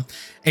a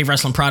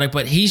wrestling product,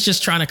 but he's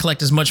just trying to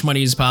collect as much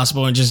money as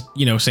possible and just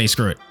say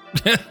screw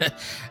it.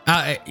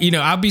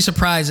 I'll be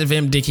surprised if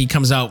M. Dickey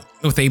comes out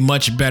with a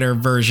much better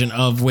version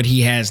of what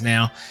he has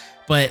now,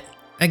 but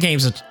that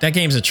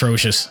game's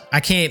atrocious.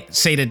 I can't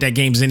say that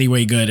game's any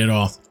way good at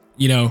all,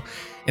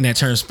 in that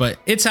terms, but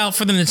it's out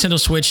for the Nintendo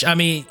Switch. I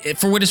mean,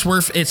 for what it's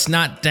worth, it's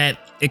not that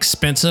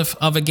expensive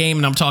of a game,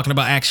 and I'm talking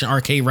about action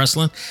arcade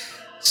wrestling,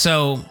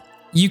 so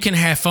you can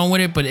have fun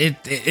with it, but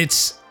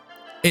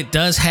it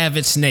does have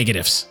its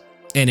negatives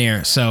in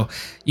there, so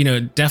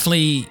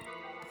definitely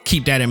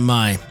keep that in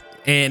mind.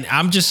 And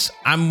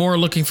I'm more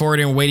looking forward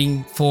and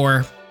waiting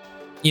for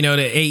the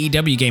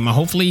AEW game.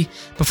 Hopefully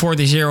before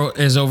this year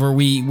is over,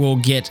 we will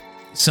get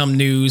some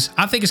news.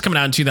 I think it's coming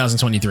out in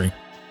 2023.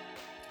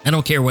 I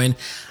don't care when.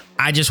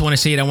 I just want to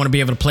see it. I want to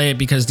be able to play it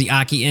because the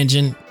Aki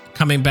engine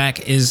coming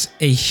back is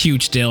a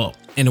huge deal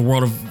in the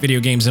world of video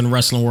games and the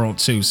wrestling world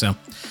too. So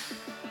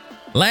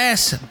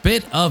last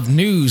bit of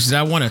news that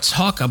I want to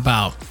talk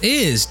about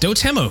is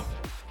Dotemu.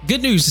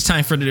 Good news this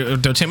time for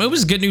Dotemu. It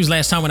was good news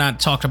last time when I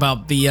talked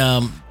about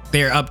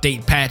their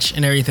update patch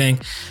and everything,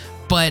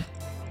 but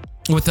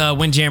with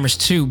Windjammers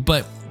 2.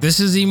 But this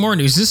is even more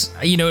news. This,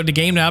 the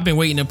game that I've been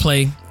waiting to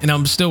play, and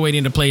I'm still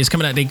waiting to play, is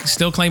coming out. They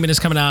still claiming it's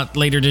coming out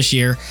later this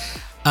year.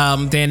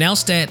 They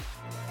announced that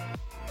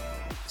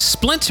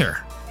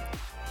Splinter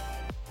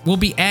will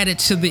be added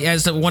to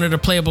as one of the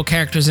playable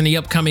characters in the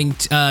upcoming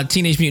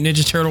Teenage Mutant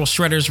Ninja Turtles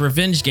Shredder's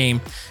Revenge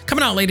game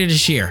coming out later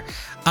this year.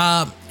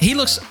 He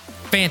looks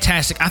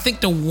fantastic. I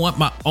think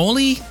my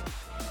only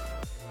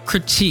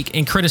critique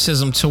and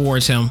criticism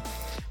towards him,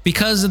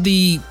 because of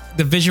the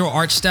visual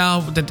art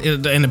style and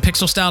the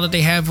pixel style that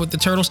they have with the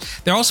turtles,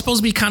 they're all supposed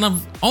to be kind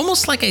of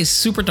almost like a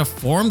super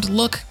deformed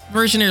look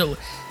version.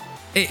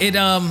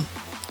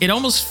 It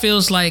almost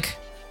feels like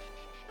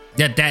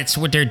that's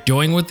what they're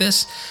doing with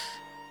this.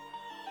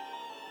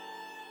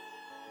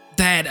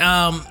 That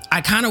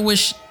I kind of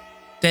wish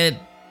that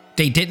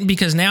they didn't,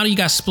 because now you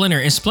got Splinter,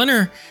 and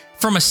Splinter,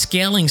 from a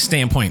scaling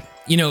standpoint,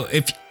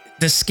 if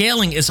the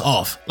scaling is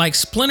off, like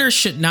Splinter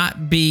should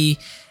not be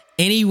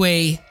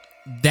anyway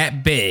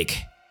that big.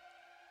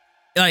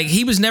 Like,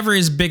 he was never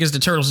as big as the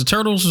Turtles. The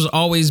Turtles was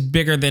always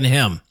bigger than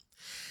him.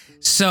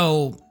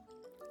 So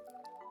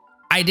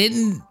I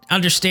didn't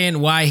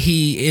understand why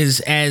he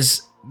is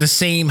as the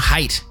same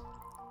height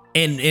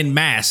in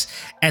mass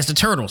as the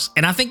Turtles.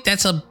 And I think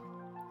that's a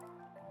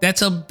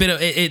bit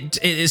of it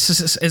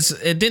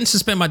didn't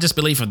suspend my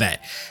disbelief of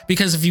that,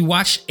 because if you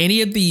watch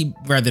any of the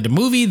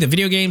movie, the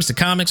video games, the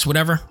comics,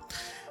 whatever,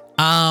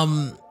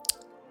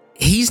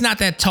 he's not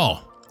that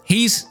tall.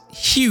 He's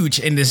huge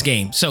in this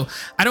game. So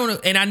I don't know.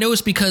 And I know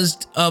it's because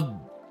of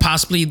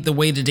possibly the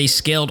way that they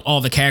scaled all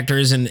the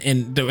characters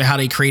and how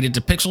they created the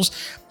pixels,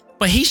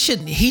 but he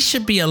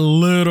should be a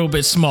little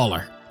bit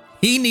smaller.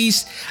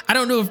 I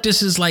don't know if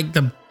this is like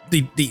the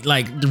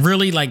like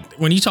really, like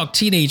when you talk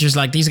teenagers,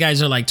 like these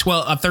guys are like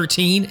 12 or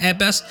 13 at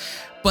best,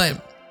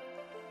 but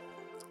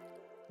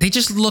they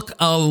just look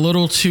a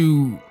little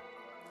too,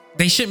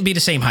 they shouldn't be the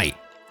same height.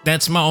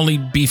 That's my only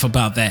beef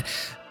about that.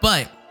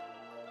 But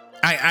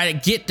I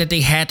get that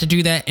they had to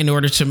do that in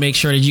order to make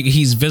sure that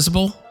he's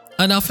visible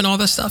enough and all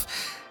that stuff.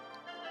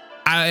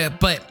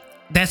 But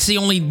that's the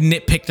only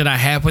nitpick that I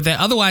have with that.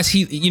 Otherwise,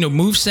 he,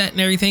 moveset and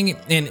everything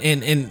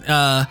and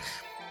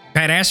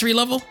badassery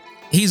level,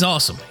 he's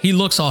awesome. He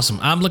looks awesome.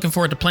 I'm looking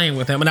forward to playing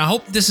with him, and I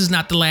hope this is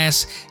not the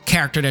last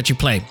character that you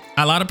play.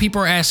 A lot of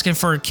people are asking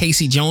for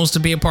Casey Jones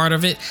to be a part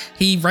of it.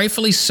 He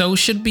rightfully so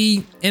should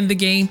be in the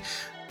game,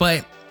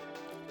 but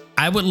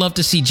I would love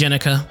to see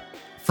Jenica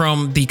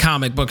from the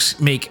comic books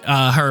make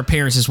her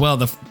appearance as well.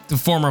 The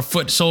former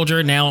foot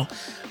soldier, now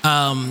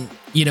been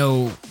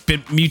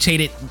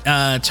mutated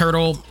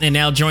turtle, and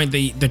now joined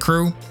the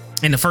crew.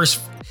 And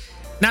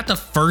not the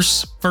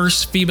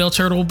first female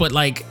turtle, but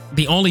like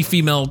the only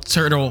female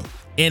turtle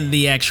in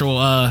the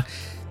actual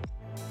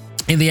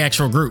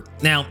group.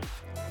 Now,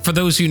 for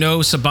those who know,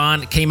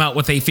 Saban came out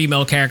with a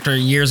female character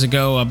years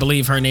ago. I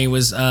believe her name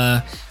was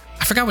I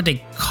forgot what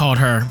they called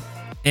her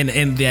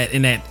in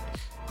that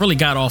really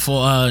god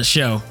awful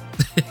show.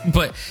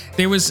 But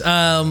there was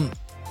a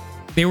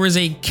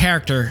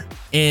character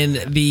in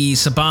the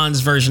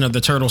Saban's version of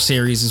the Turtle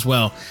series as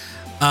well.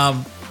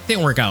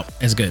 Didn't work out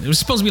as good. It was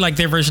supposed to be like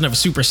their version of a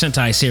Super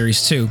Sentai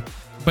series too,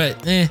 but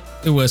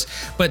it was.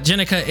 But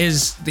Jenica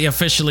is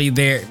officially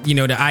their, the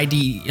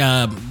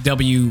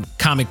IDW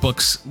comic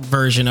books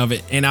version of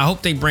it, and I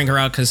hope they bring her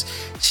out, because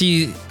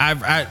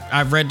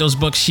I've read those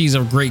books. She's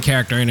a great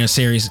character in their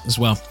series as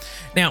well.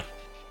 Now,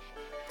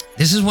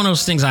 This is one of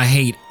those things I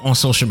hate on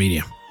social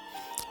media.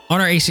 On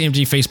our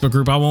ACMG Facebook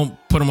group, I won't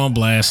put him on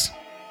blast,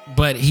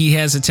 but he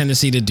has a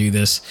tendency to do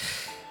this.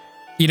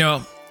 People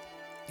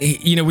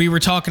were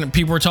talking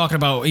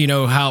about,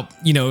 how,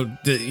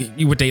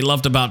 what they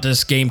loved about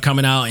this game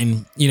coming out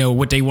and,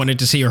 what they wanted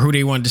to see or who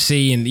they wanted to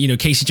see. And,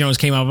 Casey Jones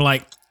came out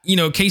like,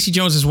 Casey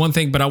Jones is one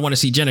thing, but I want to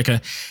see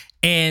Jenica.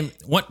 And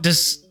what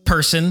this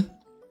person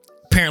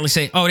apparently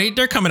say, oh,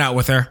 they're coming out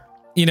with her.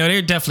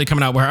 They're definitely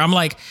coming out with her. I'm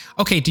like,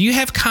 okay, do you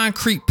have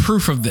concrete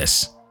proof of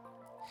this?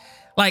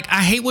 Like,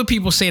 I hate when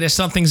people say that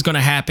something's going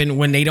to happen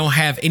when they don't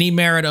have any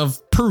merit of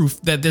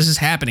proof that this is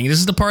happening. This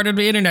is the part of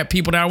the internet,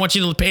 people, that I want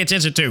you to pay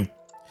attention to.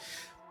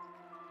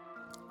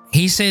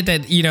 He said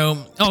that,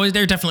 oh,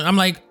 they're definitely, I'm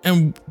like,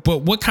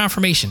 but what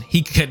confirmation?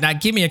 He could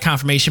not give me a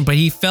confirmation, but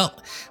he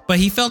felt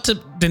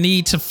the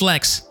need to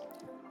flex.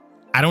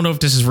 I don't know if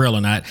this is real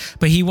or not,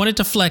 but he wanted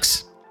to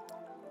flex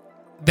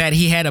that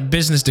he had a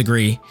business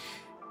degree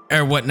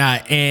or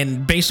whatnot.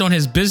 And based on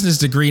his business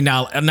degree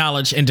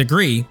knowledge and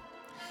degree,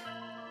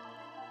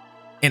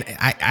 and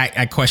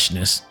I question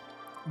this,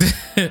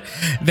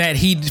 that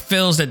he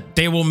feels that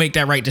they will make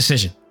that right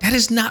decision. That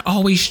is not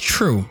always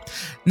true.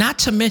 Not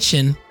to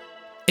mention,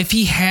 if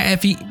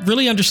he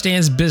really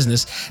understands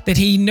business, that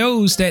he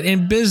knows that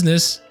in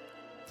business,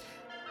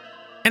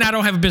 and I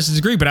don't have a business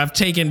degree, but I've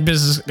taken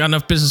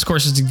enough business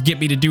courses to get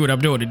me to do what I'm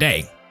doing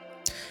today.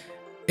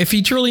 If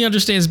he truly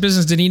understands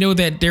business, then he know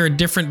that there are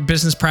different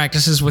business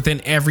practices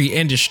within every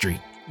industry.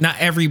 Not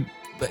every,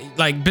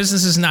 like,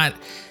 business is not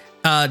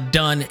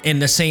done in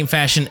the same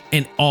fashion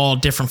in all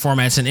different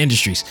formats and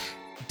industries.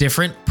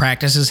 Different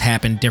practices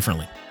happen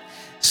differently.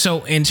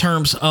 So in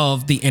terms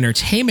of the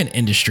entertainment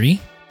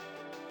industry,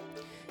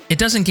 it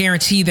doesn't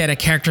guarantee that a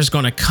character is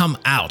going to come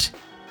out.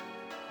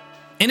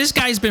 And this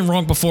guy's been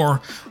wrong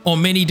before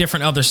on many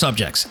different other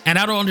subjects. And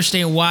I don't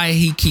understand why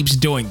he keeps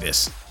doing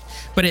this.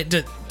 But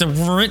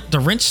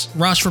the rinse,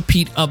 wash,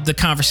 repeat of the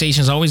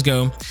conversations always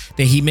go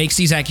that he makes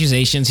these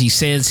accusations. He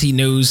says he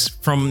knows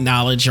from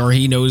knowledge, or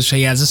he knows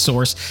he has a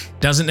source,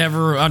 doesn't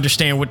ever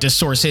understand what this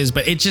source is.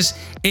 But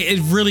it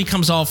really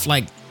comes off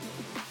like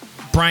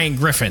Brian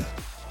Griffin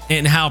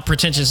and how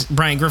pretentious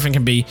Brian Griffin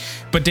can be.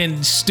 But then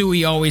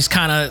Stewie always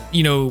kind of,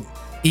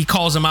 he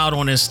calls him out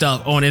on his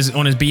stuff, on his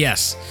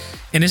BS.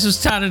 And this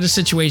is kind of the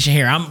situation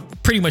here. I'm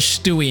pretty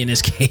much Stewie in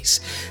this case.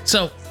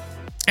 So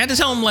I had to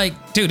tell him,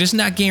 like, dude, it's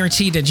not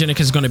guaranteed that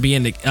Jenica is going to be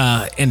in the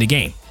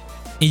game.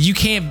 And you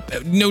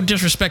can't, no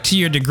disrespect to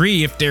your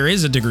degree if there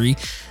is a degree,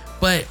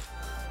 but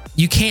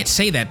you can't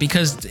say that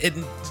because a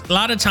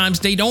lot of times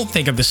they don't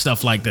think of this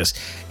stuff like this.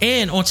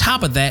 And on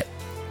top of that,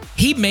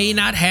 they may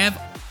not have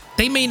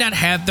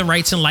the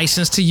rights and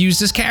license to use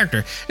this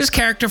character. This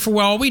character,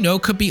 for all we know,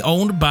 could be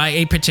owned by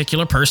a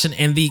particular person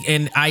in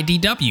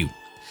IDW.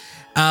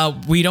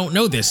 We don't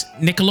know this.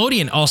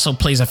 Nickelodeon also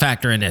plays a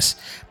factor in this.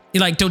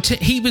 Like,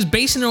 he was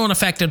basing it on the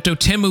fact that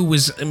Dotemu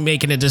was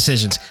making the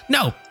decisions.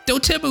 No,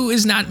 Dotemu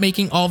is not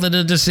making all of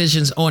the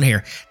decisions on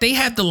here. They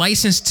have the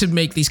license to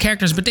make these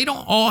characters, but they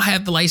don't all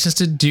have the license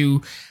to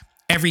do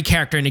every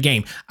character in the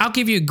game. I'll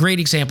give you a great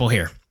example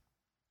here.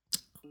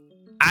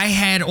 I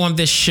had on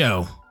this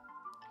show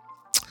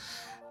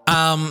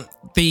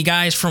the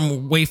guys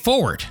from Way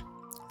Forward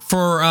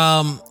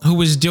who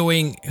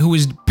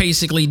was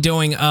basically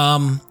doing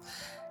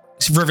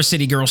River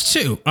City Girls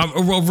 2.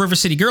 River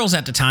City Girls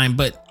at the time,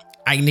 but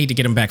I need to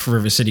get them back for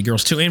River City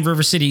Girls 2 and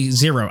River City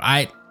 0.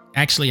 I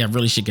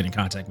really should get in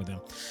contact with them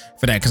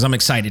for that because I'm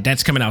excited.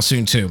 That's coming out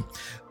soon too.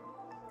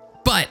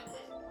 But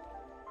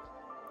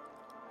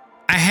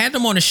I had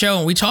them on the show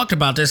and we talked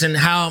about this and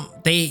how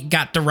they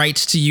got the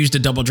rights to use the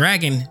Double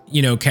Dragon,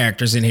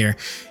 characters in here.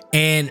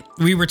 And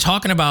we were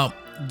talking about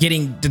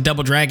getting the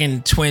Double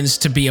Dragon twins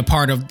to be a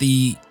part of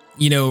the,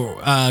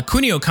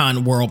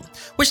 Kunio-Con world,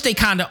 which they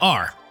kind of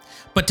are,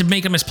 but to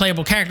make them as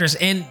playable characters.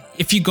 And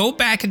if you go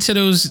back into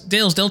those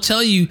deals, they'll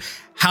tell you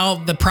how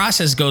the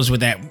process goes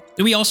with that.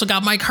 We also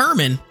got Mike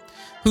Herman,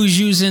 who's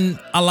using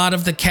a lot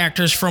of the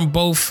characters from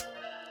both,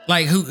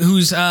 like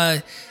who's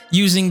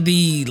using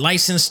the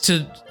license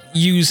to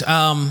use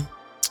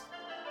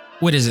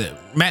what is it,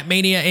 Matt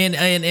Mania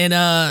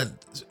and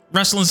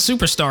Wrestling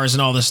Superstars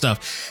and all this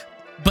stuff.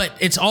 But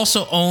it's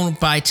also owned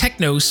by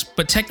Technos,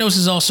 but Technos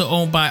is also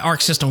owned by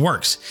Arc System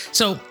Works.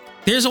 So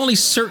there's only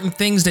certain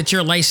things that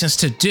you're licensed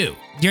to do.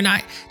 You're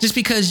not, just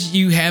because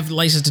you have the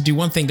license to do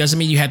one thing doesn't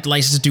mean you have the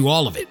license to do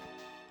all of it.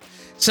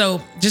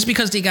 So just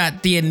because they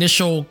got the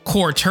initial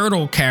core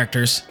Turtle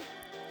characters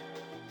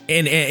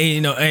and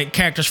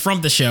characters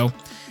from the show,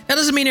 that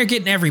doesn't mean they're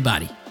getting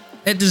everybody.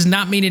 That does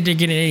not mean that they're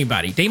getting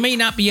anybody. They may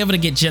not be able to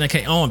get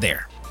Jenica on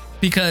there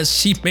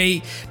because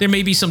there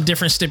may be some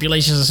different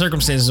stipulations and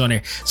circumstances on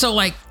there. So,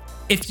 like,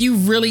 if you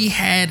really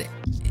had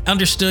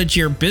understood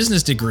your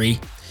business degree,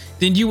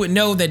 then you would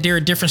know that there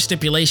are different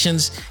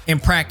stipulations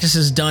and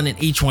practices done in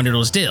each one of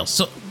those deals.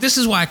 So this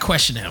is why I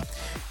question him.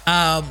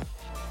 And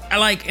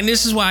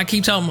this is why I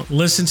keep telling him,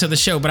 listen to the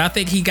show. But I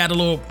think he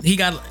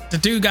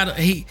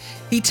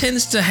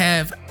tends to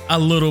have a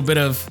little bit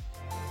of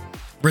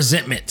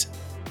resentment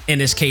in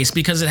this case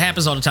because it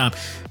happens all the time.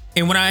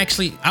 And when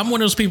I'm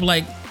one of those people,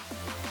 like,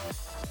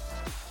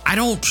 I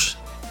don't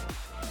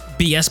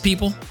BS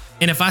people.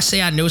 And if I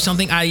say I know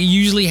something, I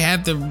usually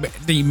have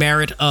the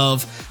merit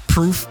of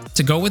proof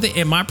to go with it.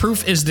 And my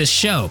proof is this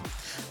show.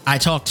 I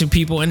talk to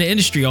people in the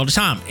industry all the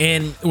time.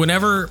 And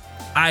whenever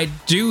I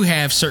do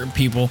have certain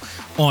people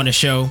on the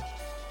show,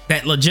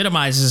 that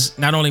legitimizes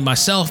not only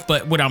myself,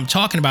 but what I'm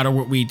talking about or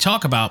what we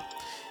talk about,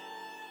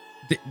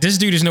 this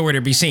dude is nowhere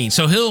to be seen.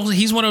 So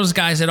he's one of those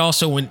guys that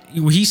also, when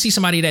he sees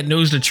somebody that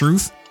knows the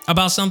truth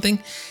about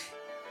something,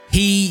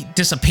 he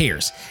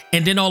disappears.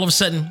 And then all of a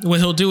sudden, what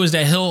he'll do is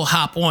that he'll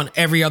hop on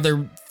every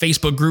other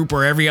Facebook group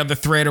or every other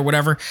thread or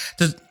whatever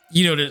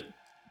to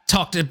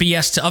talk to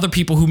BS to other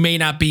people who may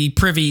not be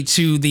privy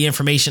to the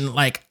information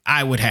like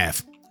I would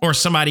have, or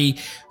somebody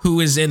who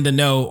is in the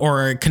know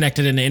or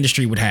connected in the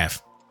industry would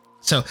have.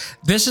 So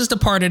this is the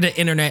part of the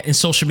internet and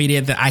social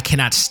media that I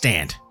cannot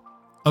stand.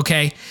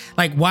 Okay?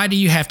 Like, why do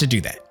you have to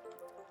do that?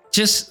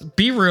 Just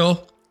be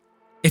real.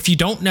 If you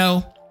don't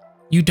know,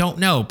 you don't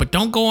know. But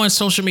don't go on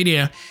social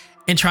media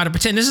and try to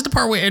pretend. This is the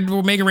part where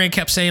Mega Ran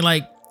kept saying,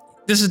 like,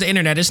 this is the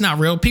internet. It's not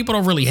real. People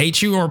don't really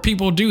hate you, or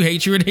people do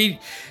hate you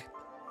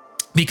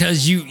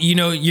because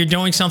you're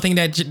doing something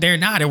that they're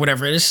not or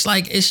whatever. It's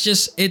like,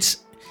 it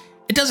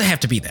doesn't have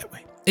to be that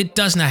way. It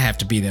does not have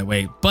to be that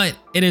way, but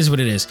it is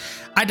what it is.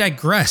 I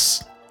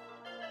digress.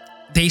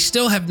 They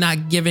still have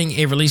not given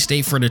a release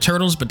date for the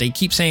Turtles, but they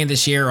keep saying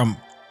this year. I'm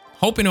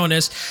hoping on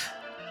this.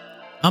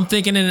 I'm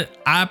thinking that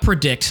I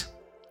predict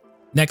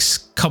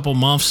next couple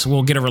months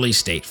we'll get a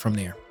release date from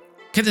there.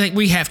 Because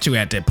we have to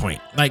at that point.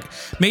 Like,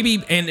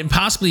 maybe, and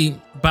possibly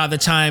by the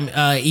time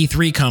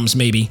E3 comes,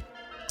 maybe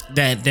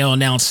that they'll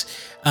announce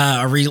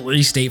a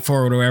release date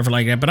for it or whatever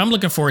like that. But I'm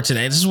looking forward to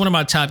that. This is one of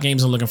my top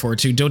games I'm looking forward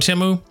to.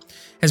 Dotemu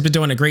has been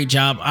doing a great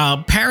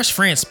job. Paris,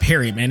 France,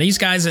 period, man. These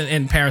guys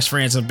in Paris,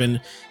 France have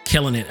been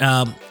killing it.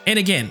 And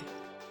again,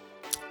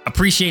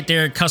 appreciate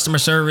their customer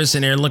service,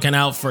 and they're looking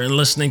out for and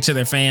listening to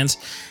their fans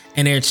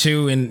and there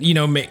too, and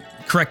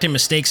correcting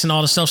mistakes and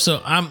all the stuff.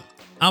 So I'm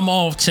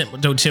all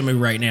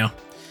Dotemu right now.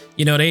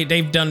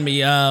 They've done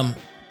me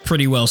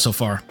pretty well so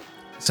far.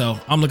 So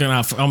I'm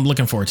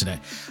looking forward to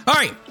that. All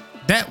right.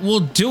 That will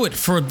do it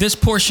for this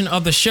portion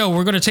of the show.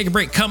 We're going to take a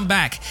break, come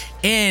back,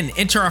 and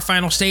enter our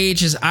final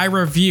stage as I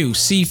review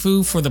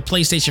Sifu for the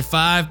PlayStation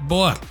 5.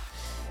 Boy,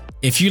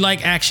 if you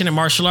like action and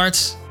martial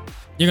arts,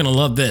 you're going to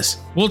love this.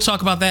 We'll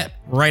talk about that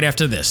right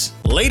after this.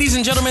 Ladies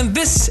and gentlemen,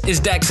 this is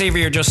Dak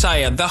Xavier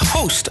Josiah, the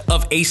host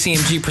of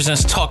ACMG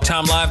Presents Talk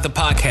Time Live, the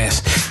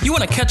podcast. You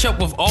want to catch up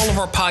with all of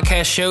our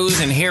podcast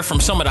shows and hear from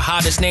some of the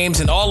hottest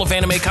names in all of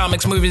anime,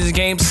 comics, movies, and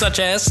games, such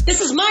as...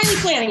 This is Miley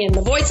Flanagan,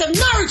 the voice of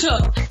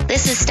Naruto.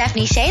 This is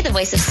Stephanie Shea, the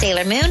voice of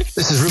Sailor Moon.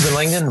 This is Ruben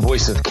Langdon,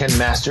 voice of Ken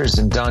Masters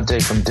and Dante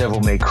from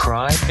Devil May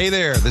Cry. Hey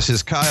there, this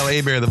is Kyle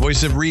Hebert, the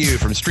voice of Ryu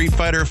from Street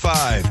Fighter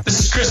V. This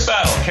is Chris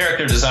Battle,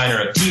 character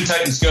designer of Teen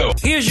Titans Go.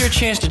 Here's your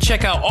chance to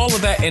check out all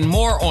of that and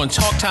more on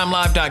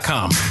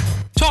TalkTimeLive.com.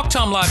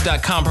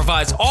 TalkTimeLive.com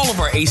provides all of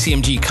our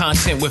ACMG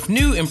content with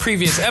new and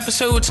previous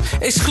episodes,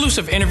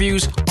 exclusive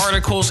interviews,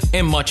 articles,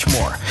 and much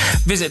more.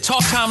 Visit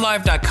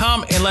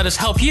TalkTimeLive.com and let us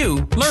help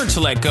you learn to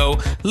let go,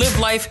 live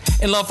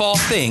life, and love all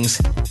things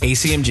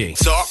ACMG.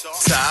 Talk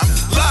Time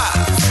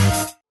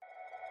Live.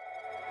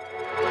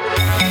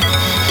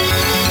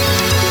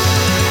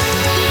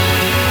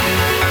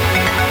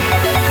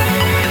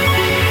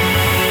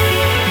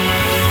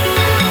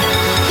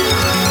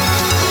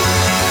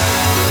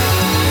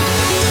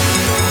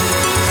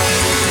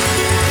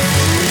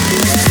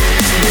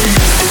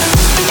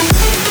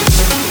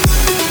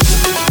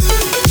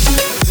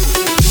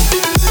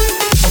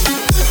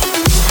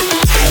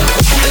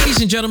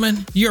 Ladies and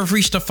gentlemen, you have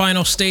reached the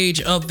final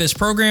stage of this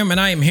program, and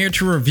I am here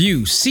to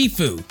review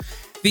Sifu,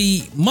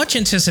 the much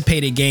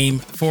anticipated game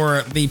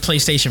for the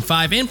PlayStation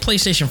 5 and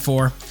PlayStation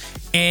 4.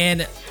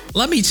 And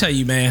let me tell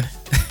you, man,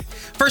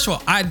 first of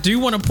all, I do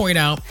want to point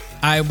out,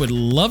 I would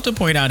love to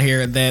point out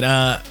here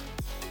that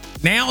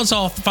now it's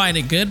all fine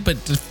and good, but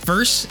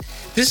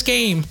this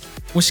game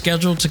was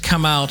scheduled to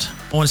come out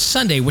on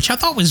Sunday, which I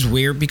thought was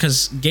weird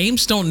because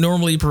games don't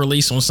normally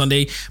release on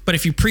Sunday. But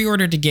if you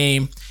pre-ordered the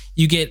game,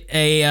 you get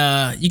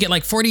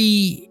like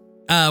 40,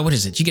 what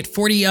is it? You get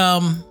 48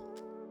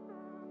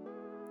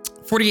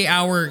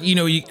 hour,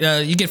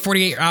 you get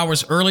 48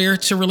 hours earlier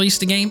to release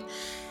the game.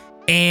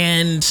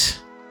 And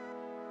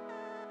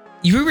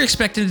you were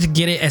expected to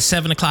get it at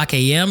 7:00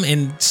 a.m.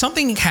 and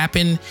something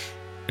happened.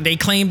 They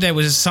claimed there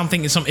was some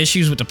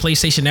issues with the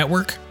PlayStation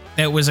Network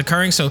that was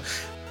occurring. So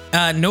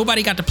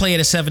nobody got to play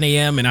it at 7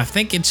 a.m. and I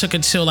think it took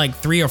until like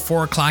 3 or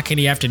 4 o'clock in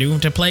the afternoon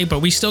to play, but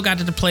we still got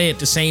to play it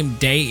the same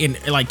day in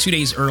like 2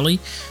 days early,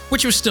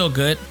 which was still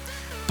good.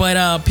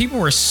 But people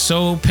were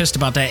so pissed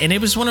about that. And it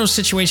was one of those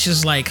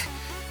situations like,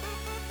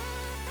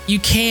 you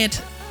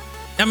can't,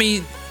 I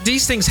mean,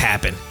 these things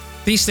happen.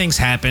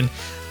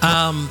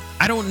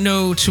 I don't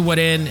know to what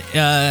end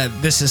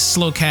this is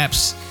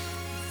Slowcap's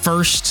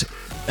first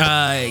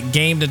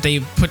game that they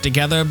put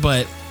together,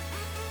 but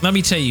let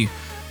me tell you,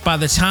 by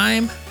the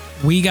time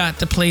we got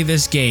to play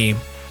this game,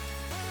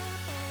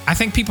 I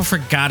think people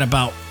forgot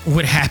about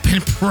would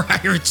happen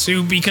prior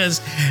to,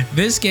 because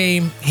this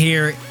game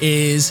here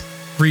is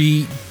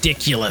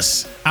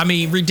ridiculous. I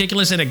mean,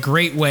 ridiculous in a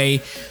great way.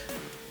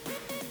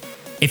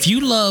 If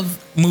you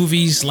love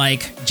movies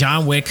like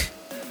John Wick,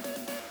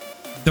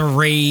 The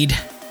Raid,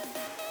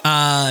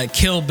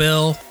 Kill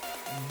Bill,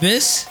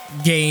 this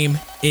game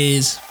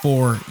is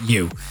for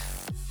you.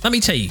 Let me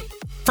tell you,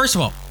 first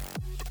of all,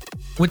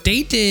 what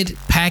they did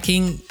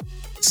packing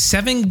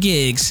 7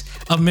 gigs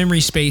of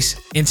memory space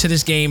into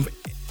this game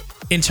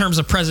in terms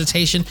of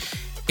presentation,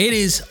 it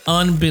is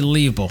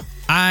unbelievable.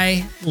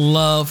 I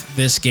love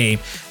this game.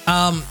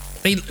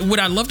 What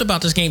I loved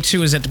about this game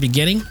too is at the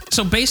beginning.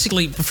 So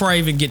basically, before I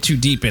even get too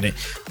deep in it,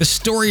 the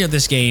story of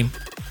this game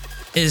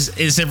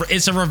is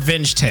a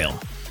revenge tale.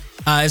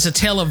 It's a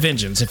tale of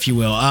vengeance, if you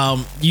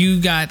will.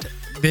 You got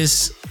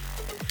this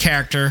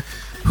character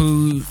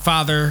whose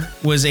father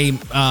was a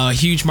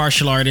huge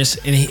martial artist,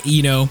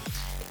 and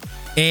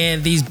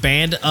and these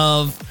band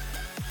of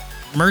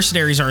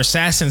mercenaries or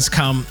assassins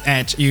come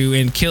at you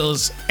and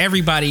kills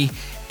everybody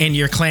in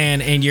your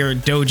clan and your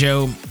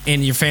dojo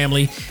and your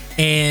family,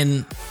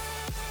 and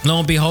lo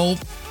and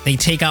behold, they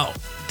take out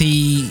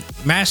the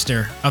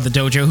master of the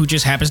dojo, who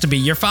just happens to be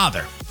your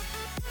father.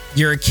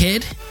 You're a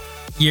kid,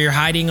 you're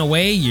hiding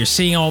away, you're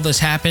seeing all this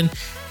happen.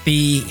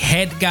 The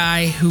head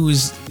guy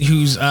who's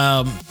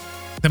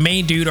the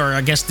main dude, or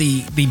I guess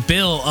the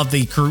Bill of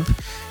the group,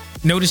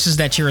 notices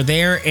that you're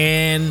there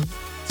and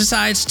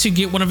decides to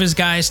get one of his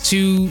guys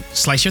to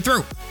slice your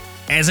throat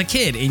as a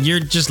kid, and you're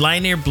just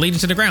lying there bleeding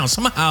to the ground.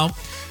 Somehow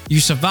you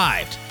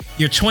survived.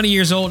 You're 20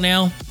 years old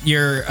now.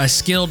 You're a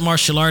skilled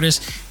martial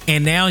artist,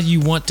 and now you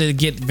want to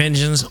get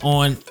vengeance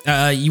on.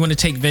 You want to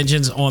take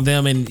vengeance on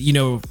them, and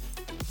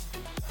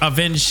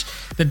avenge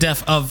the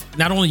death of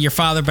not only your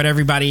father but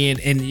everybody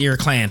in your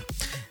clan.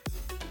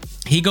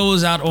 He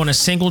goes out on a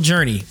single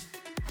journey,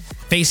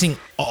 facing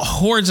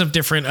hordes of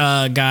different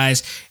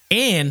guys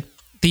and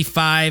the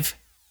 5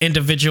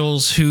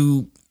 individuals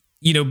who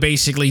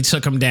basically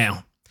took him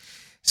down.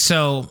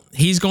 So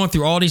he's going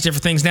through all these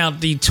different things. Now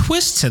the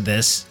twist to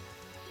this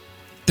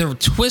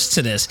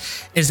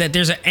is that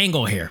there's an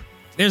angle here.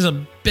 There's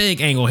a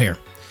big angle here.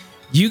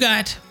 You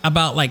got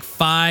about like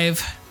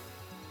 5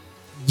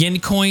 yen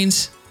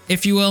coins,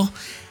 if you will,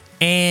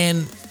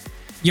 and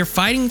you're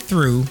fighting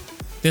through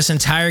this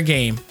entire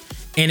game.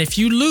 And if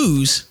you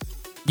lose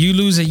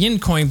a yen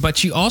coin,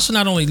 but you also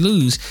not only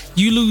lose,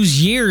 you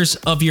lose years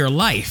of your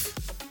life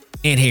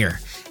in here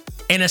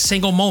in a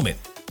single moment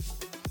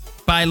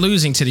by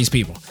losing to these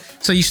people.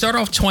 So you start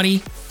off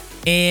 20,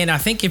 and I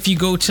think if you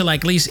go to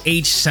like at least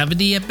age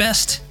 70 at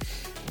best,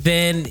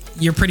 then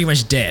you're pretty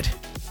much dead.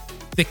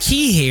 The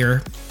key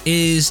here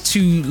is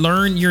to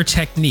learn your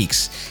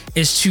techniques,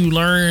 is to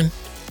learn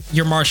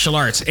your martial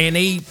arts, and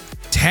they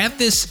have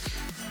this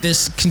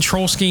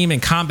control scheme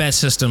and combat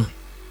system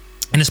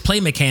and its play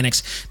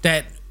mechanics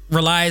that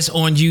relies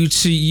on you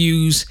to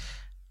use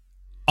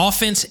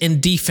offense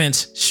and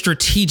defense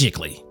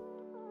strategically.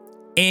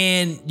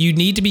 And you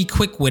need to be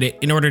quick with it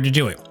in order to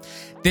do it.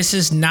 This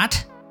is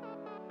not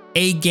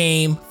a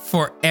game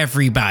for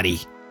everybody.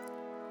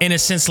 In a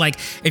sense, like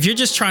if you're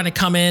just trying to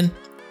come in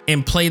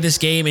and play this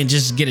game and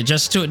just get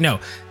adjusted to it, no.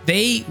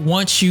 They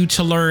want you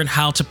to learn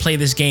how to play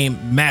this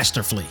game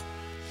masterfully.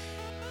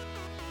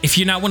 If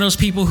you're not one of those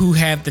people who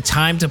have the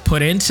time to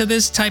put into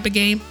this type of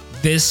game,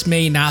 this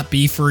may not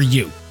be for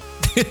you.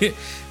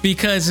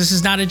 Because this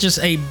is not just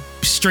a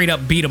straight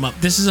up beat 'em up.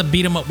 This is a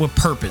beat 'em up with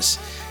purpose.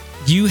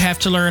 You have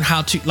to learn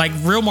how to, like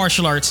real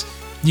martial arts,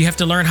 you have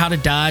to learn how to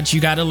dodge.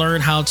 You got to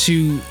learn how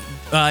to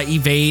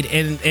evade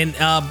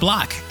and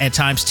block at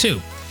times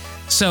too.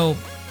 So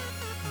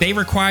they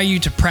require you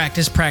to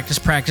practice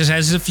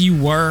as if you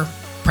were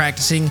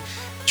practicing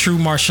true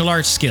martial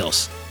arts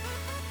skills.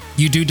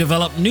 You do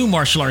develop new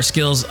martial arts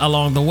skills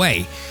along the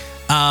way.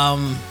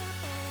 And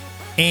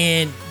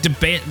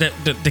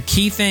the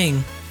key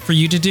thing for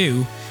you to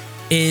do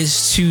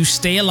is to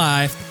stay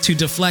alive, to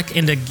deflect,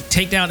 and to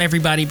take down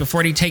everybody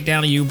before they take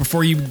down you,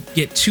 before you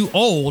get too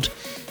old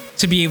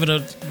to be able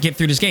to get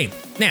through this game.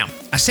 Now,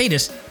 I say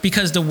this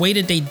because the way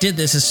that they did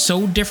this is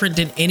so different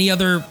than any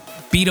other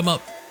beat 'em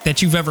up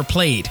that you've ever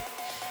played.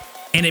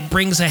 And it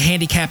brings a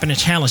handicap and a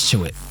challenge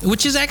to it,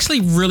 which is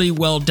actually really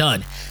well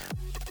done.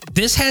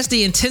 This has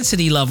the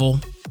intensity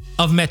level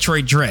of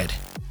Metroid Dread,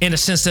 in a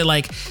sense that,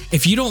 like,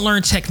 if you don't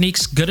learn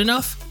techniques good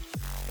enough,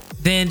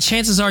 then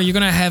chances are you're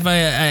going to have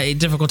a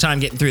difficult time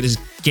getting through this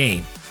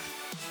game.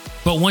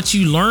 But once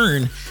you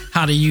learn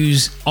how to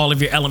use all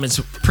of your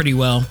elements pretty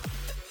well,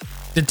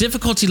 the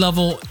difficulty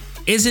level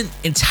isn't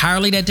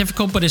entirely that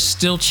difficult, but it's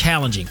still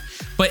challenging.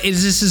 But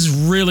this is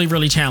really,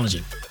 really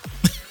challenging.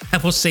 I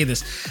will say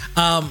this.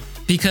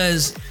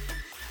 Because,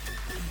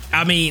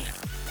 I mean,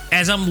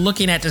 as I'm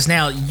looking at this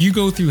now, you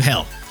go through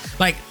hell.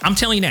 Like, I'm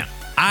telling you now,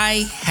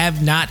 I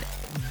have not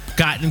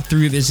gotten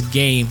through this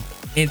game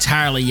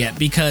entirely yet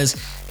because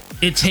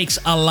it takes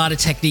a lot of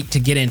technique to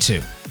get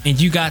into. And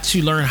you got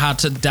to learn how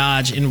to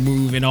dodge and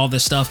move and all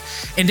this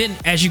stuff. And then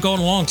as you go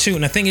along too,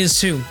 and the thing is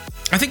too,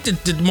 I think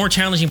the more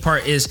challenging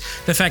part is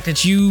the fact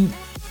that you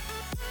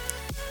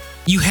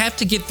you have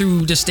to get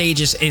through the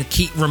stages and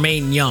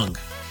remain young.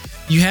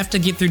 You have to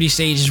get through these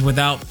stages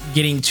without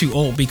getting too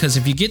old, because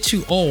if you get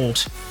too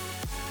old,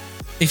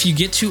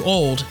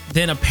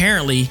 then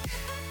apparently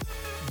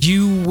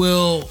you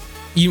will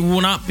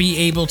not be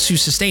able to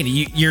sustain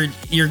it.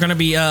 You're going to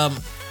be how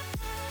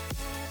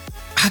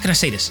can I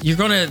say this? You're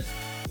going to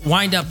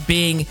wind up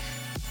being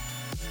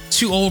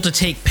too old to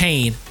take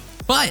pain.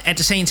 But at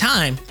the same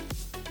time,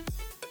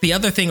 the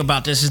other thing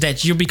about this is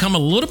that you'll become a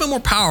little bit more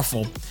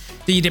powerful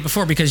than you did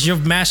before, because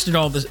you've mastered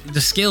all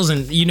the skills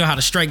and you know how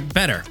to strike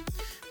better.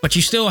 But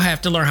you still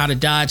have to learn how to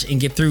dodge and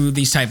get through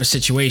these type of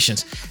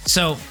situations.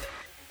 So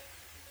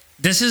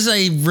this is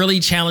a really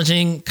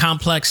challenging,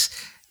 complex,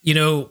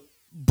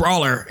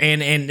 brawler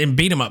and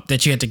beat 'em up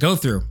that you had to go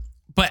through.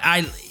 But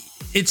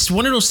it's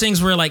one of those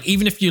things where, like,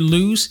 even if you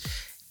lose,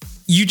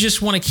 you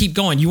just want to keep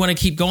going. You want to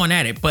keep going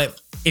at it. But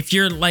if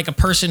you're like a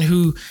person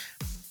who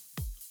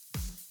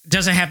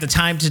doesn't have the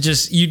time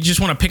to you just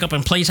want to pick up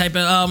and play type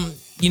of,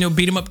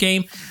 beat 'em up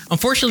game,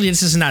 unfortunately,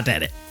 this is not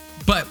that it.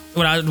 But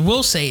what I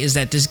will say is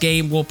that this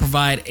game will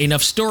provide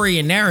enough story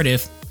and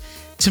narrative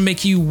to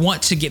make you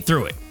want to get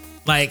through it.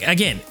 Like,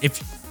 again,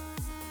 if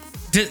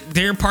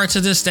there are parts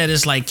of this that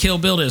is like Kill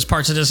Bill, there's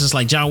parts of this is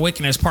like John Wick,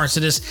 and there's parts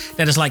of this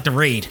that is like The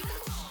Raid.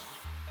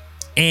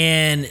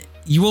 And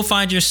you will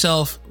find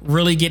yourself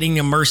really getting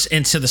immersed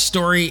into the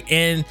story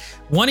and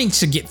wanting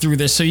to get through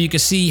this so you can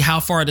see how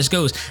far this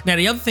goes. Now,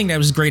 the other thing that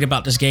was great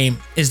about this game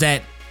is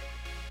that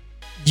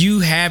you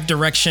have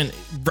direction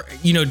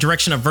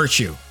of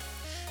virtue.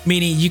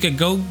 Meaning you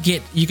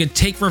could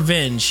take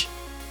revenge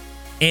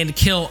and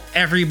kill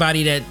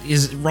everybody that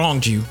is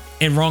wronged you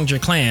and wronged your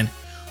clan,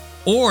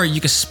 or you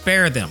could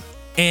spare them.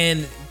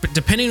 And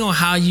depending on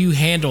how you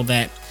handle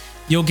that,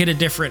 you'll get a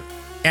different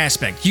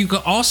aspect. You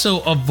could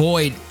also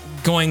avoid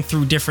going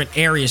through different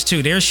areas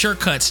too. There's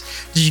shortcuts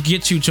that you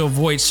get to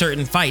avoid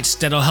certain fights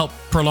that'll help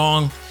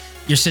prolong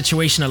your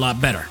situation a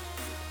lot better.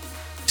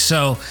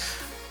 So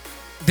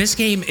this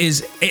game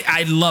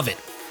I love it.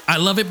 I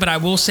love it, but I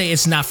will say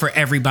it's not for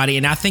everybody.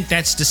 And I think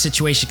that's the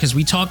situation, because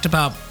I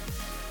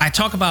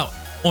talk about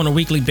on a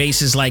weekly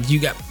basis, like, do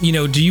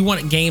you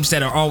want games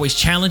that are always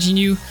challenging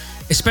you,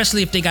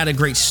 especially if they got a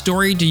great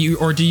story? Do you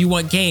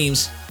want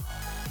games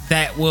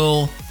that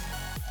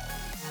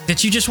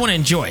you just want to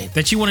enjoy,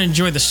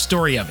 the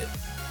story of it?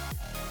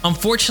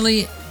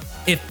 Unfortunately,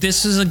 if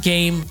this is a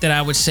game that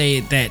I would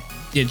say that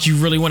you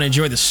really want to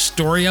enjoy the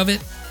story of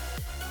it,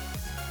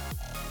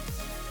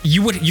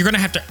 you're going to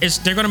have to,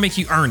 they're going to make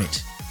you earn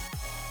it.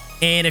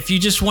 And if you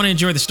just want to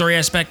enjoy the story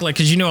aspect, like,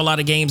 because a lot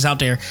of games out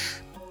there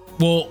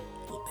will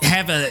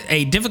have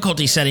a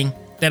difficulty setting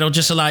that'll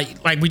just allow,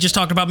 like we just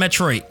talked about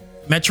Metroid.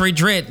 Metroid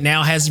Dread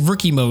now has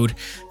rookie mode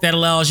that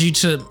allows you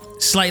to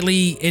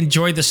slightly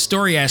enjoy the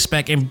story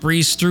aspect and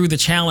breeze through the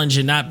challenge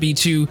and not be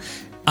too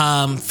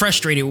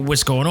frustrated with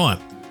what's going on.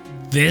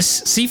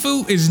 This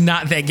Sifu is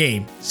not that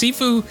game.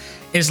 Sifu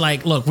is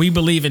like, look, we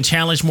believe in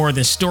challenge more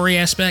than story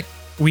aspect.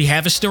 We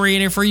have a story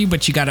in it for you,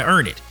 but you got to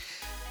earn it.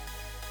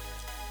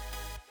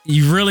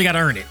 You really got to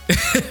earn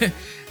it.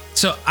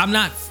 So I'm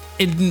not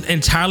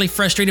entirely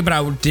frustrated, but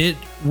I did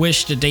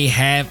wish that they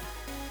had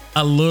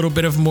a little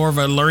bit of more of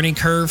a learning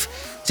curve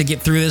to get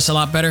through this a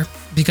lot better,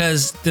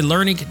 because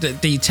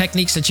the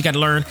techniques that you got to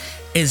learn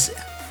is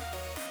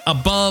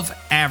above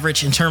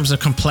average in terms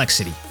of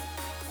complexity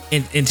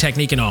in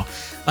technique and all.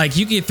 Like,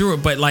 you get through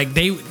it, but like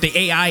the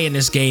AI in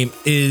this game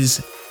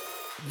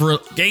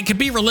it can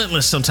be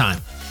relentless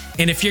sometimes.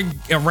 And if you're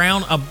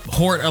around a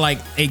horde or like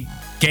a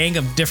gang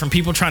of different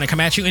people trying to come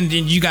at you, and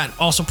then you got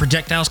also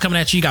projectiles coming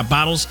at you, you got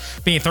bottles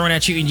being thrown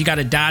at you, and you got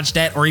to dodge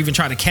that or even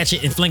try to catch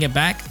it and fling it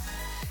back.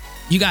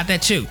 You got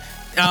that too.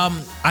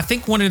 I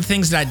think one of the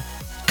things that I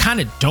kind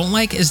of don't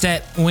like is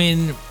that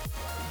when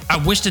I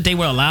wish that they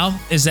would allow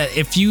is that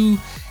if you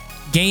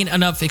gain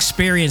enough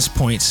experience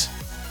points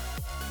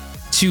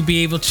to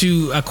be able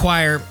to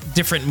acquire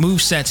different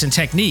move sets and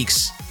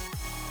techniques,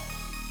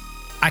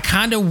 I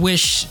kind of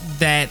wish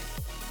that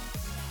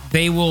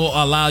they will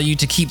allow you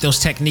to keep those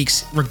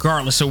techniques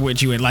regardless of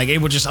what you in. Like, it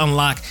will just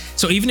unlock.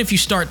 So even if you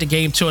start the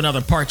game to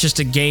another part just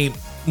to gain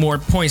more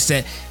points,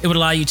 that it would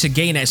allow you to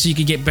gain that so you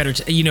could get better,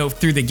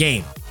 through the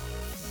game.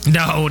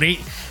 No,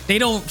 they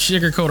don't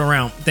sugarcoat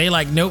around. They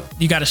like, nope,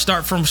 you got to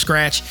start from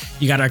scratch.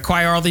 You got to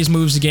acquire all these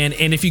moves again.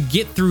 And if you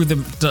get through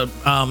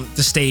the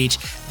stage,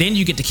 then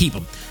you get to keep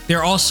them.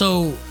 They're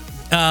also,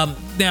 now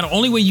the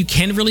only way you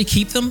can really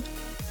keep them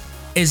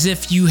is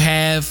if you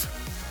have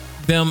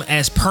them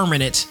as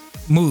permanent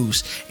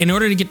moves. In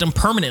order to get them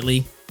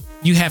permanently,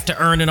 you have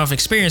to earn enough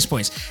experience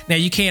points. Now,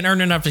 you can't earn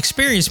enough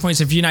experience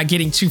points if you're not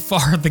getting too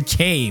far of the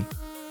game.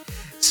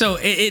 So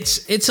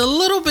it's a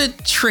little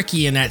bit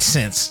tricky in that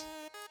sense.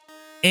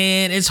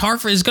 And it's going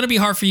to be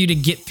hard for you to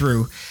get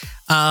through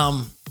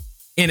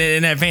in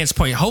an advanced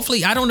point.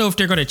 Hopefully, I don't know if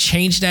they're going to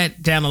change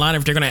that down the line,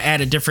 if they're going to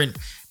add a different,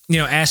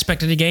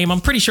 aspect of the game.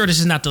 I'm pretty sure this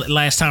is not the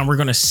last time we're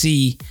going to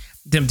see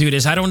them do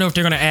this. I don't know if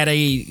they're going to add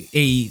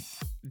a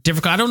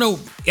difficult.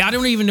 I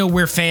don't even know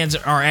where fans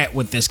are at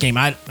with this game.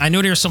 I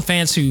know there are some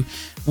fans who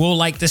will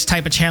like this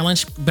type of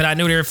challenge, but I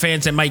know there are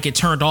fans that might get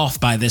turned off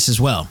by this as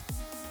well.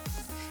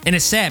 And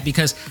it's sad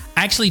because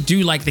I actually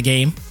do like the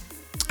game.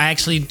 I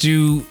actually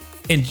do,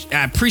 and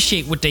I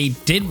appreciate what they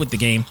did with the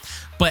game,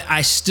 but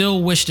I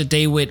still wish that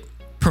they would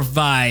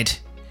provide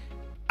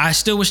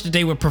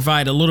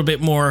a little bit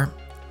more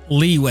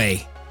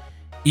leeway,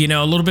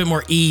 a little bit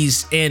more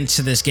ease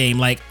into this game.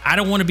 Like, I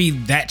don't want to be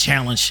that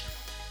challenged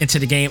into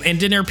the game. And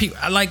then there are people,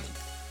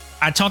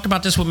 I talked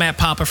about this with Matt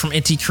Papa from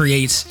NT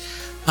Creates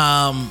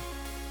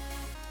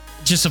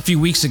just a few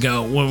weeks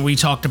ago when we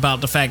talked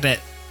about the fact that,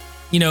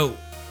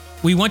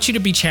 we want you to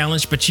be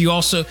challenged, but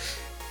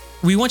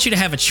we want you to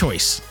have a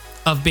choice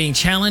of being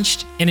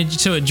challenged and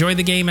to enjoy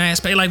the game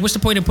aspect. Like, what's the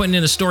point of putting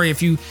in a story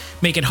if you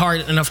make it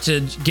hard enough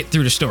to get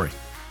through the story?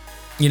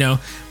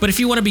 But if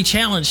you want to be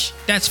challenged,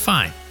 that's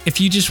fine.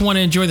 If you just want to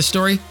enjoy the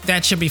story,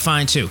 that should be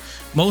fine too.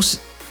 Most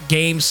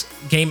game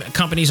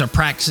companies are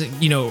practicing,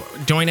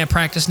 doing that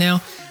practice now.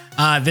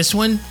 This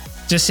one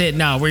just said,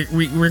 no, we're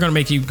going to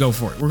make you go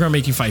for it. We're going to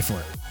make you fight for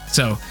it.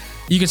 So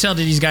you can tell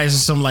that these guys are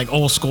some like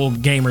old school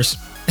gamers.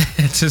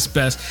 It's his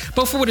best.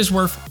 But for what it's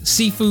worth,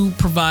 Sifu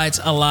provides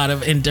a lot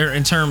of in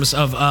terms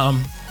of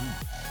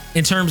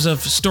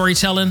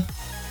storytelling,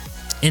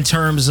 in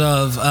terms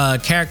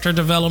of character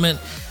development,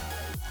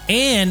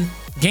 and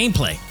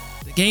gameplay.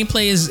 The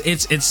gameplay is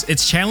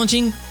it's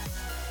challenging,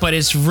 but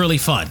it's really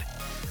fun.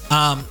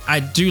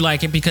 I do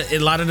like it because a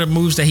lot of the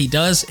moves that he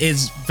does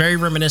is very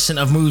reminiscent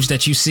of moves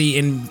that you see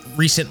in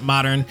recent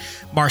modern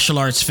martial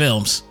arts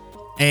films.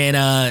 And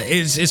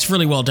it's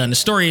really well done. The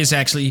story is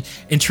actually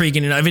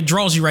intriguing enough. It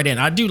draws you right in.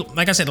 I do,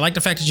 like I said, I like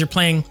the fact that you're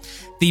playing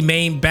the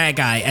main bad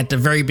guy at the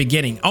very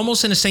beginning,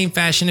 almost in the same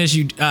fashion as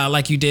you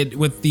like you did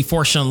with the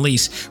Force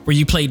Unleashed, where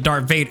you played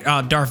Darth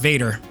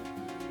Vader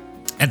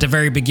at the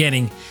very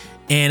beginning,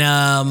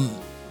 and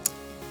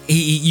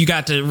you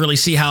got to really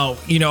see how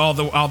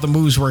all the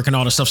moves work and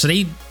all the stuff. So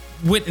they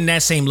went in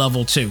that same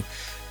level too.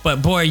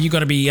 But boy, you're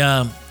gonna be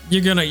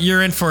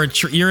you're in for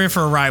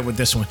a ride with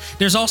this one.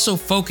 There's also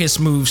focus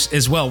moves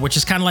as well, which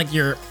is kind of like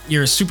your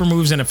super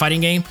moves in a fighting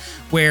game,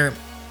 where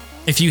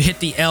if you hit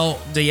the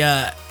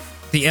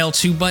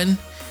L2 button,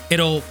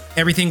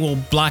 everything will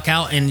block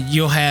out, and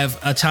you'll have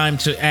a time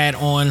to add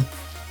on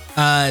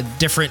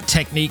different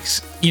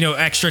techniques,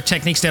 extra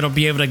techniques that'll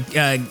be able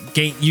to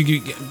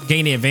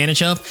gain the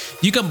advantage of.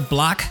 You can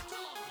block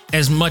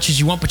as much as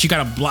you want, but you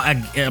got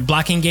a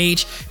blocking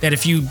gauge that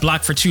if you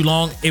block for too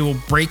long, it will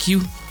break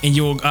you and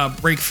you'll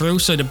break through.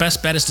 So the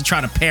best bet is to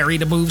try to parry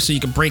the move so you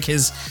can break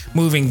his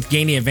move and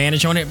gain the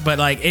advantage on it. But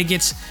like, it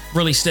gets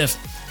really stiff.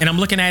 And I'm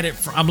looking at the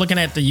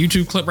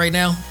YouTube clip right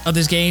now of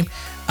this game.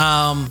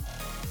 I'm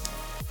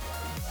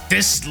at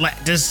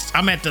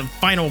the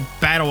final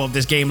battle of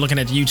this game looking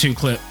at the YouTube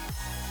clip.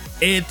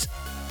 It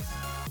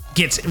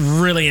gets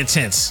really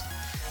intense.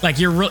 Like,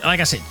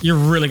 like I said, you're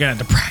really gonna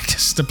have to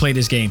practice to play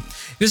this game.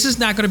 This is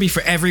not gonna be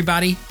for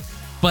everybody,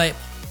 but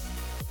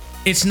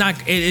it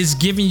is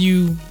giving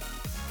you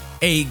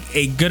a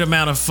good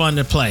amount of fun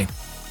to play.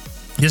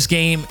 This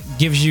game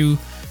gives you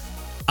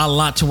a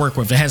lot to work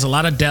with. It has a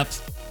lot of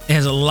depth. It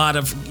has a lot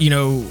of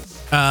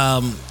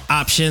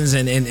options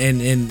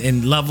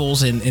and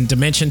levels and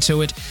dimension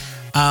to it.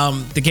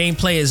 The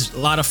gameplay is a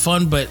lot of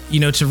fun, but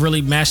to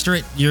really master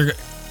it, you're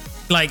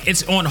like,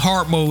 it's on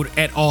hard mode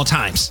at all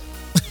times.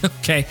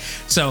 Okay,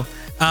 so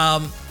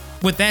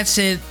with that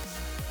said,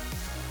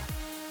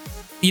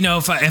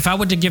 if I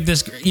were to give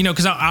this,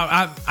 because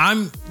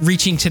I'm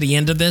reaching to the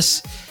end of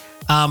this,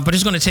 but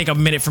it's going to take a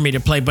minute for me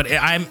to play. But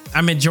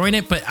I'm enjoying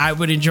it, but I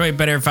would enjoy it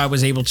better if I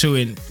was able to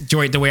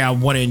enjoy it the way I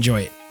want to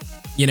enjoy it.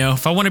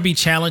 If I want to be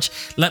challenged,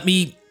 let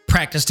me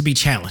practice to be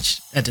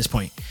challenged at this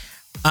point.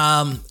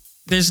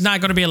 There's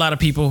not going to be a lot of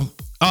people.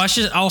 Oh, I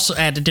should also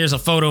add that there's a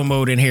photo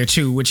mode in here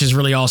too, which is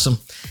really awesome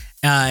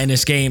in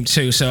this game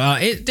too. So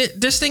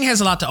this thing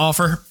has a lot to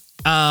offer.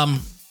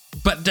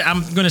 But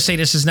I'm going to say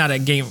this is not a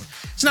game.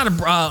 It's not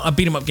a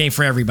beat 'em up game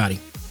for everybody.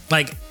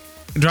 Like,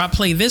 do I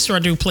play this or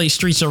do I play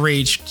Streets of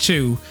Rage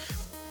 2?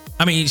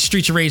 I mean,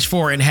 Streets of Rage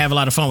 4 and have a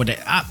lot of fun with it.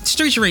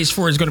 Streets of Rage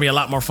 4 is going to be a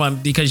lot more fun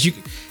because you're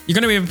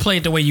going to be able to play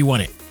it the way you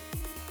want it.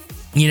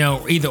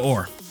 Either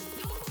or.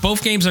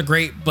 Both games are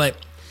great, but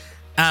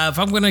if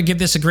I'm going to give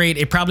this a grade,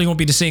 it probably won't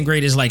be the same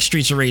grade as like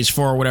Streets of Rage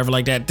 4 or whatever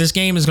like that. This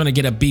game is going to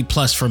get a B+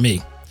 for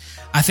me.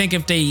 I think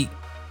if they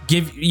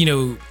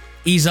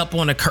ease up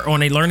on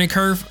a learning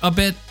curve a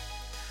bit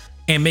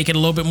and make it a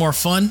little bit more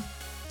fun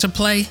to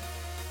play,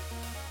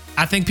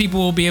 I think people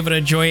will be able to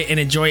enjoy it and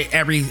enjoy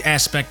every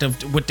aspect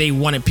of what they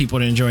wanted people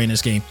to enjoy in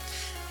this game.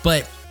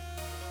 But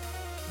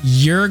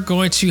you're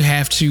going to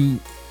have to,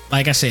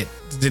 like I said,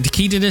 the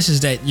key to this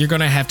is that you're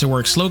going to have to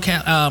work Slow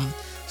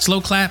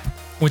Clap,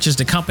 which is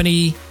the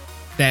company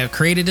that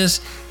created this.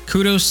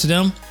 Kudos to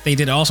them. They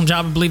did an awesome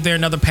job. I believe they're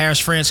another Paris,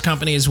 France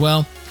company as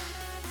well.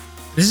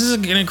 This is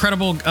an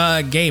incredible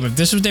game. If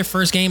this was their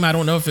first game, I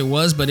don't know if it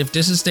was, but if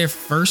this is their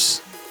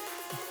first,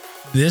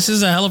 this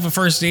is a hell of a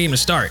first game to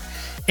start.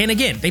 And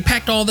again, they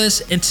packed all this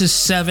into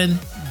 7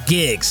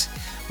 gigs,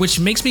 which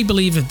makes me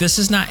believe if this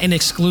is not an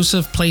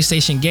exclusive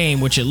PlayStation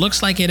game, which it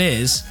looks like it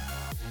is,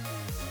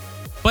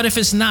 but if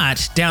it's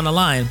not, down the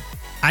line,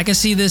 I can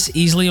see this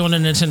easily on a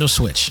Nintendo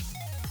Switch.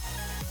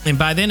 And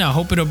by then, I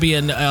hope it'll be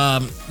an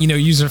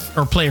user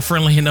or player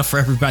friendly enough for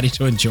everybody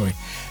to enjoy.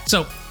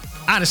 So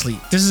honestly,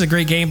 this is a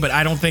great game, but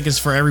I don't think it's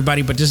for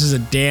everybody. But this is a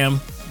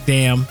damn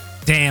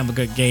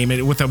good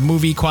game with a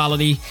movie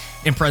quality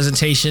and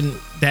presentation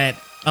that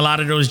a lot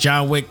of those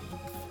John Wick,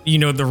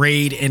 the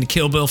Raid and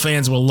Kill Bill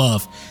fans will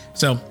love.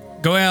 So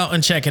go out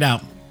and check it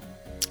out.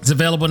 It's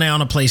available now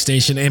on a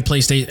PlayStation and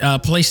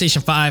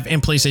PlayStation 5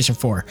 and PlayStation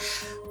 4.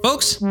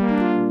 Folks,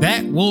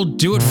 that will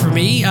do it for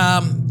me.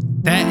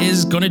 That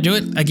is going to do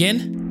it.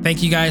 Again,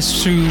 thank you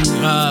guys who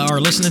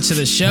are listening to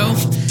the show.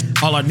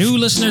 All our new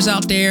listeners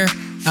out there.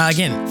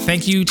 Again,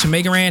 thank you to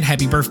Mega Ran.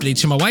 Happy birthday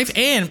to my wife.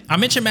 And I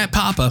mentioned Matt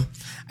Papa.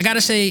 I got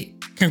to say,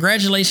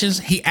 congratulations.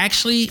 He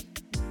actually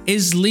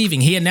is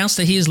leaving. He announced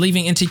that he is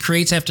leaving Inti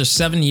Creates after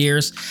 7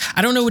 years.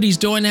 I don't know what he's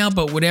doing now,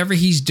 but whatever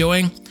he's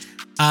doing,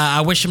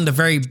 I wish him the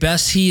very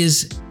best. He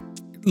is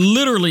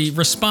literally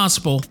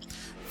responsible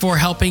for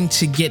helping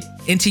to get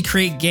Inti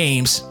Create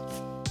games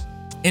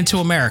into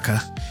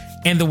America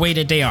and the way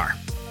that they are.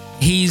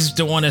 He's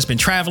the one that's been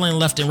traveling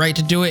left and right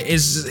to do it.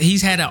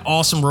 He's had an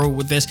awesome road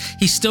with this.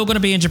 He's still going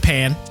to be in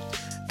Japan.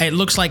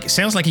 It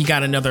sounds like he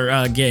got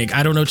another gig.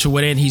 I don't know to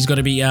what end he's going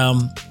to be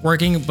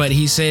working, but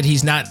he said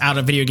he's not out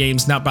of video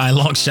games, not by a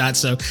long shot.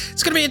 So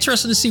it's going to be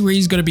interesting to see where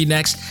he's going to be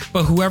next.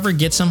 But whoever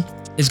gets him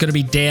is going to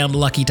be damn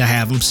lucky to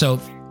have him. So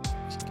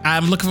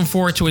I'm looking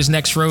forward to his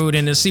next road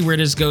and to see where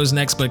this goes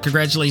next. But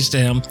congratulations to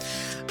him.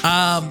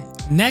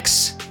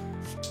 Next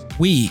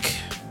week.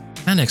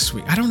 Not next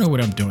week. I don't know what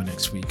I'm doing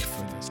next week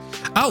for this.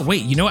 Oh,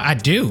 wait. You know what? I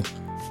do.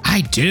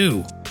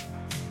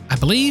 I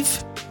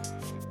believe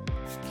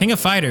King of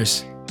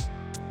Fighters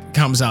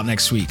comes out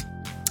next week.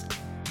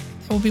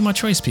 That will be my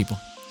choice, people.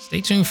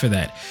 Stay tuned for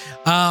that.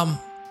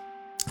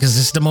 Because this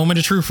is the moment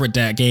of truth with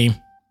that game.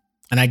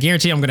 And I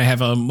guarantee I'm going to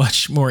have a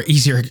much more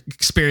easier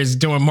experience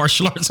doing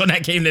martial arts on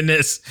that game than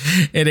this.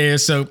 It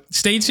is. So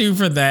stay tuned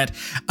for that.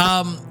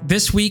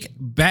 This week,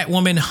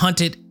 Batwoman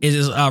Hunted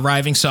is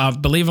arriving. So I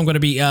believe I'm going to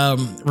be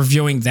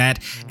reviewing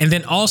that. And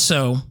then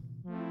also,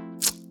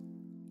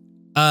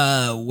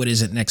 what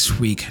is it next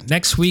week?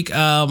 Next week,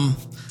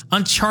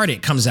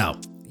 Uncharted comes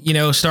out.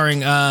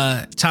 Starring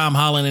Tom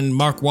Holland and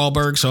Mark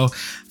Wahlberg. So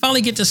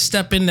finally get to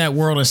step in that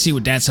world and see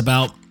what that's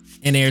about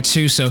in there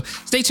too. So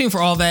stay tuned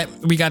for all that.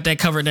 We got that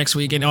covered next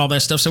week and all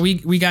that stuff. So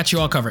we got you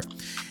all covered.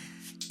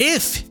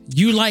 If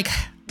you like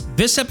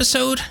this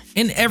episode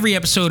and every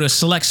episode of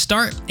Select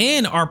Start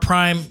and our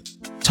Prime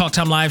Talk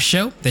Time Live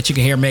show that you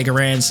can hear Mega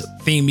Ran's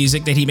theme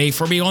music that he made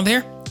for me on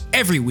there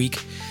every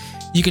week,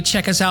 you can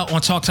check us out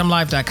on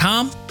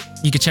TalkTimeLive.com.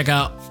 You can check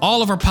out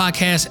all of our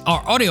podcasts,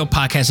 our audio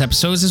podcast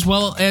episodes, as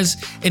well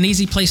as an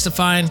easy place to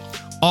find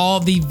all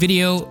the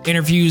video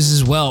interviews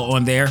as well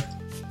on there.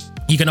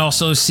 You can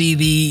also see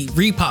the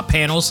Repop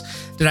panels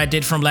that I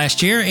did from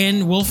last year,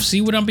 and we'll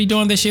see what I'll be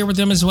doing this year with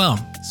them as well.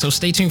 So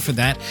stay tuned for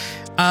that.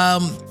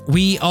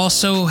 We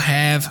also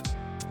have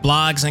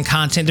blogs and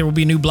content. There will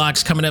be new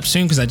blogs coming up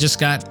soon because I just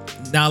got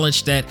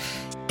knowledge that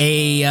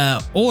a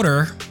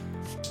order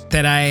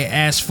that I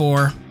asked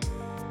for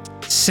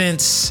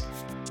since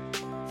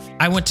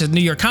I went to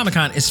New York Comic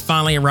Con is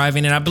finally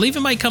arriving, and I believe it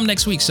might come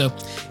next week. So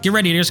get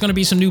ready. There's going to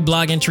be some new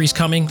blog entries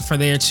coming for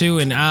there too.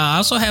 And I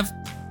also have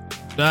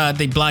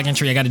the blog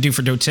entry I got to do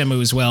for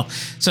Dotemu as well.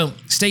 So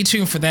stay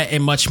tuned for that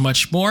and much,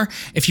 much more.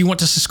 If you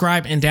want to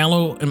subscribe and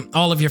download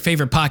all of your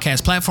favorite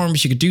podcast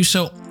platforms, you can do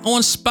so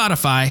on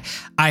Spotify,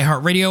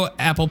 iHeartRadio,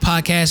 Apple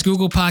Podcasts,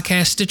 Google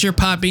Podcasts, Stitcher,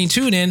 Podbean,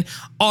 TuneIn,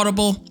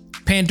 Audible,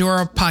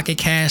 Pandora, Pocket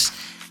Cast,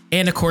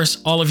 and of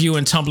course, all of you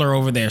in Tumblr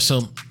over there.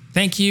 So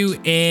thank you.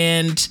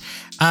 And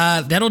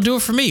that'll do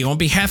it for me. On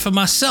behalf of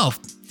myself,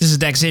 this is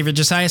Xavier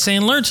Josiah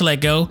saying, learn to let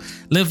go,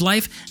 live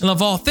life, and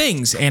love all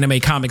things anime,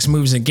 comics,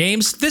 movies, and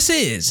games. This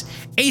is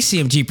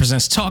ACMG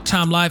Presents Talk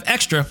Time Live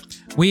Extra.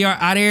 We are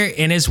out here,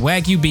 and it's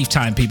Wagyu beef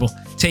time, people.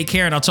 Take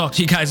care, and I'll talk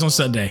to you guys on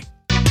Sunday.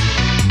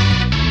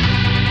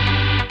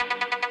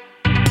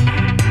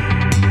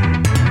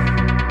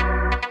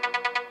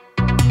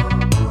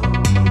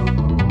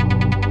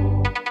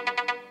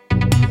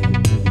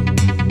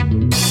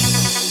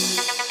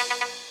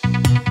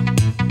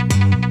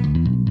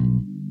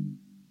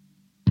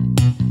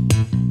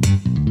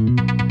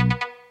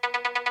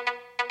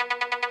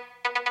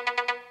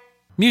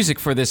 Music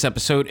for this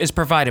episode is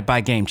provided by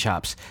Game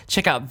Chops.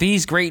 Check out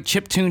these great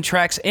chiptune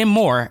tracks and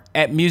more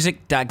at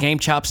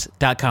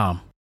music.gamechops.com.